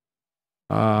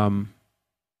 Of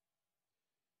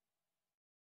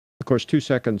course, 2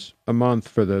 seconds a month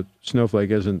for the snowflake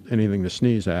isn't anything to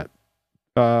sneeze at.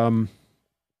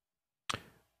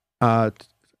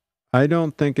 I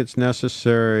don't think it's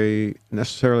necessarily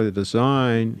the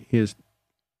design. Is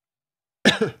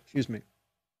excuse me.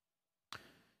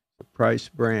 The price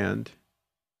brand.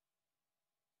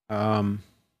 I'm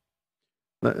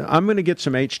going to get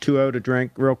some H2O to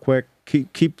drink real quick.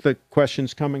 Keep the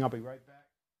questions coming. I'll be right back.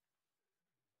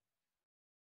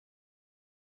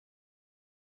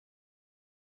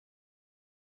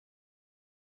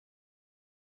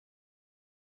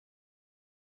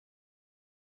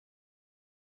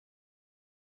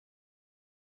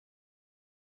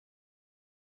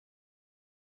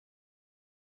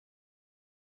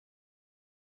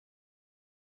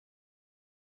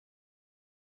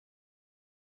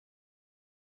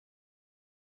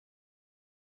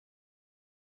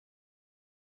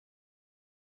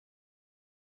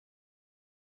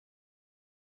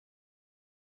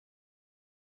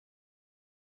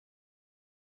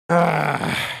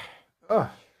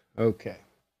 Okay.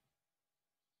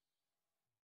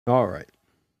 All right.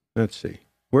 Let's see.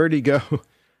 Where'd he go?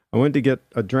 I went to get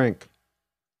a drink.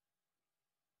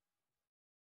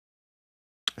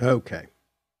 Okay.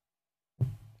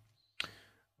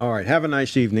 All right. Have a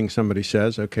nice evening, somebody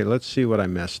says. Okay, let's see what I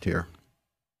missed here.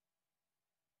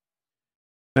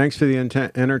 Thanks for the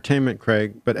entertainment,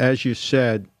 Craig. But as you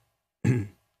said,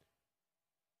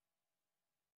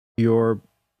 your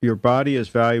body is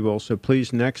valuable, so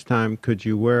please next time could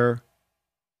you wear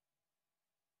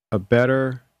a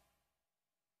better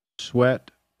sweat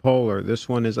polar? This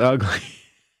one is ugly.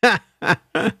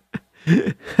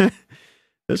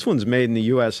 This one's made in the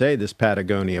USA, this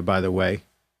Patagonia, by the way.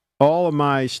 All of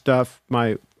my stuff,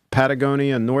 my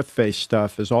Patagonia and North Face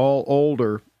stuff, is all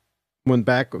older when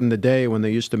back in the day when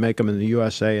they used to make them in the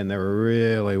USA, and they were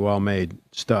really well-made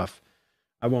stuff.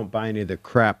 I won't buy any of the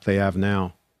crap they have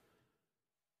now.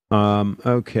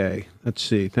 Okay, let's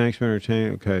see. Thanks for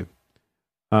entertaining. Okay.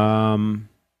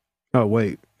 Oh,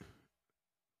 wait.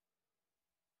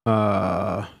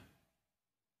 Have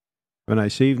a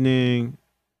nice evening.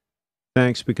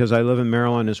 Thanks, because I live in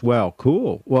Maryland as well.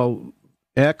 Cool. Well,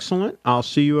 excellent. I'll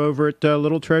see you over at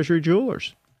Little Treasury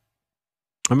Jewelers.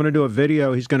 I'm going to do a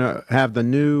video. He's going to have the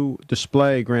new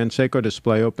display, Grand Seiko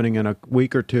display, opening in a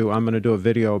week or two. I'm going to do a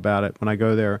video about it when I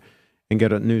go there and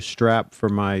get a new strap for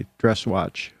my dress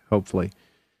watch, hopefully.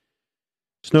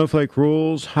 Snowflake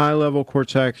rules, high-level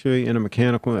quartz accuracy in a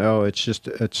mechanical. Oh, it's just,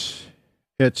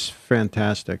 it's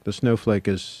fantastic. The Snowflake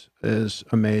is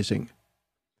amazing.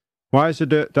 Why is the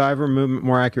diver movement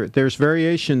more accurate? There's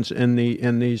variations in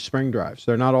these spring drives.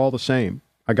 They're not all the same.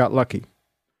 I got lucky.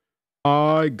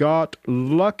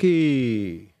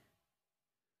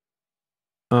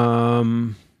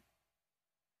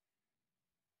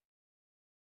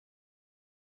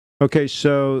 Okay,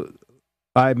 so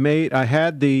I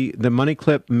had the money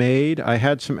clip made. I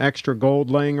had some extra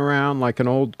gold laying around, like an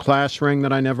old class ring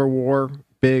that I never wore,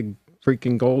 big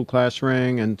freaking gold class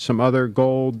ring, and some other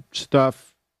gold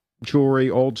stuff, jewelry,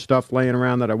 old stuff laying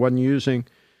around that I wasn't using.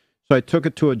 So I took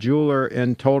it to a jeweler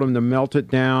and told him to melt it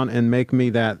down and make me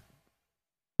that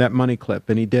money clip,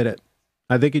 and he did it.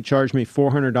 I think he charged me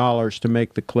 $400 to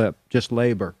make the clip, just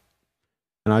labor,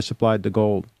 and I supplied the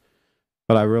gold,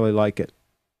 but I really like it.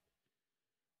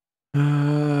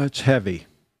 It's heavy.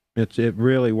 It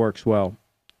really works well.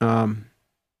 I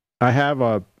have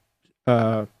a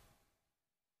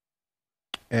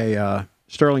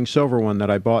sterling silver one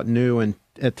that I bought new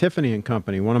at Tiffany &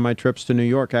 Company. One of my trips to New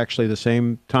York, actually the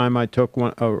same time I took a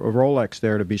Rolex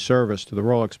there to be serviced to the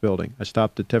Rolex building. I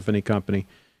stopped at Tiffany Company,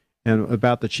 and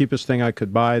about the cheapest thing I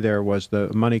could buy there was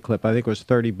the money clip. I think it was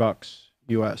 $30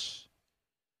 US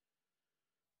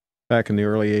back in the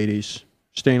early 80s.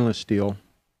 Stainless steel.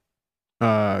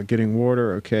 Getting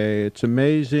water. Okay, it's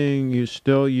amazing you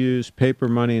still use paper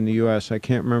money in the U.S. I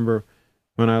can't remember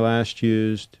when I last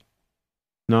used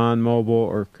non-mobile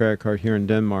or credit card here in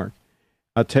Denmark.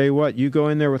 I'll tell you what, you go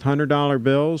in there with $100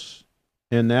 bills,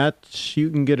 and you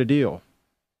can get a deal.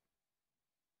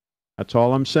 That's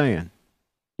all I'm saying.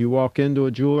 You walk into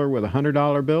a jeweler with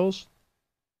 $100 bills,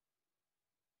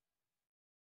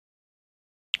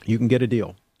 you can get a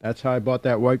deal. That's how I bought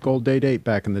that white gold date 8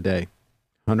 back in the day.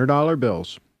 $100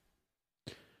 bills.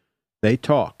 They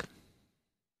talk.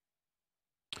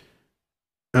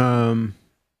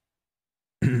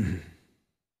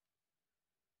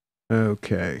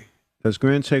 Okay. Does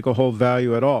Grand Seiko hold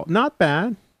value at all? Not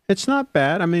bad. It's not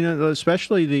bad. I mean,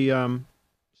 especially the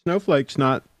snowflake's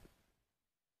not.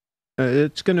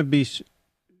 It's going to be.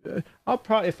 I'll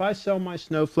probably, if I sell my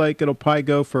snowflake, it'll probably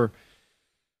go for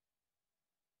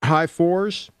high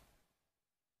fours,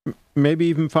 maybe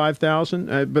even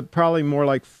 5,000, but probably more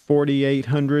like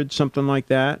 4,800, something like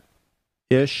that,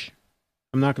 ish.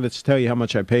 I'm not going to tell you how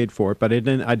much I paid for it, but I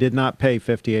did not pay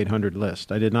 5,800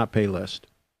 list. I did not pay list.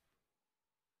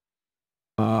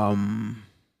 But I'm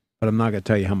not going to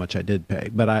tell you how much I did pay.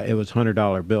 But it was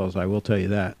 $100 bills. I will tell you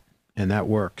that, and that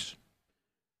works.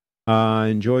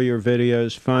 Enjoy your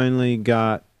videos. Finally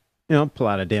got, pull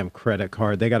out a damn credit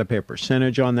card. They got to pay a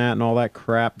percentage on that and all that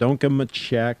crap. Don't give them a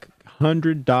check.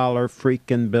 $100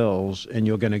 freaking bills, and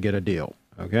you're going to get a deal.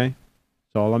 Okay,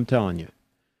 that's all I'm telling you.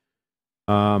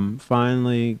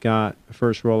 Finally got the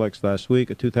first Rolex last week,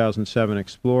 a 2007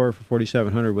 Explorer for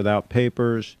 $4,700 without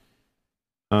papers.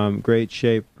 Great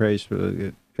shape. Praise for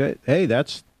the good. Hey,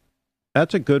 that's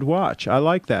a good watch. I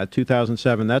like that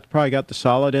 2007. That's probably got the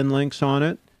solid end links on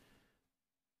it.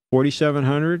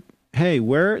 $4,700. Hey,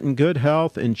 wear it in good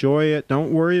health. Enjoy it.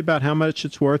 Don't worry about how much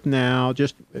it's worth now.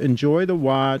 Just enjoy the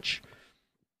watch.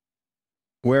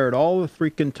 Wear it all the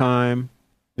freaking time.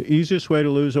 The easiest way to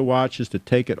lose a watch is to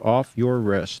take it off your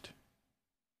wrist.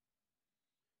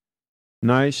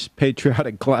 Nice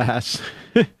patriotic glass.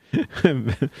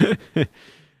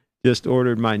 Just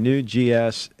ordered my new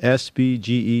GS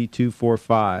SBGE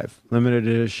 245 limited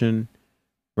edition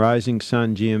Rising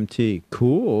Sun GMT.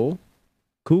 Cool.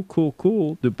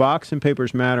 Cool. Do box and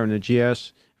papers matter in the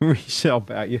GS resale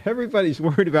value? Everybody's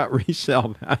worried about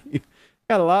resale value.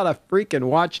 Got a lot of freaking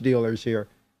watch dealers here.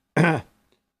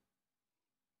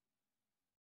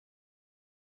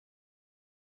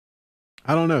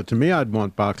 I don't know. To me, I'd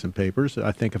want box and papers.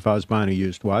 I think if I was buying a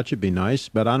used watch, it'd be nice,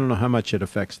 but I don't know how much it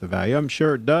affects the value. I'm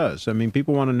sure it does. I mean,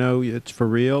 people want to know it's for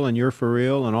real and you're for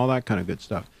real and all that kind of good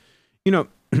stuff.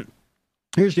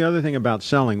 Here's the other thing about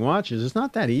selling watches. It's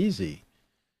not that easy.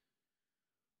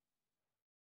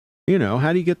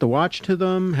 How do you get the watch to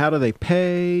them? How do they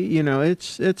pay?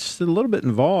 It's a little bit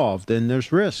involved, and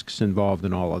there's risks involved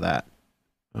in all of that.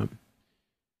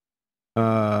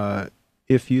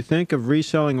 If you think of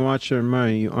reselling a watch for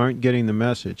money, you aren't getting the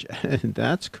message.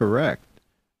 That's correct.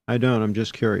 I don't. I'm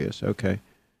just curious. Okay.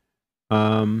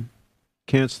 Can't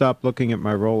stop looking at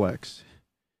my Rolex.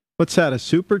 What's that, a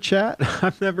super chat?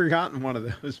 I've never gotten one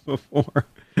of those before.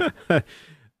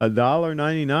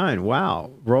 $1.99. Wow.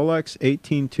 Rolex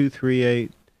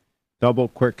 18238 double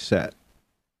quick set.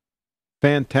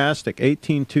 Fantastic.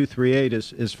 18238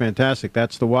 is fantastic.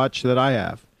 That's the watch that I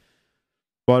have.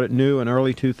 Bought it new in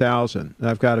early 2000.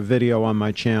 I've got a video on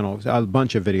my channel, a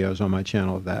bunch of videos on my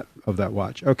channel of that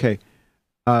watch. Okay.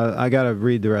 I got to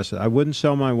read the rest of it. I wouldn't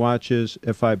sell my watches.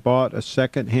 If I bought a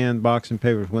second-hand box and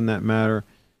papers, wouldn't that matter?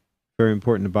 Very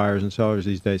important to buyers and sellers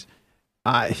these days.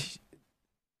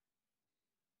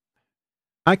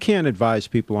 I can't advise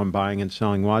people on buying and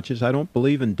selling watches. I don't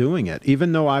believe in doing it,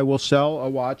 even though I will sell a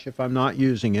watch if I'm not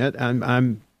using it.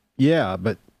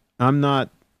 But I'm not.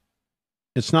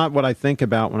 It's not what I think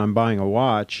about when I'm buying a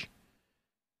watch.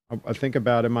 I think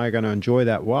about, am I going to enjoy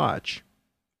that watch?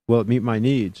 Will it meet my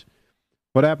needs?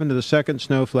 What happened to the second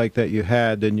snowflake that you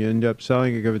had? Then you end up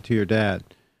selling it, give it to your dad.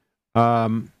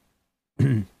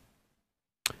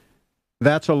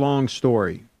 That's a long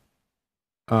story.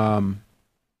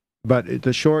 But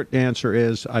the short answer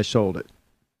is I sold it.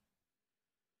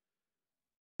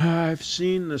 I've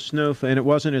seen the snowflake, and it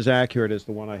wasn't as accurate as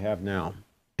the one I have now.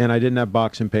 And I didn't have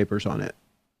box and papers on it.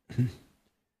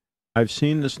 I've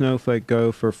seen the snowflake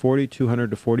go for $4,200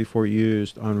 to $4,400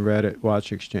 used on Reddit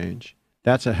Watch Exchange.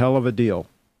 That's a hell of a deal.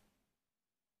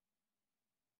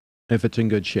 If it's in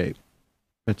good shape.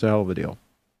 It's a hell of a deal.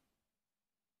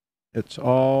 It's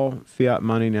all fiat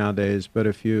money nowadays, but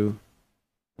if you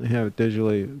have it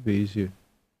digitally, it would be easier.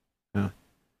 Yeah.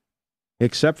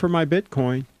 Except for my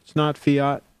Bitcoin. It's not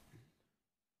fiat.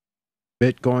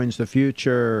 Bitcoin's the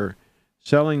future.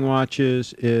 Selling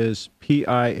watches is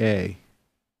PIA.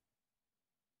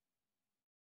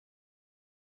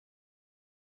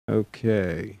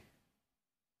 Okay.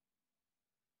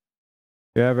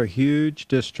 We have a huge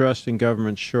distrust in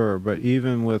government, sure, but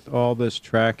even with all this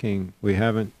tracking, we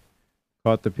haven't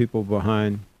caught the people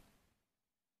behind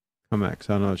COMEX.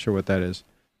 I'm not sure what that is.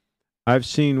 I've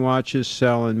seen watches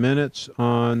sell in minutes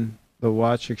on the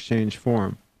watch exchange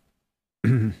forum.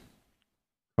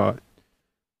 Caught.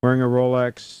 Wearing a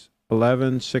Rolex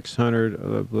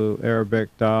 11600 blue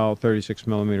Arabic dial, 36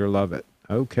 millimeter. Love it.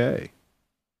 Okay.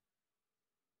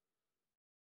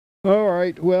 All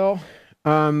right. Well,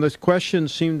 the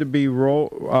questions seem to be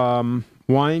winding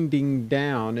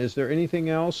down. Is there anything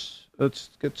else?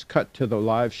 Let's cut to the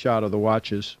live shot of the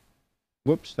watches.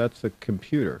 Whoops, that's the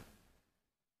computer.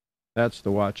 That's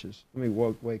the watches. Let me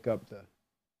wake up the.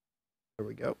 There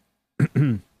we go.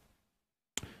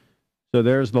 So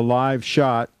there's the live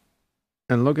shot,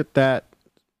 and look at that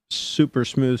super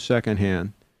smooth second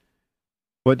hand.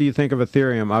 What do you think of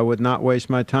Ethereum? I would not waste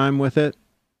my time with it.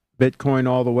 Bitcoin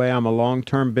all the way. I'm a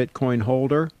long-term Bitcoin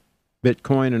holder.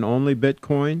 Bitcoin and only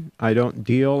Bitcoin. I don't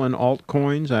deal in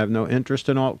altcoins. I have no interest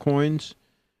in altcoins.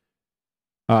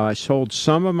 I sold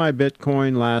some of my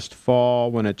Bitcoin last fall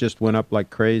when it just went up like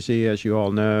crazy, as you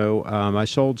all know. I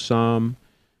sold some,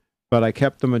 but I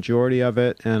kept the majority of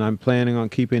it, and I'm planning on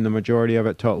keeping the majority of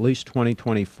it till at least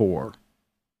 2024.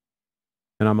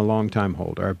 And I'm a long-time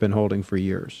holder. I've been holding for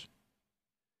years.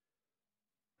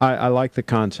 I like the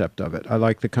concept of it. I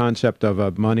like the concept of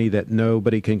a money that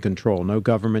nobody can control. No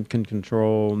government can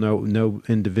control. No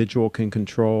individual can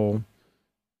control.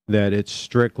 That it's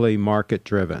strictly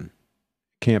market-driven.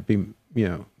 Can't be,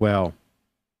 well,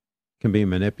 can be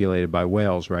manipulated by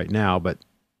whales right now, but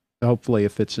hopefully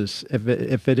if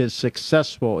it is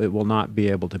successful, it will not be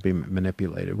able to be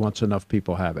manipulated. Once enough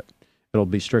people have it, it'll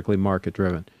be strictly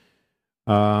market-driven.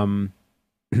 I'm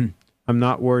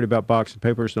not worried about box of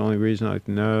papers. The only reason I like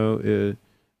to know is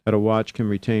that a watch can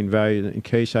retain value in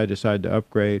case I decide to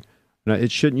upgrade. You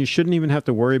shouldn't even have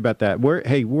to worry about that.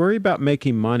 Worry about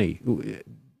making money.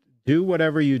 Do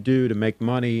whatever you do to make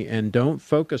money, and don't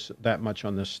focus that much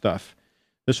on this stuff.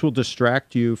 This will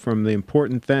distract you from the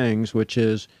important things, which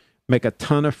is make a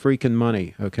ton of freaking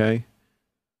money, okay?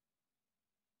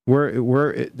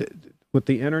 With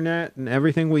the internet and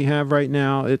everything we have right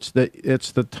now, it's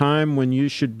the time when you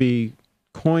should be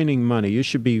coining money. You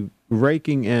should be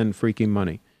raking in freaking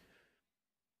money.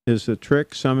 Is the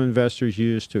trick some investors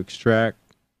use to extract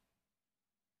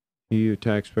EU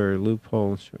taxpayer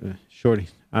loopholes? Shorty,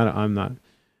 I'm not.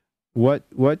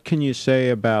 What can you say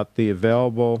about the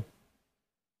available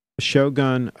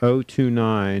Shogun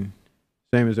 029,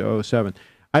 same as the 007?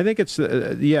 I think it's,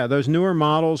 those newer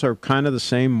models are kind of the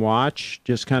same watch,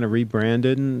 just kind of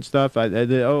rebranded and stuff.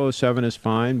 The 007 is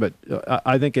fine, but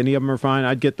I think any of them are fine.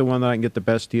 I'd get the one that I can get the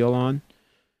best deal on.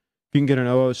 If you can get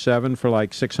an 007 for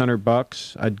like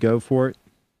 $600, I'd go for it,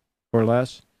 or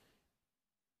less.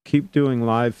 Keep doing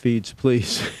live feeds,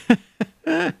 please.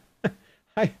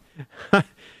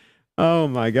 Oh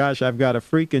my gosh, I've got a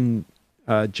freaking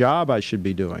job I should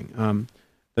be doing.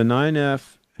 The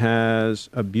 9F has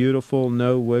a beautiful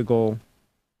no wiggle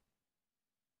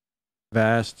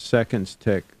vast seconds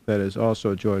tick that is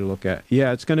also a joy to look at.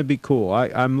 Yeah, it's going to be cool.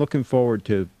 I'm looking forward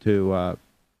to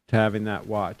having that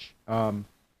watch. Let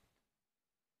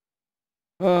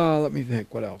me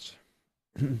think. What else?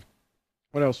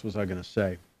 What else was I going to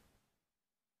say?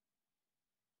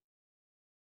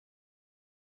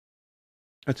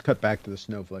 Let's cut back to the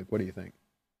snowflake. What do you think?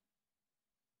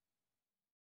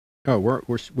 Oh,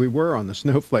 we were on the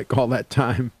snowflake all that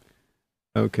time.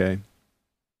 Okay.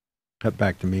 Cut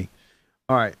back to me.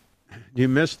 All right. Do you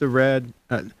miss the red?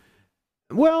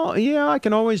 Well, yeah, I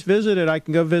can always visit it. I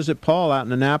can go visit Paul out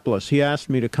in Annapolis. He asked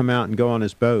me to come out and go on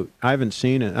his boat. I haven't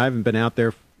seen it. I haven't been out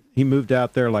there. He moved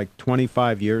out there like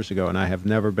 25 years ago, and I have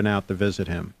never been out to visit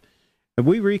him. And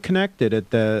we reconnected at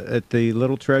the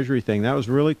little treasury thing. That was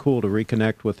really cool to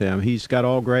reconnect with him. He's got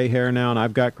all gray hair now, and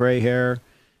I've got gray hair.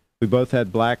 We both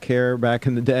had black hair back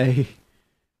in the day.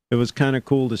 It was kind of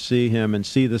cool to see him and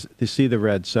see the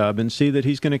red sub and see that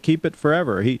he's going to keep it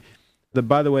forever.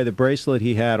 By the way, the bracelet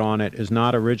he had on it is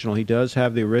not original. He does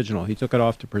have the original. He took it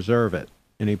off to preserve it,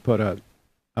 and he put a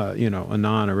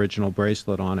non-original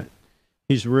bracelet on it.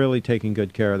 He's really taking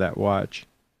good care of that watch.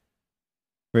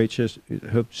 Great, just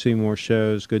hope to see more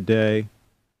shows. Good day.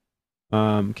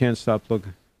 Can't stop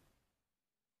looking.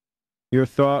 Your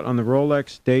thought on the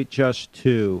Rolex Datejust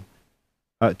 2,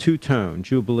 two-tone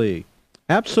Jubilee?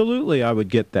 Absolutely, I would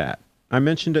get that. I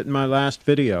mentioned it in my last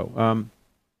video.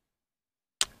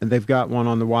 And they've got one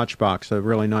on the watch box, a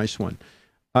really nice one.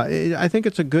 I think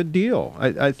it's a good deal.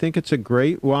 I think it's a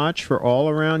great watch for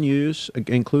all-around use,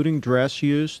 including dress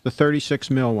use. The 36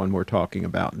 mil one we're talking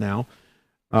about now.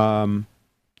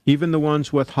 Even the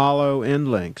ones with hollow end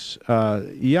links.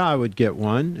 Yeah, I would get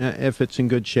one if it's in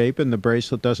good shape and the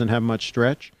bracelet doesn't have much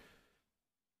stretch.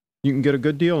 You can get a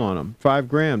good deal on them. $5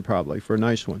 grand probably for a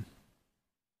nice one.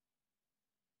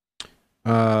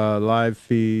 Live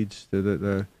feeds.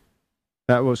 That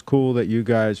was cool that you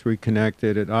guys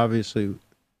reconnected. It obviously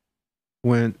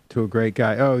went to a great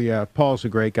guy. Oh, yeah, Paul's a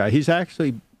great guy. He's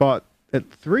actually bought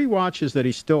 3 watches that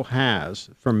he still has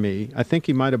from me. I think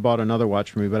he might have bought another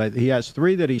watch from me, but he has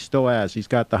 3 that he still has. He's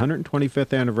got the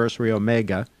 125th anniversary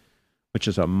Omega, which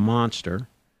is a monster,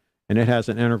 and it has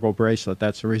an integral bracelet.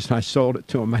 That's the reason I sold it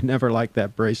to him. I never liked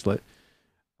that bracelet.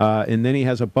 And then he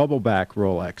has a bubbleback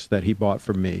Rolex that he bought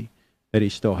from me that he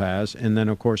still has, and then,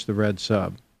 of course, the red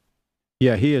sub.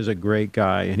 Yeah, he is a great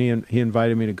guy, and he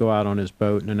invited me to go out on his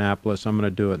boat in Annapolis. I'm going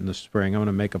to do it in the spring. I'm going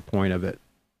to make a point of it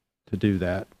to do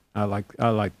that. I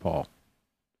like Paul.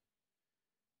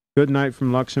 Good night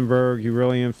from Luxembourg. You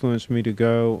really influenced me to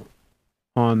go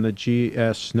on the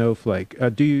GS Snowflake.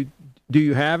 Do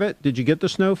you have it? Did you get the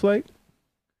Snowflake?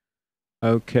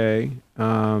 Okay.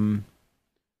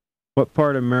 What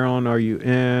part of Maryland are you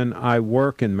in? I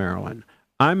work in Maryland.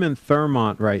 I'm in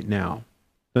Thurmont right now,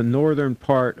 the northern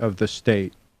part of the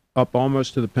state, up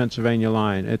almost to the Pennsylvania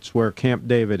line. It's where Camp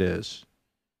David is,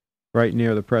 right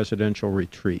near the presidential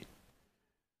retreat.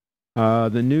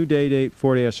 The new Day-Date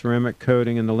 40 has ceramic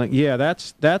coating in the link. Yeah,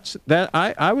 that's that.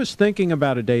 I was thinking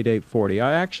about a Day-Date 40.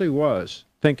 I actually was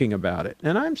thinking about it,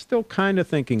 and I'm still kind of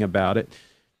thinking about it.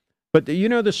 But, you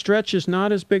know, the stretch is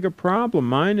not as big a problem.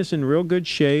 Mine is in real good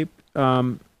shape.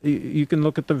 You can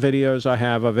look at the videos I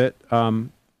have of it.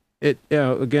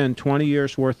 Again, 20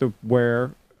 years worth of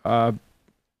wear on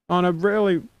a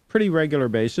really pretty regular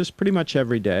basis, pretty much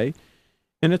every day,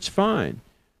 and it's fine.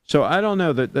 So I don't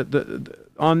know that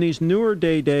on these newer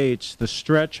dates, the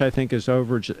stretch I think is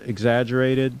over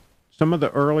exaggerated. Some of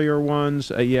the earlier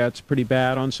ones, yeah, it's pretty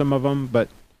bad on some of them, but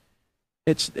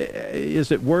is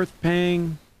it worth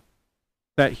paying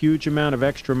that huge amount of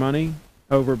extra money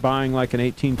over buying like an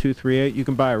 18238? You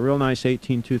can buy a real nice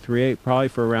 18238 probably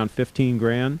for around 15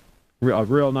 grand, a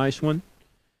real nice one.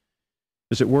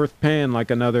 Is it worth paying like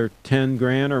another 10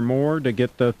 grand or more to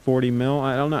get the 40 mil?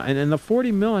 I don't know. And the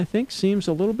 40 mil I think seems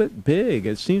a little bit big.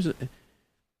 It seems,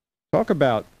 talk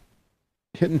about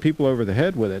hitting people over the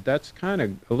head with it. That's kind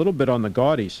of a little bit on the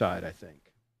gaudy side, I think.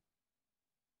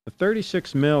 The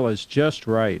 36 mil is just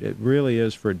right. It really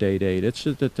is for a date. It's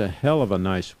a hell of a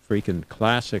nice freaking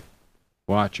classic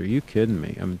watch. Are you kidding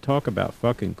me? I mean, talk about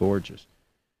fucking gorgeous.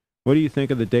 What do you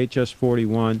think of the Datejust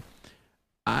 41?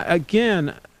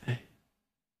 Again,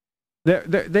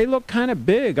 they look kind of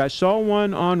big. I saw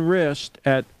one on wrist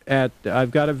at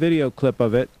I've got a video clip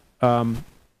of it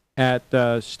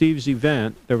at Steve's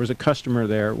event. There was a customer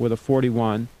there with a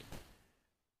 41,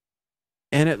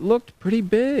 and it looked pretty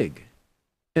big.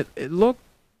 It looked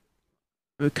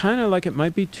kind of like it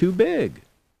might be too big,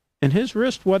 and his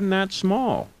wrist wasn't that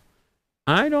small.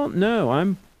 I don't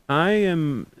know.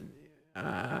 I'm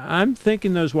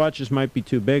thinking those watches might be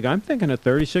too big. I'm thinking a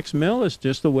 36 mil is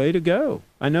just the way to go.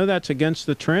 I know that's against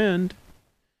the trend,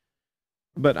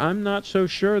 but I'm not so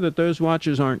sure that those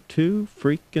watches aren't too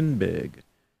freaking big.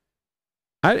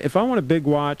 If I want a big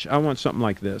watch, I want something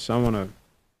like this. I want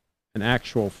an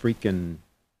actual freaking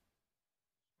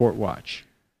sport watch.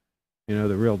 You know,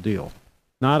 the real deal.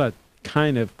 Not a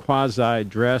kind of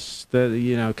quasi-dress,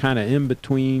 kind of in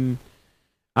between.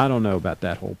 I don't know about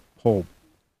that whole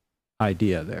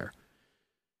idea there.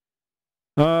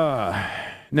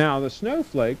 Now, the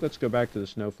Snowflake, let's go back to the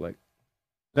Snowflake.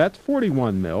 That's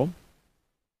 41 mil,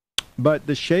 but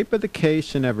the shape of the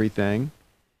case and everything,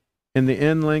 and the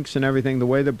end links and everything, the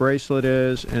way the bracelet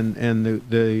is, and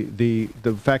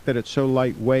the fact that it's so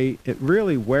lightweight, it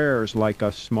really wears like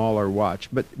a smaller watch.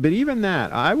 But even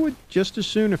that, I would just as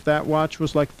soon if that watch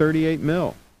was like 38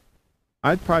 mil.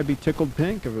 I'd probably be tickled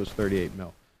pink if it was 38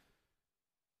 mil.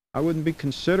 I wouldn't be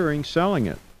considering selling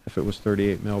it if it was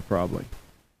 38 mil probably.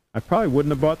 I probably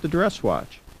wouldn't have bought the dress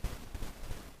watch.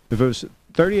 If it was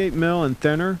 38 mil and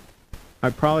thinner, I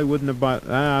probably wouldn't have bought.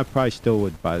 I probably still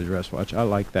would buy the dress watch. I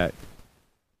like that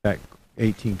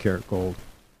 18 karat gold.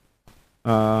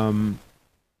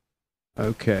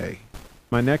 Okay.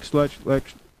 My next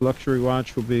luxury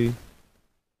watch will be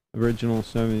original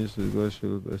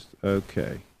 70s.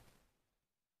 Okay.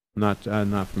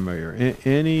 I'm not familiar.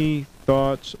 Any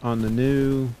thoughts on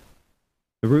the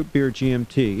root beer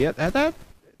GMT? Yeah,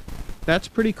 that's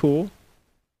pretty cool.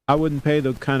 I wouldn't pay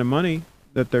the kind of money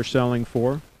that they're selling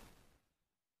for.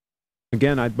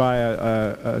 Again, I'd buy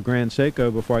a Grand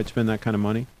Seiko before I'd spend that kind of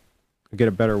money. I'd get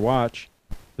a better watch.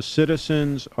 The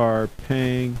citizens are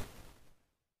paying.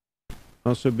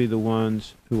 Also be the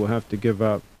ones who will have to give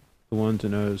up the ones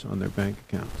and O's on their bank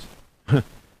accounts.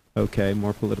 Okay,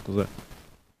 more political.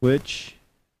 Which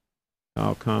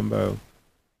combo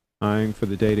Eyeing for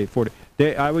the Day-Date 40.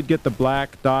 I would get the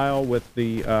black dial with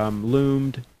the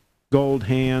loomed gold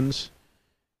hands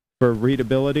for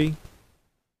readability.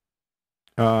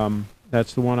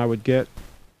 That's the one I would get.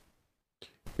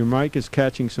 Your mic is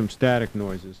catching some static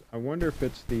noises. I wonder if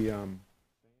it's the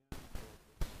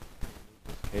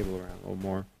cable around a little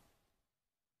more.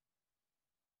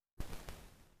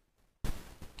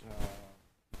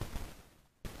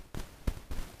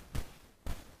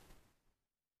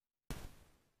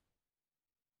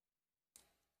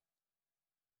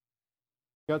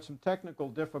 Got some technical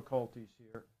difficulties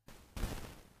here.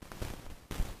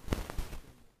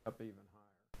 Up even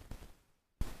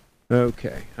higher.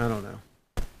 Okay, I don't know.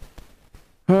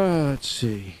 Let's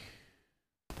see.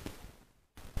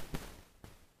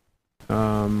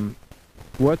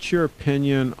 What's your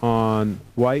opinion on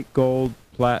white gold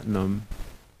platinum?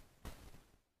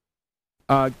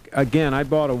 Again, I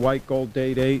bought a white gold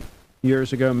Day-Date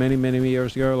years ago, many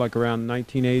years ago, like around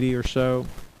 1980 or so,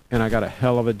 and I got a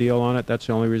hell of a deal on it. That's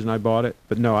the only reason I bought it.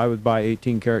 But no, I would buy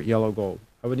 18-karat yellow gold.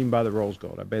 I wouldn't even buy the rose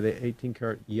gold. I'd buy the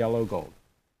 18-karat yellow gold.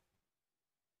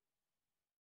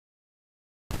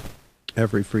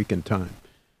 Every freaking time.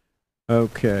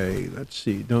 Okay, let's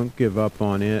see. Don't give up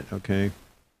on it. Okay.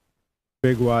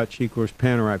 Big watch equals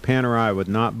Panerai. Panerai I would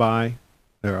not buy.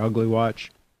 They're ugly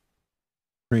watch.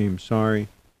 Cream, sorry.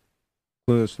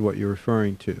 Clueless to what you're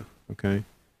referring to. Okay.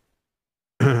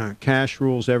 Cash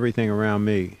rules everything around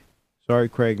me. Sorry,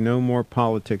 Craig. No more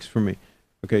politics for me.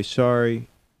 Okay, sorry.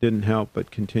 Didn't help,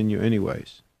 but continue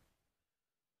anyways.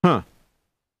 Huh.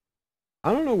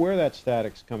 I don't know where that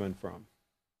static's coming from.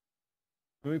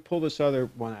 Let me pull this other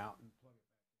one out.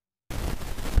 Maybe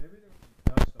there was some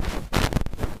dust on it.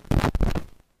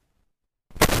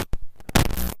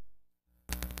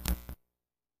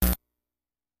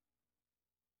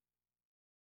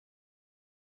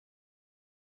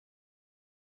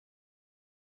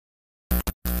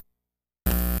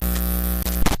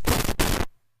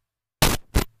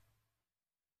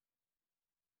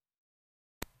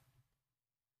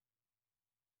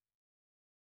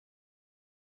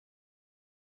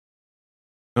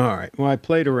 All right. Well, I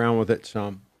played around with it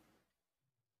some.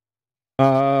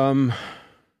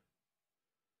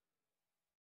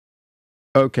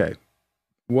 Okay.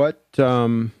 What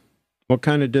kind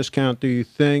of discount do you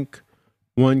think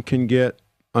one can get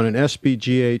on an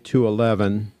SPGA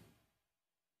 211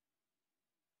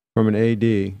 from an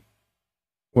AD?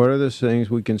 What are the things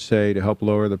we can say to help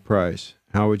lower the price?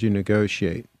 How would you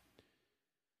negotiate?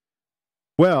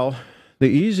 Well, the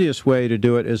easiest way to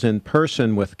do it is in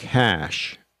person with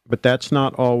cash, but that's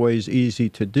not always easy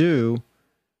to do.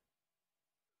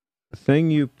 The thing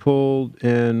you pulled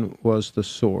in was the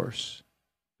source.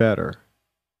 Better.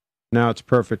 Now it's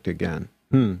perfect again.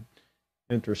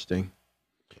 Interesting.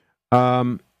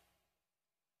 Okay,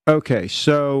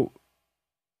 so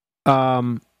I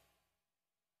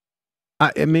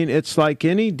mean, it's like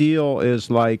any deal is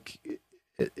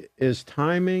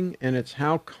timing, and it's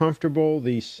how comfortable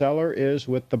the seller is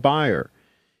with the buyer.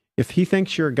 If he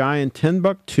thinks you're a guy in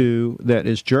Timbuktu that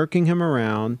is jerking him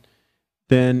around,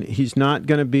 then he's not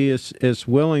going to be as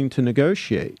willing to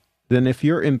negotiate. Then if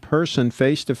you're in person,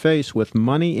 face-to-face, with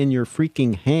money in your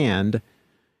freaking hand,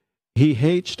 he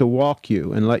hates to walk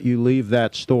you and let you leave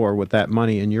that store with that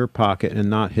money in your pocket and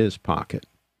not his pocket.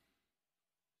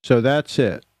 So that's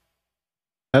it.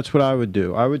 That's what I would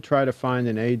do. I would try to find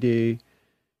an AD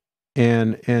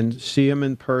and see him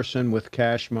in person with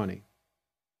cash money.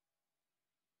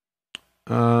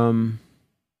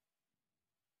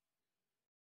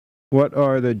 What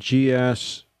are the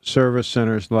GS service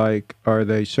centers like? Are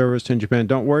they serviced in Japan?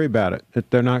 Don't worry about it.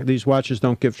 They're not. These watches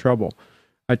don't give trouble.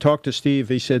 I talked to Steve.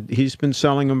 He said he's been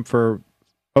selling them for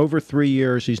over 3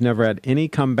 years. He's never had any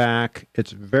comeback.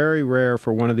 It's very rare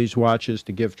for one of these watches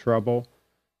to give trouble.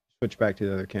 Switch back to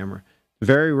the other camera.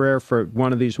 Very rare for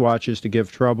one of these watches to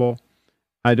give trouble.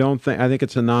 I think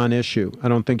it's a non-issue. I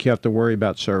don't think you have to worry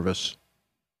about service.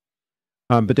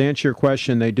 But to answer your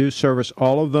question, they do service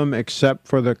all of them except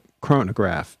for the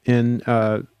chronograph in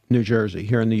New Jersey,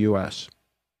 here in the U.S.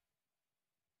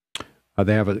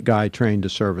 They have a guy trained to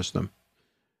service them.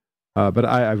 But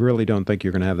I really don't think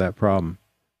you're going to have that problem.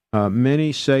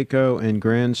 Many Seiko and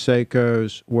Grand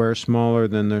Seikos wear smaller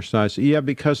than their size. Yeah,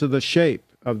 because of the shape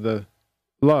of the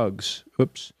lugs.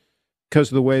 Oops.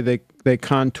 Because of the way they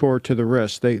contour to the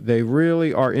wrist. They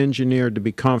really are engineered to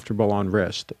be comfortable on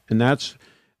wrist. And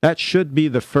that should be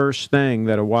the first thing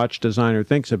that a watch designer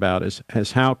thinks about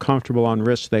is how comfortable on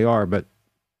wrist they are. But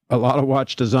a lot of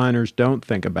watch designers don't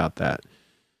think about that.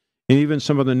 And even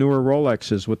some of the newer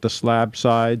Rolexes with the slab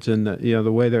sides and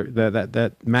the way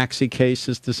that maxi case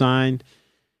is designed,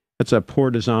 That's a poor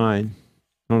design.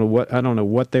 I don't know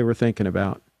what they were thinking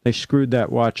about. They screwed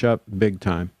that watch up big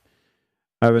time.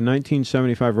 I have a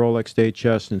 1975 Rolex date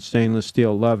chest in stainless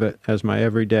steel. Love it as my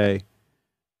everyday.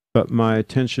 But my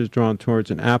attention is drawn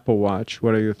towards an Apple Watch.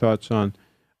 What are your thoughts on?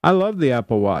 I love the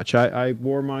Apple Watch. I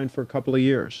wore mine for a couple of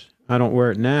years. I don't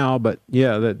wear it now, but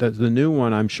yeah, the new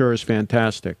one I'm sure is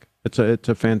fantastic. It's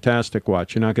a fantastic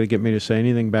watch. You're not going to get me to say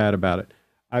anything bad about it.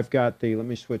 I've got the, let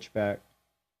me switch back.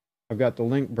 I've got the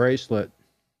Link bracelet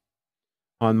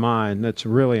on mine. That's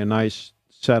really a nice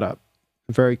setup.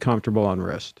 Very comfortable on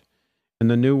wrist. And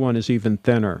the new one is even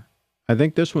thinner. I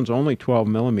think this one's only 12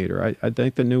 millimeter. I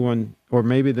think the new one, or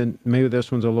maybe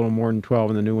this one's a little more than 12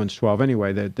 and the new one's 12.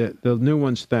 Anyway, the new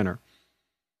one's thinner.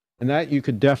 And that you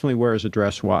could definitely wear as a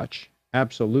dress watch.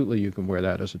 Absolutely, you can wear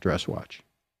that as a dress watch.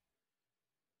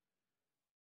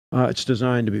 It's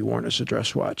designed to be worn as a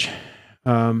dress watch.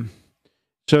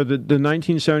 So the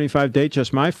 1975 date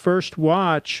chest, my first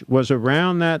watch was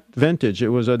around that vintage. It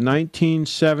was a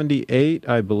 1978,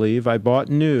 I believe. I bought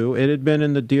new. It had been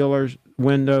in the dealer's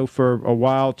window for a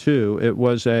while, too. It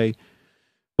was a,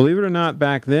 believe it or not,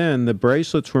 back then, the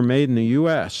bracelets were made in the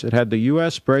U.S. It had the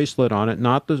U.S. bracelet on it,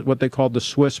 not what they called the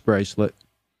Swiss bracelet.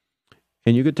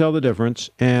 And you could tell the difference.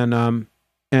 And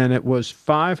it was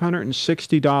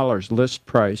 $560 list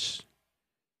price.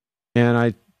 And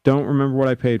I don't remember what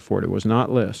I paid for it. It was not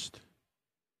list.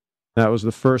 That was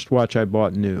the first watch I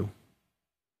bought new.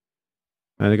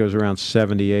 I think it was around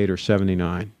 78 or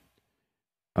 79.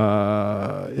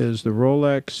 Is the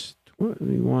Rolex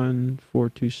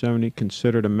 21-4270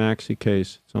 considered a maxi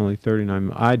case? It's only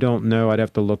 39. I don't know. I'd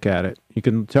have to look at it. You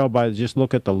can tell by just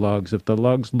look at the lugs. If the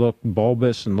lugs look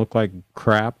bulbous and look like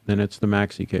crap, then it's the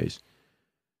maxi case.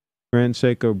 Grand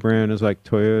Seiko brand is like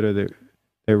Toyota.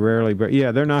 They rarely, but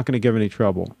yeah, they're not going to give any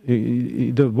trouble.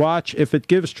 The watch, if it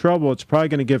gives trouble, it's probably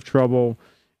going to give trouble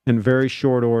in very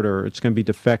short order. It's going to be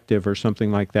defective or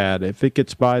something like that. If it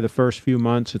gets by the first few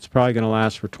months, it's probably going to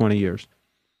last for 20 years.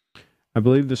 I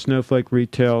believe the Snowflake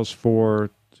retails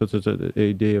for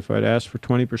AD. If I'd asked for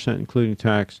 20% including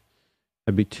tax,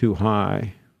 that'd be too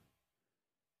high.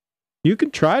 You can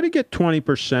try to get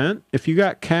 20%. If you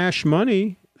got cash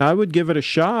money, I would give it a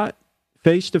shot,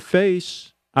 face to face.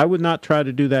 I would not try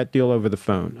to do that deal over the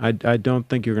phone. I don't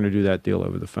think you're going to do that deal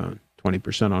over the phone.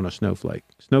 20% on a Snowflake.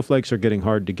 Snowflakes are getting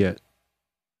hard to get.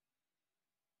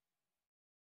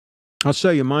 I'll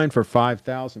sell you mine for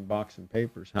 $5,000 in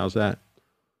papers. How's that?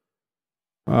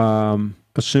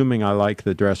 Assuming I like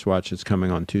the dress watch that's coming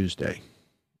on Tuesday.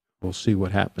 We'll see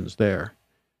what happens there.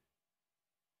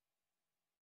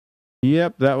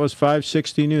 Yep, that was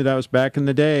 $560 new. That was back in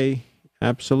the day.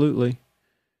 Absolutely.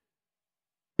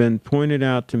 Been pointed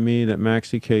out to me that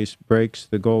maxi case breaks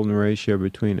the golden ratio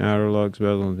between outer lugs,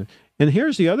 bezel, and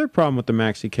here's the other problem with the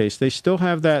maxi case. They still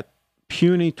have that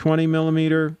puny 20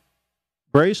 millimeter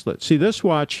bracelet. See, this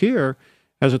watch here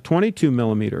has a 22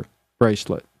 millimeter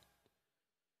bracelet.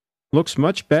 Looks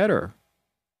much better.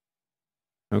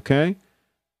 Okay?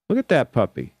 Look at that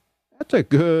puppy. That's a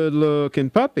good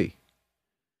looking puppy.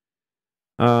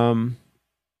 I'll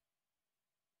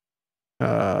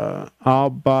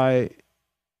buy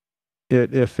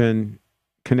it if in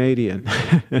Canadian.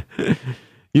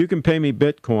 You can pay me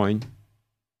Bitcoin.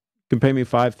 You can pay me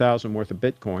 $5,000 worth of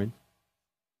Bitcoin.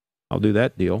 I'll do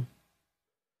that deal.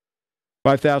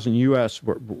 5,000 US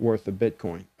worth of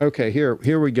Bitcoin. Okay,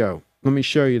 here we go. Let me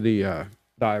show you the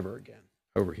diver again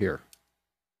over here.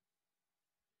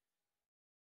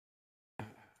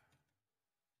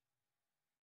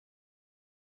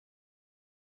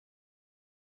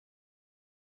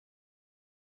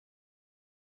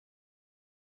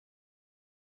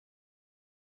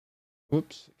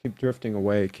 Whoops, keep drifting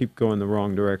away, keep going the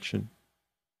wrong direction.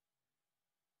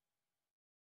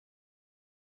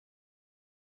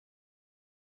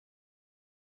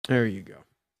 There you go.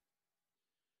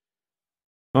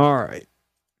 All right.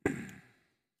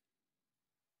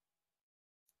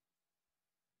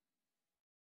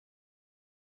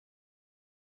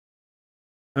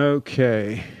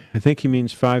 Okay, I think he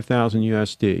means 5,000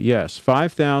 USD. Yes,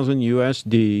 5,000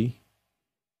 USD,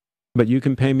 but you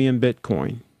can pay me in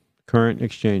Bitcoin. Current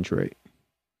exchange rate.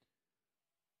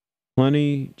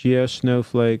 Plenty GS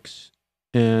Snowflakes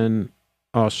in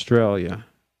Australia.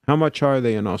 How much are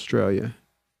they in Australia?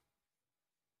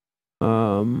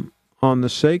 On the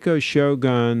Seiko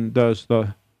Shogun, does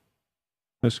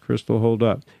this crystal hold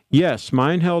up? Yes,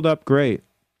 mine held up great.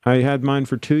 I had mine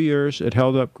for 2 years. It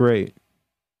held up great.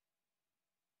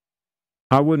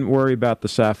 I wouldn't worry about the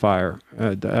sapphire.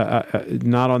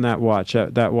 Not on that watch.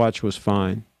 That watch was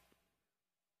fine.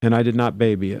 And I did not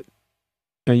baby it.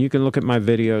 And you can look at my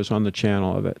videos on the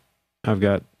channel of it. I've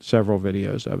got several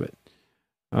videos of it.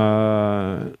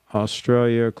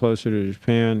 Australia, closer to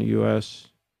Japan, U.S.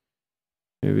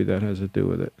 Maybe that has to do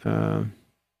with it.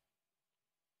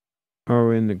 Are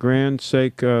we in the Grand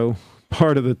Seiko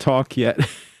part of the talk yet?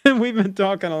 We've been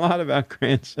talking a lot about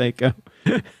Grand Seiko.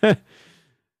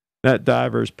 That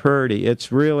diver's purdy.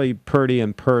 It's really purdy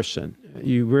in person.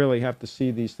 You really have to see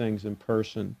these things in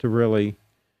person to really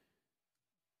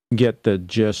get the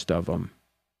gist of them.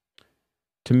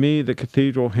 To me, the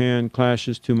cathedral hand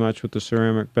clashes too much with the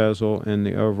ceramic bezel and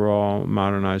the overall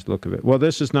modernized look of it. Well,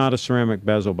 this is not a ceramic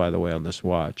bezel, by the way, on this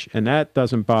watch. And that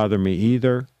doesn't bother me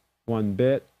either, one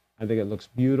bit. I think it looks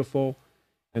beautiful.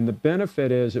 And the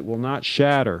benefit is it will not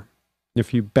shatter.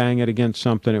 If you bang it against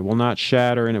something, it will not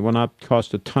shatter, and it will not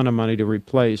cost a ton of money to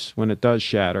replace when it does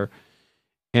shatter.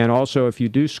 And also, if you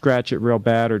do scratch it real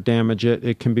bad or damage it,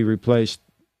 it can be replaced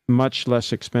much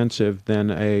less expensive than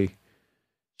a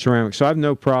ceramic. So I have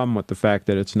no problem with the fact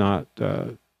that it's not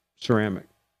ceramic.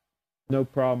 No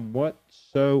problem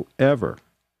whatsoever.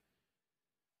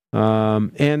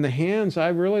 And the hands, I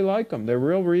really like them. They're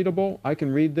real readable. I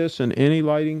can read this in any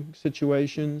lighting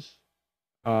situations.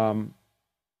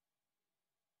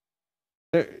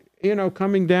 You know,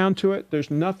 coming down to it,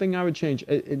 there's nothing I would change.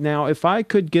 Now, if I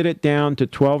could get it down to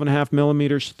 12.5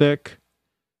 millimeters thick,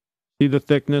 see the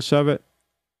thickness of it?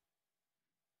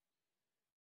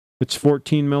 It's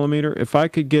 14 millimeter. If I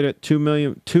could get it 2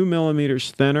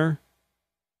 millimeters thinner,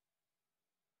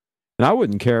 and I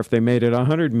wouldn't care if they made it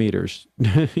 100 meters,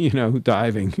 you know,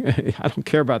 diving. I don't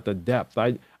care about the depth.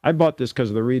 I bought this because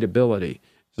of the readability.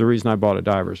 It's the reason I bought a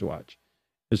diver's watch.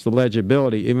 It's the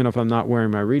legibility. Even if I'm not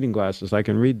wearing my reading glasses, I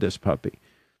can read this puppy.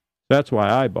 That's why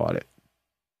I bought it.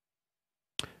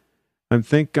 I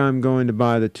think I'm going to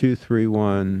buy the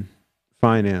 231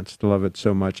 financed. Love it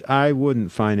so much. I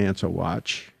wouldn't finance a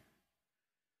watch.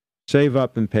 Save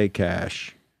up and pay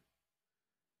cash.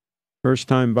 First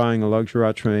time buying a luxury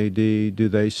watch from AD. Do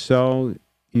they sell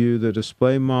you the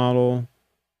display model?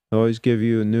 They always give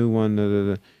you a new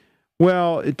one.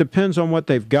 Well, it depends on what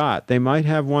they've got. They might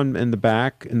have one in the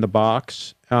back, in the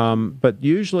box, but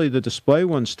usually the display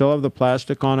ones still have the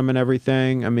plastic on them and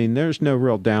everything. I mean, there's no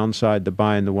real downside to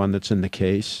buying the one that's in the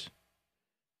case.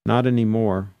 Not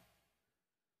anymore.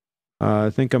 I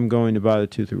think I'm going to buy the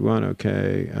 231.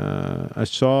 Okay. I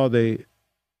saw the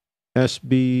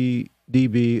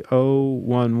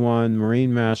SBDB011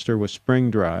 Marine Master with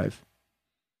spring drive.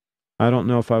 I don't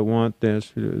know if I want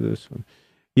this one.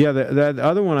 Yeah, that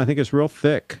other one I think is real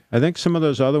thick. I think some of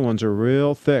those other ones are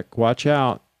real thick. Watch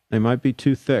out. They might be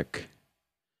too thick.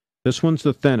 This one's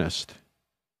the thinnest,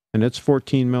 and it's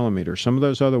 14 millimeters. Some of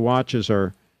those other watches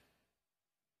are,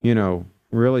 you know,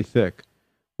 really thick.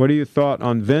 What are your thoughts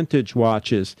on vintage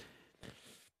watches?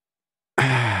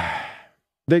 I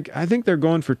think they're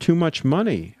going for too much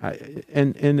money.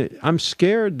 And I'm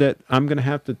scared that I'm going to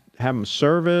have them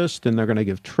serviced, and they're going to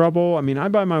give trouble. I mean, I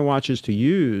buy my watches to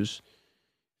use.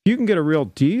 You can get a real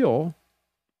deal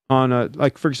on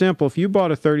like, for example, if you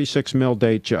bought a 36 mil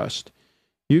Datejust,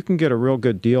 you can get a real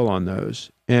good deal on those.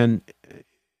 And,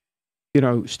 you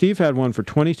know, Steve had one for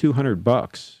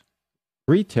 $2,200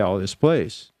 retail at his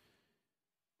place.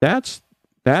 That's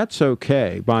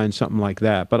okay, buying something like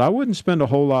that. But I wouldn't spend a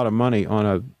whole lot of money on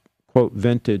a, quote,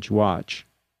 vintage watch.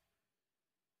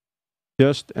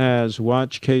 Just as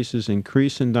watch cases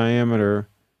increase in diameter,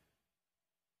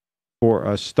 for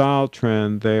a style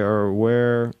trend, they are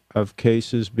aware of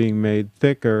cases being made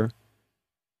thicker.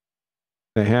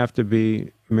 They have to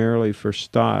be merely for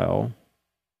style.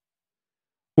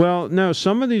 Well, no,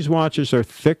 some of these watches are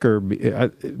thicker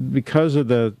because of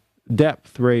the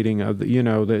depth rating of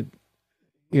the,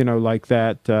 like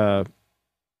that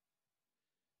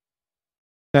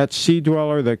Sea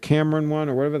Dweller, the Cameron one,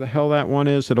 or whatever the hell that one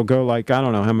is. It'll go like, I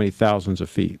don't know how many thousands of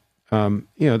feet.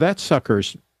 That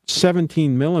sucker's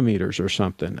 17 millimeters or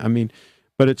something. I mean,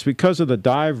 but it's because of the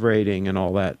dive rating and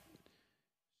all that.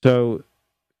 So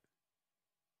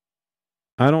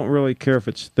I don't really care if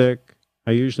it's thick.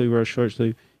 I usually wear short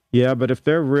sleeve. Yeah, but if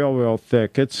they're real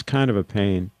thick, it's kind of a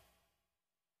pain.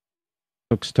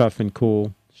 Looks tough and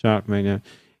cool. Shock me.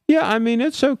 Yeah, I mean,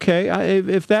 it's okay.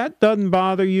 If that doesn't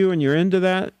bother you and you're into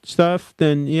that stuff,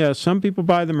 then yeah, some people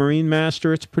buy the Marine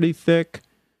Master. It's pretty thick.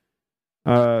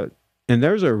 And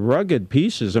those are rugged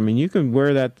pieces. I mean, you can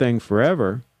wear that thing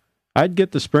forever. I'd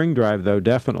get the spring drive, though,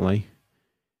 definitely.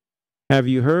 Have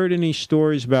you heard any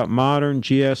stories about modern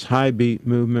GS high beat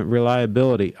movement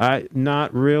reliability?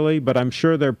 Not really, but I'm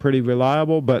sure they're pretty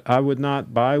reliable, but I would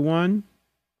not buy one.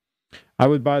 I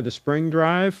would buy the spring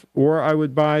drive, or I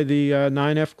would buy the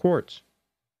 9F quartz.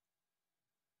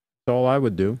 That's all I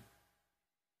would do.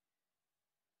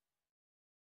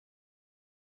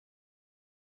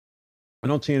 I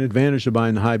don't see an advantage to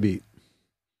buying the high beat.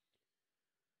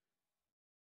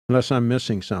 Unless I'm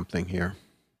missing something here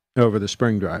over the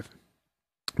spring drive.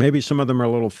 Maybe some of them are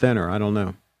a little thinner. I don't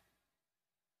know.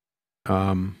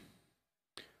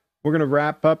 We're going to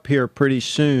wrap up here pretty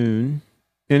soon.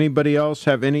 Anybody else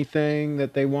have anything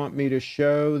that they want me to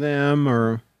show them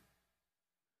or...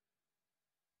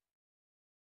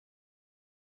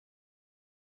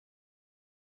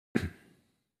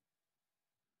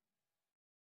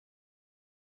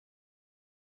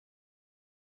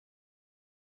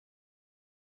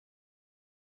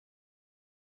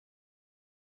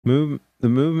 The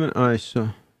movement I saw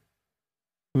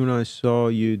when I saw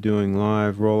you doing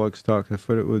live Rolex talk, I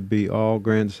thought it would be all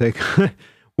Grand Seiko.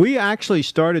 We actually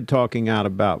started talking out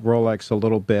about Rolex a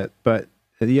little bit, but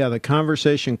yeah, the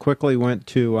conversation quickly went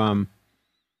to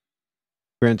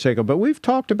Grand Seiko. But we've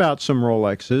talked about some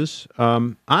Rolexes.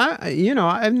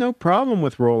 I have no problem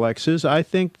with Rolexes. I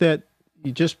think that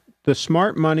the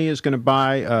smart money is going to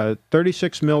buy a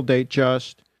 36 mil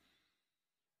Datejust,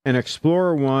 an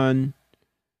Explorer 1.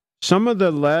 Some of the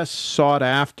less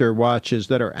sought-after watches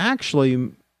that are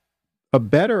actually a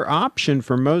better option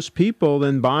for most people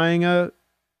than buying a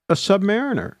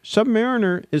Submariner.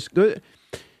 Submariner is good.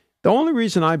 The only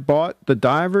reason I bought the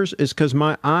divers is because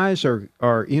my eyes are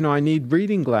I need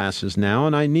reading glasses now,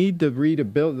 and I need the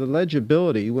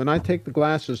legibility. When I take the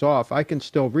glasses off, I can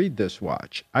still read this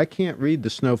watch. I can't read the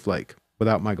Snowflake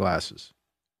without my glasses.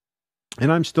 And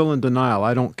I'm still in denial.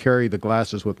 I don't carry the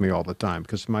glasses with me all the time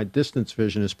because my distance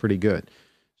vision is pretty good.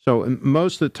 So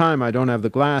most of the time, I don't have the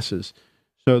glasses.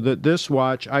 So that this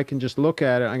watch, I can just look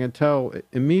at it. I can tell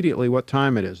immediately what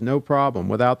time it is. No problem.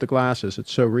 Without the glasses,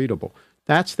 it's so readable.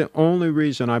 That's the only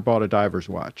reason I bought a diver's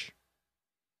watch.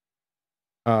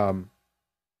 Otherwise,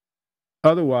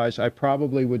 I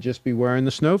probably would just be wearing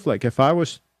the Snowflake. If I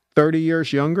was 30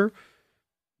 years younger,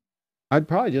 I'd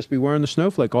probably just be wearing the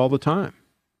Snowflake all the time.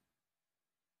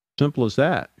 Simple as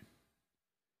that.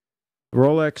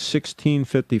 Rolex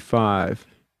 1655.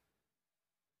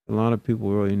 A lot of people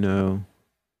really know.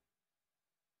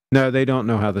 No, they don't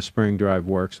know how the spring drive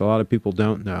works. A lot of people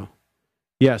don't know.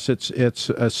 Yes, it's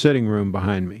a sitting room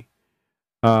behind me.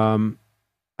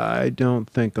 I don't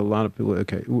think a lot of people...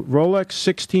 Okay, Rolex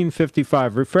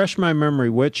 1655. Refresh my memory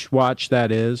which watch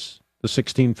that is, the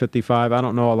 1655. I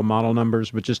don't know all the model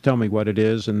numbers, but just tell me what it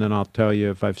is, and then I'll tell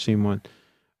you if I've seen one.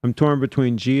 I'm torn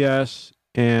between GS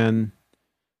and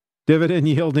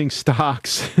dividend-yielding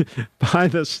stocks. Buy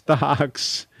the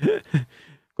stocks.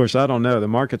 Of course, I don't know. The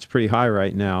market's pretty high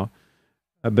right now.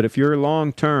 But if you're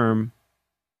long-term,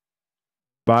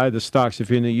 buy the stocks.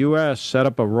 If you're in the U.S., set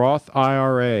up a Roth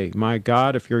IRA. My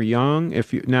God, if you're young,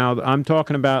 now I'm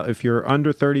talking about if you're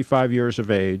under 35 years of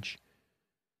age,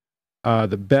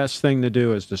 the best thing to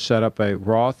do is to set up a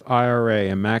Roth IRA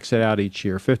and max it out each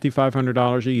year.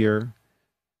 $5,500 a year.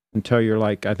 Until you're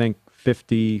like, I think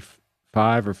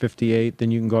 55 or 58,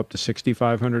 then you can go up to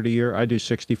 6,500 a year. I do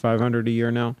 6,500 a year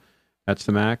now. That's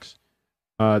the max.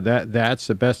 That's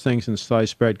the best thing since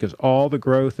sliced bread because all the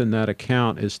growth in that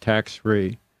account is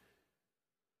tax-free.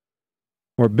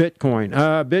 Or Bitcoin.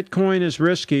 Bitcoin is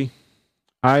risky.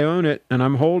 I own it and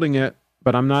I'm holding it,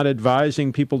 but I'm not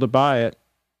advising people to buy it.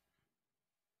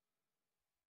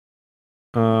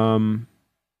 But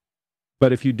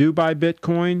if you do buy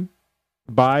Bitcoin,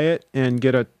 buy it and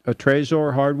get a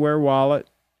Trezor hardware wallet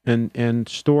and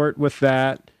store it with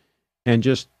that and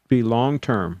just be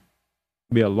long-term.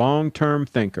 Be a long-term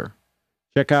thinker.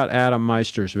 Check out Adam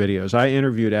Meister's videos. I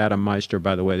interviewed Adam Meister,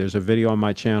 by the way. There's a video on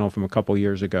my channel from a couple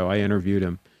years ago. I interviewed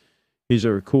him. He's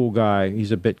a cool guy.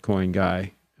 He's a Bitcoin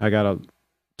guy. I got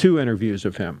 2 interviews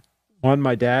of him. One,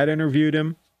 my dad interviewed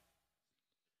him.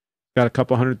 Got a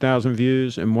couple 100,000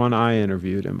 views. And one, I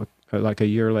interviewed him like a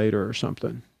year later or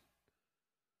something.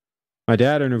 My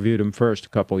dad interviewed him first a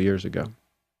couple years ago.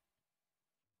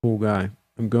 Cool guy.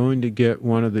 I'm going to get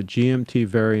one of the GMT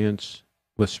variants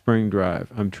with spring drive.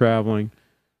 I'm traveling,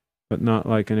 but not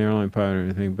like an airline pilot or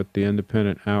anything, but the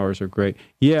independent hours are great.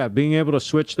 Yeah, being able to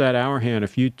switch that hour hand,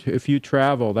 if you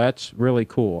travel, that's really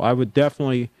cool. I would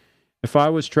definitely, if I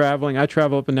was traveling, I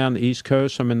travel up and down the East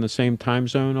Coast. I'm in the same time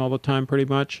zone all the time pretty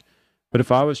much. But if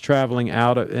I was traveling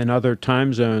out in other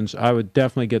time zones, I would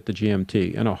definitely get the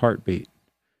GMT in a heartbeat.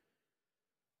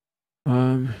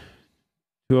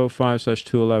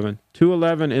 205/211.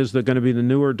 211 is going to be the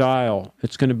newer dial.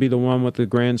 It's going to be the one with the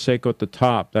Grand Seiko at the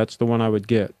top. That's the one I would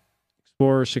get.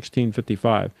 Explorer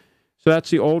 1655. So that's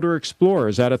the older Explorer.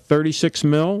 Is that a 36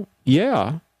 mil?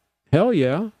 Yeah. Hell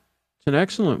yeah. It's an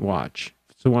excellent watch.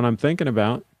 It's the one I'm thinking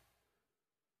about.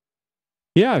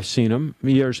 Yeah, I've seen them.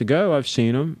 Years ago, I've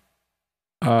seen them.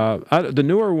 The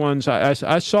newer ones,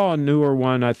 I saw a newer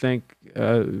one, I think,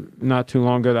 not too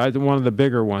long ago. One of the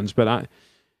bigger ones, but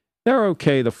they're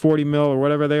okay, the 40 mil or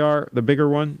whatever they are, the bigger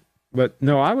one. But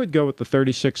no, I would go with the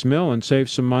 36 mil and save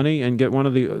some money and get one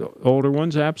of the older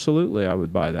ones. Absolutely, I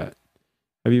would buy that.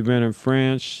 Have you been in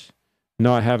France?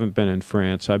 No, I haven't been in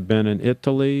France. I've been in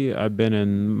Italy. I've been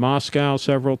in Moscow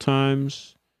several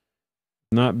times.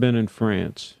 Not been in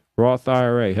France. Roth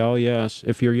IRA, hell yes.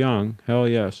 If you're young, hell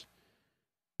yes.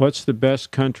 What's the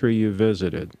best country you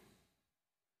visited?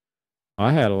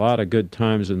 I had a lot of good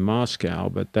times in Moscow,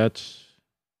 but that's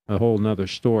a whole nother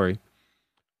story.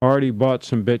 Already bought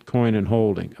some Bitcoin and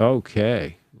holding.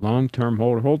 Okay. Long-term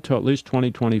holder. Hold till at least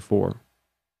 2024.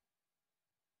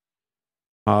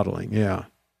 Modeling, yeah.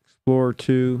 Explorer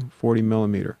 2, 40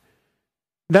 millimeter.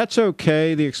 That's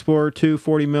okay, the Explorer 2,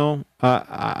 40 mil.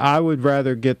 I would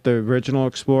rather get the original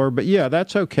Explorer, but yeah,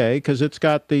 that's okay because it's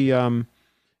got the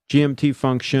GMT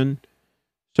function.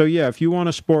 So yeah, if you want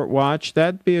a sport watch,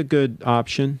 that'd be a good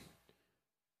option.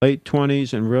 Late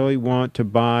 20s and really want to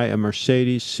buy a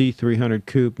Mercedes C300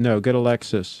 Coupe. No, get a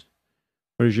Lexus.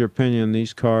 What is your opinion on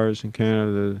these cars in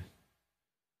Canada?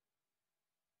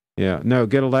 Yeah, no,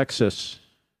 get a Lexus.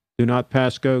 Do not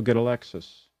pass go, get a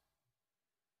Lexus.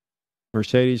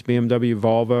 Mercedes, BMW,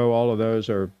 Volvo, all of those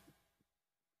are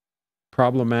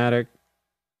problematic.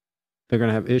 They're going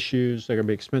to have issues. They're going to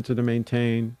be expensive to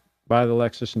maintain. Buy the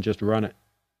Lexus and just run it.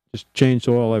 Just change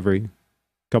the oil every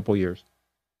couple years.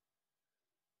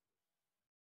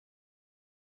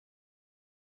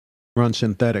 Run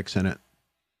synthetics in it.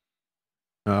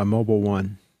 Mobile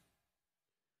One.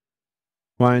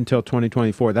 Why until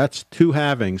 2024? That's two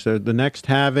halvings. The next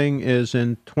halving is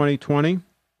in 2020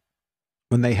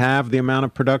 when they have the amount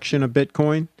of production of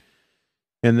Bitcoin,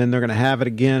 and then they're going to have it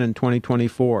again in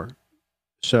 2024.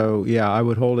 So, yeah, I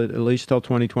would hold it at least till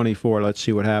 2024. Let's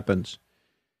see what happens.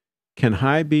 Can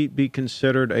high beat be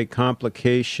considered a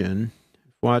complication?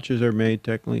 Watches are made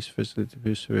technically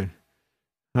sophisticated.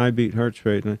 High beat hertz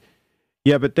rate.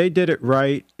 Yeah, but they did it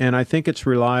right, and I think it's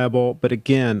reliable. But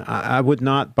again, I would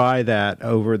not buy that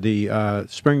over the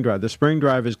spring drive. The spring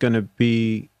drive is going to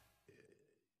be,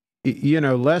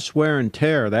 less wear and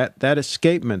tear. That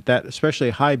escapement, that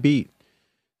especially high beat,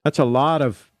 that's a lot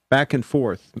of back and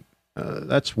forth.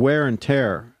 That's wear and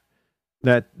tear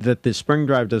that the spring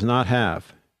drive does not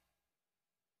have.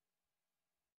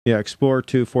 Yeah, Explorer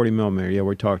 2, 40 millimeter. Yeah,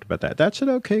 we talked about that. That's it.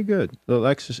 Okay, good. The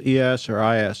Lexus ES or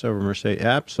IS over Mercedes.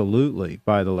 Absolutely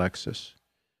buy the Lexus.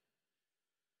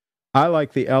 I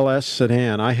like the LS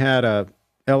sedan. I had a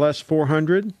LS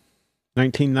 400,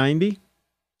 1990,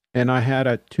 and I had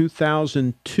a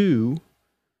 2002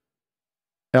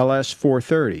 LS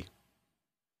 430.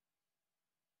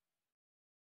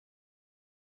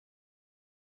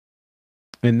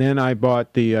 And then I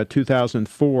bought the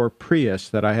 2004 Prius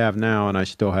that I have now, and I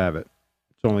still have it.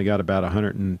 It's only got about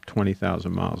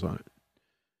 120,000 miles on it.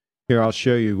 Here, I'll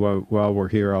show you, while we're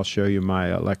here, I'll show you my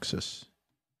Lexus,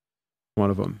 one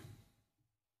of them.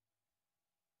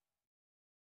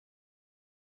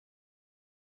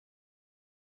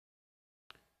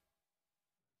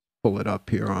 Pull it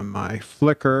up here on my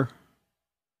Flickr.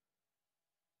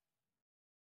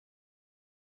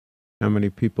 How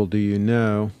many people do you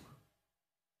know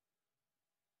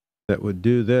that would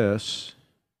do this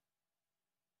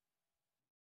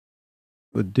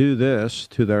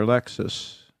to their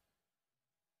Lexus?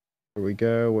 Here we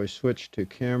go. We switch to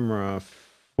camera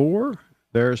 4.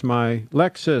 There's my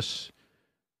Lexus.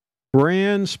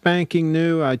 Brand spanking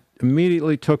new. I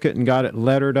immediately took it and got it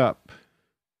lettered up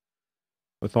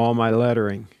with all my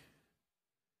lettering.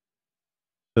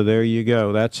 So there you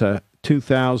go. That's a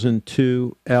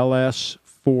 2002 LS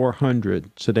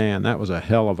 400 sedan. That was a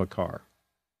hell of a car.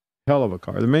 Hell of a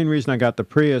car. The main reason I got the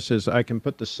Prius is I can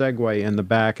put the Segway in the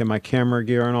back and my camera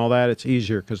gear and all that. It's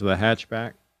easier because of the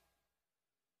hatchback.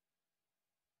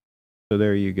 So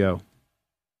there you go.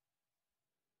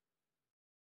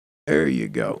 There you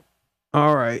go.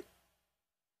 All right.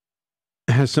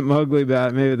 Has some ugly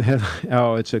about it. Maybe the head.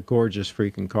 Oh, it's a gorgeous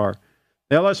freaking car.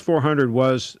 The LS400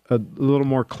 was a little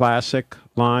more classic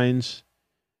lines.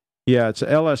 Yeah, it's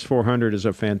LS400 is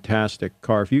a fantastic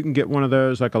car. If you can get one of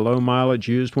those, like a low mileage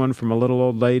used one from a little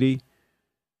old lady,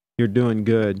 you're doing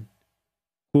good.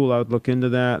 Cool, I would look into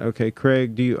that. Okay,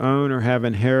 Craig, do you own or have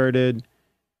inherited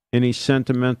any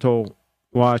sentimental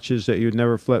watches that you'd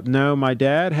never flip? No, my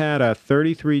dad had a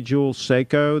 33 jewel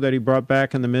Seiko that he brought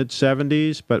back in the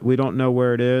mid-70s, but we don't know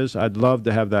where it is. I'd love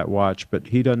to have that watch, but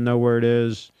he doesn't know where it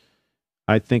is.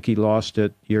 I think he lost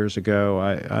it years ago.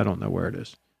 I don't know where it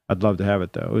is. I'd love to have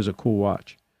it, though. It was a cool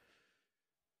watch.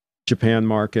 Japan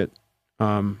market.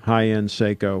 high-end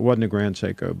Seiko. It wasn't a Grand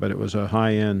Seiko, but it was a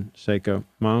high-end Seiko.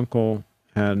 My uncle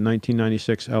had a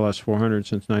 1996 LS400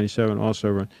 since 97, also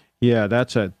run. Yeah,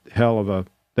 that's a hell of a,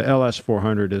 the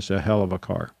LS400 is a hell of a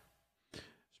car.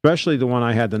 Especially the one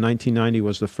I had, the 1990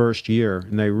 was the first year,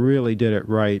 and they really did it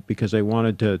right because they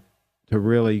wanted to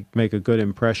really make a good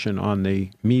impression on the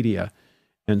media.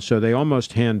 And so they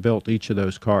almost hand-built each of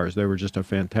those cars. They were just a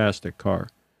fantastic car.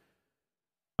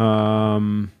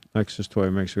 Lexus toy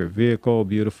makes a great vehicle,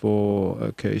 beautiful.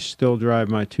 Okay, still drive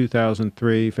my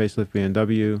 2003 facelift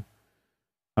BMW.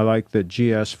 I like the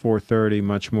GS 430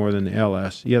 much more than the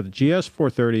LS. Yeah, the GS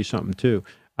 430 is something too.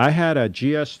 I had a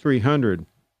GS 300.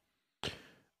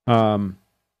 It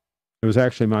was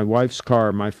actually my wife's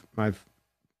car, my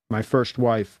first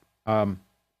wife, and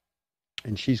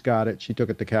she's got it. She took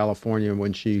it to California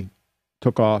when she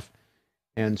took off.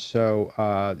 And so,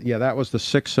 yeah, that was the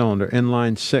 6-cylinder,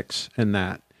 inline 6 in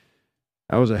that.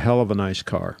 That was a hell of a nice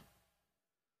car.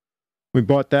 We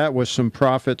bought that with some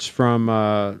profits from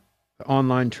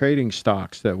online trading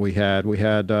stocks that we had. We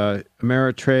had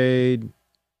Ameritrade.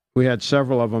 We had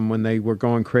several of them when they were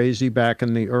going crazy back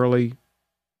in the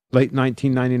late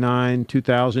 1999,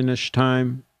 2000-ish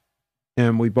time.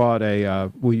 And we bought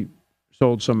we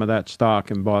sold some of that stock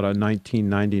and bought a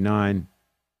 1999,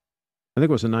 I think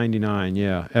it was a 99,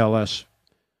 yeah,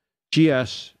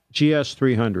 GS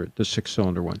 300, the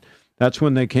 6-cylinder one. That's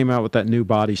when they came out with that new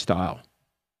body style.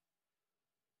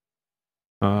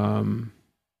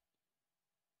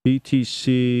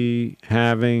 BTC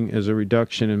halving is a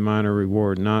reduction in minor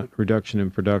reward, not reduction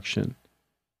in production.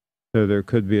 So there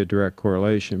could be a direct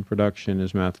correlation. Production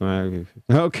is mathematically...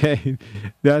 Okay,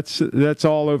 that's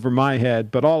all over my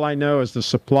head. But all I know is the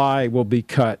supply will be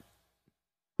cut.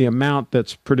 The amount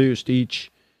that's produced each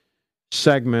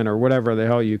segment or whatever the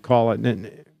hell you call it.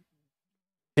 And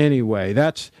anyway,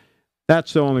 that's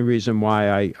the only reason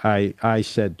why I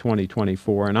said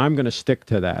 2024, and I'm going to stick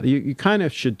to that. You kind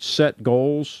of should set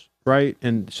goals, right?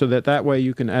 And so that way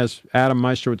you can, as Adam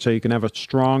Meister would say, you can have a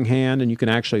strong hand and you can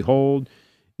actually hold.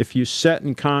 If you set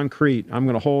in concrete, I'm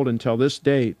going to hold until this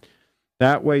date,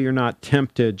 that way you're not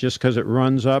tempted just because it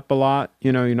runs up a lot.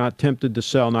 You know, you're not tempted to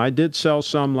sell. Now, I did sell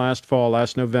some last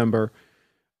November,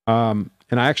 and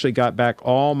I actually got back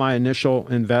all my initial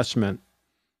investment.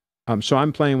 So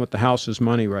I'm playing with the house's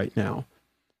money right now.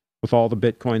 With all the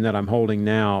Bitcoin that I'm holding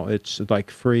now, it's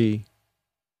like free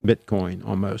Bitcoin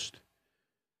almost.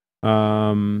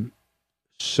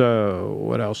 So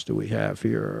what else do we have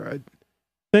here? I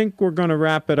think we're going to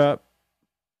wrap it up.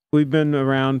 We've been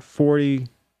around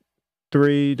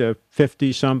 43 to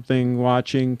 50 something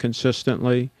watching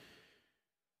consistently.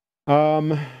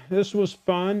 This was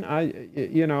fun.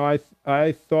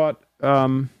 I thought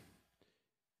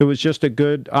it was just a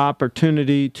good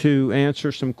opportunity to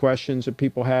answer some questions that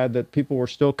people had, that people were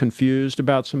still confused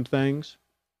about some things.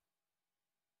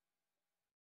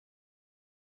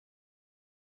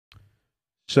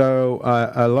 So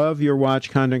I love your watch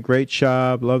content. Great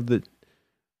job. Love the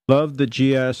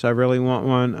GS. I really want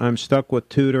one. I'm stuck with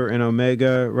Tudor and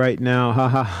Omega right now. Ha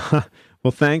ha ha.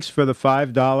 Well, thanks for the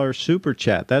 $5 super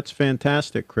chat. That's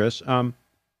fantastic, Chris.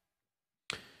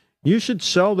 You should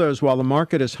sell those while the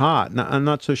market is hot. Now, I'm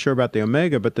not so sure about the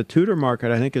Omega, but the Tudor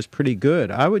market I think is pretty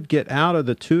good. I would get out of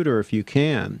the Tudor if you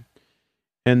can,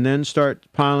 and then start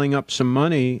piling up some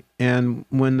money, and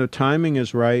when the timing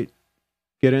is right,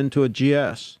 get into a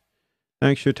GS.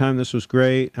 Thanks for your time. This was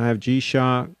great. I have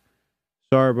G-Shock,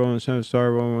 Starbow, and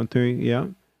Starbow 13. Yeah.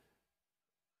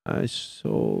 I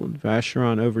sold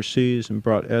Vacheron overseas and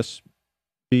brought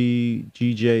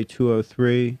SBGJ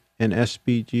 203 and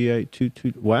SBGA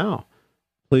 22. Wow.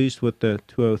 Pleased with the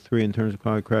 203 in terms of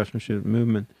quality, craftsmanship,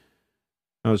 movement.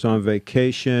 I was on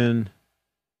vacation.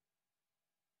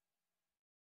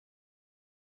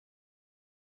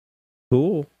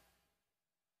 Cool.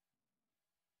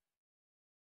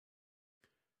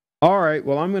 All right.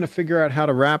 Well, I'm going to figure out how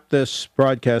to wrap this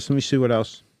broadcast. Let me see what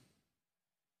else.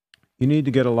 You need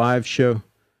to get a live show.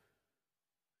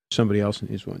 Somebody else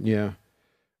needs one. Yeah.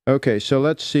 Okay. So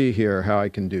let's see here how I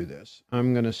can do this.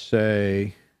 I'm going to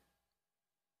say,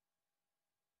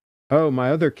 oh, my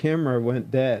other camera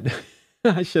went dead.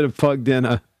 I should have plugged in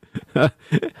an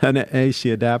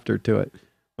AC adapter to it.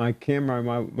 My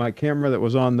camera that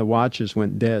was on the watches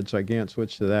went dead, so I can't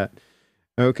switch to that.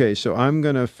 Okay, so I'm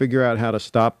going to figure out how to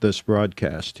stop this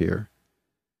broadcast here.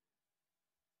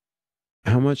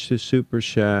 How much to super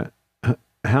chat?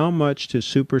 How much to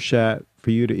super chat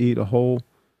for you to eat a whole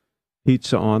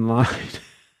pizza online?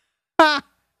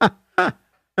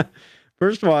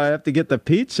 First of all, I have to get the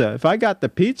pizza. If I got the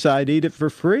pizza, I'd eat it for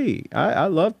free. I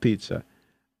love pizza.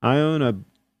 I own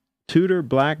Tudor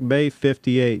Black Bay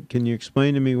 58. Can you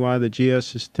explain to me why the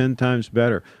GS is 10 times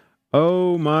better?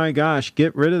 Oh my gosh,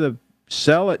 get rid of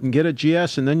sell it and get a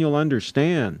GS and then you'll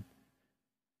understand.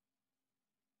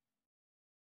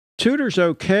 Tudor's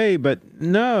okay, but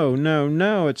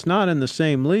no, it's not in the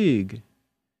same league.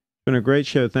 It's been a great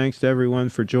show. Thanks to everyone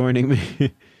for joining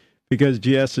me because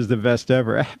GS is the best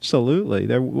ever. Absolutely.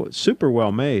 They're super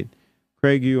well made.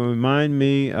 Craig, you remind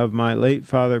me of my late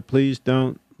father. Please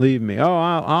don't leave me. Oh,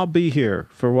 I'll be here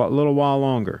for a little while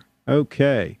longer.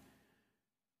 Okay.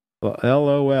 Well,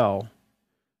 LOL.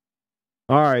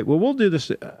 All right. Well, we'll do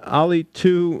this. I'll eat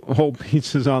 2 whole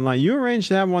pizzas online. You arranged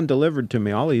to have one delivered to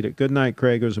me. I'll eat it. Good night,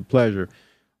 Craig. It was a pleasure.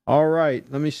 All right.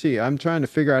 Let me see. I'm trying to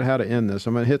figure out how to end this.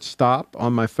 I'm going to hit stop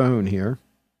on my phone here.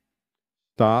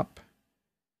 Stop.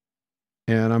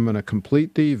 And I'm going to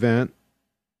complete the event.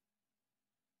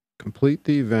 Complete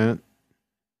the event.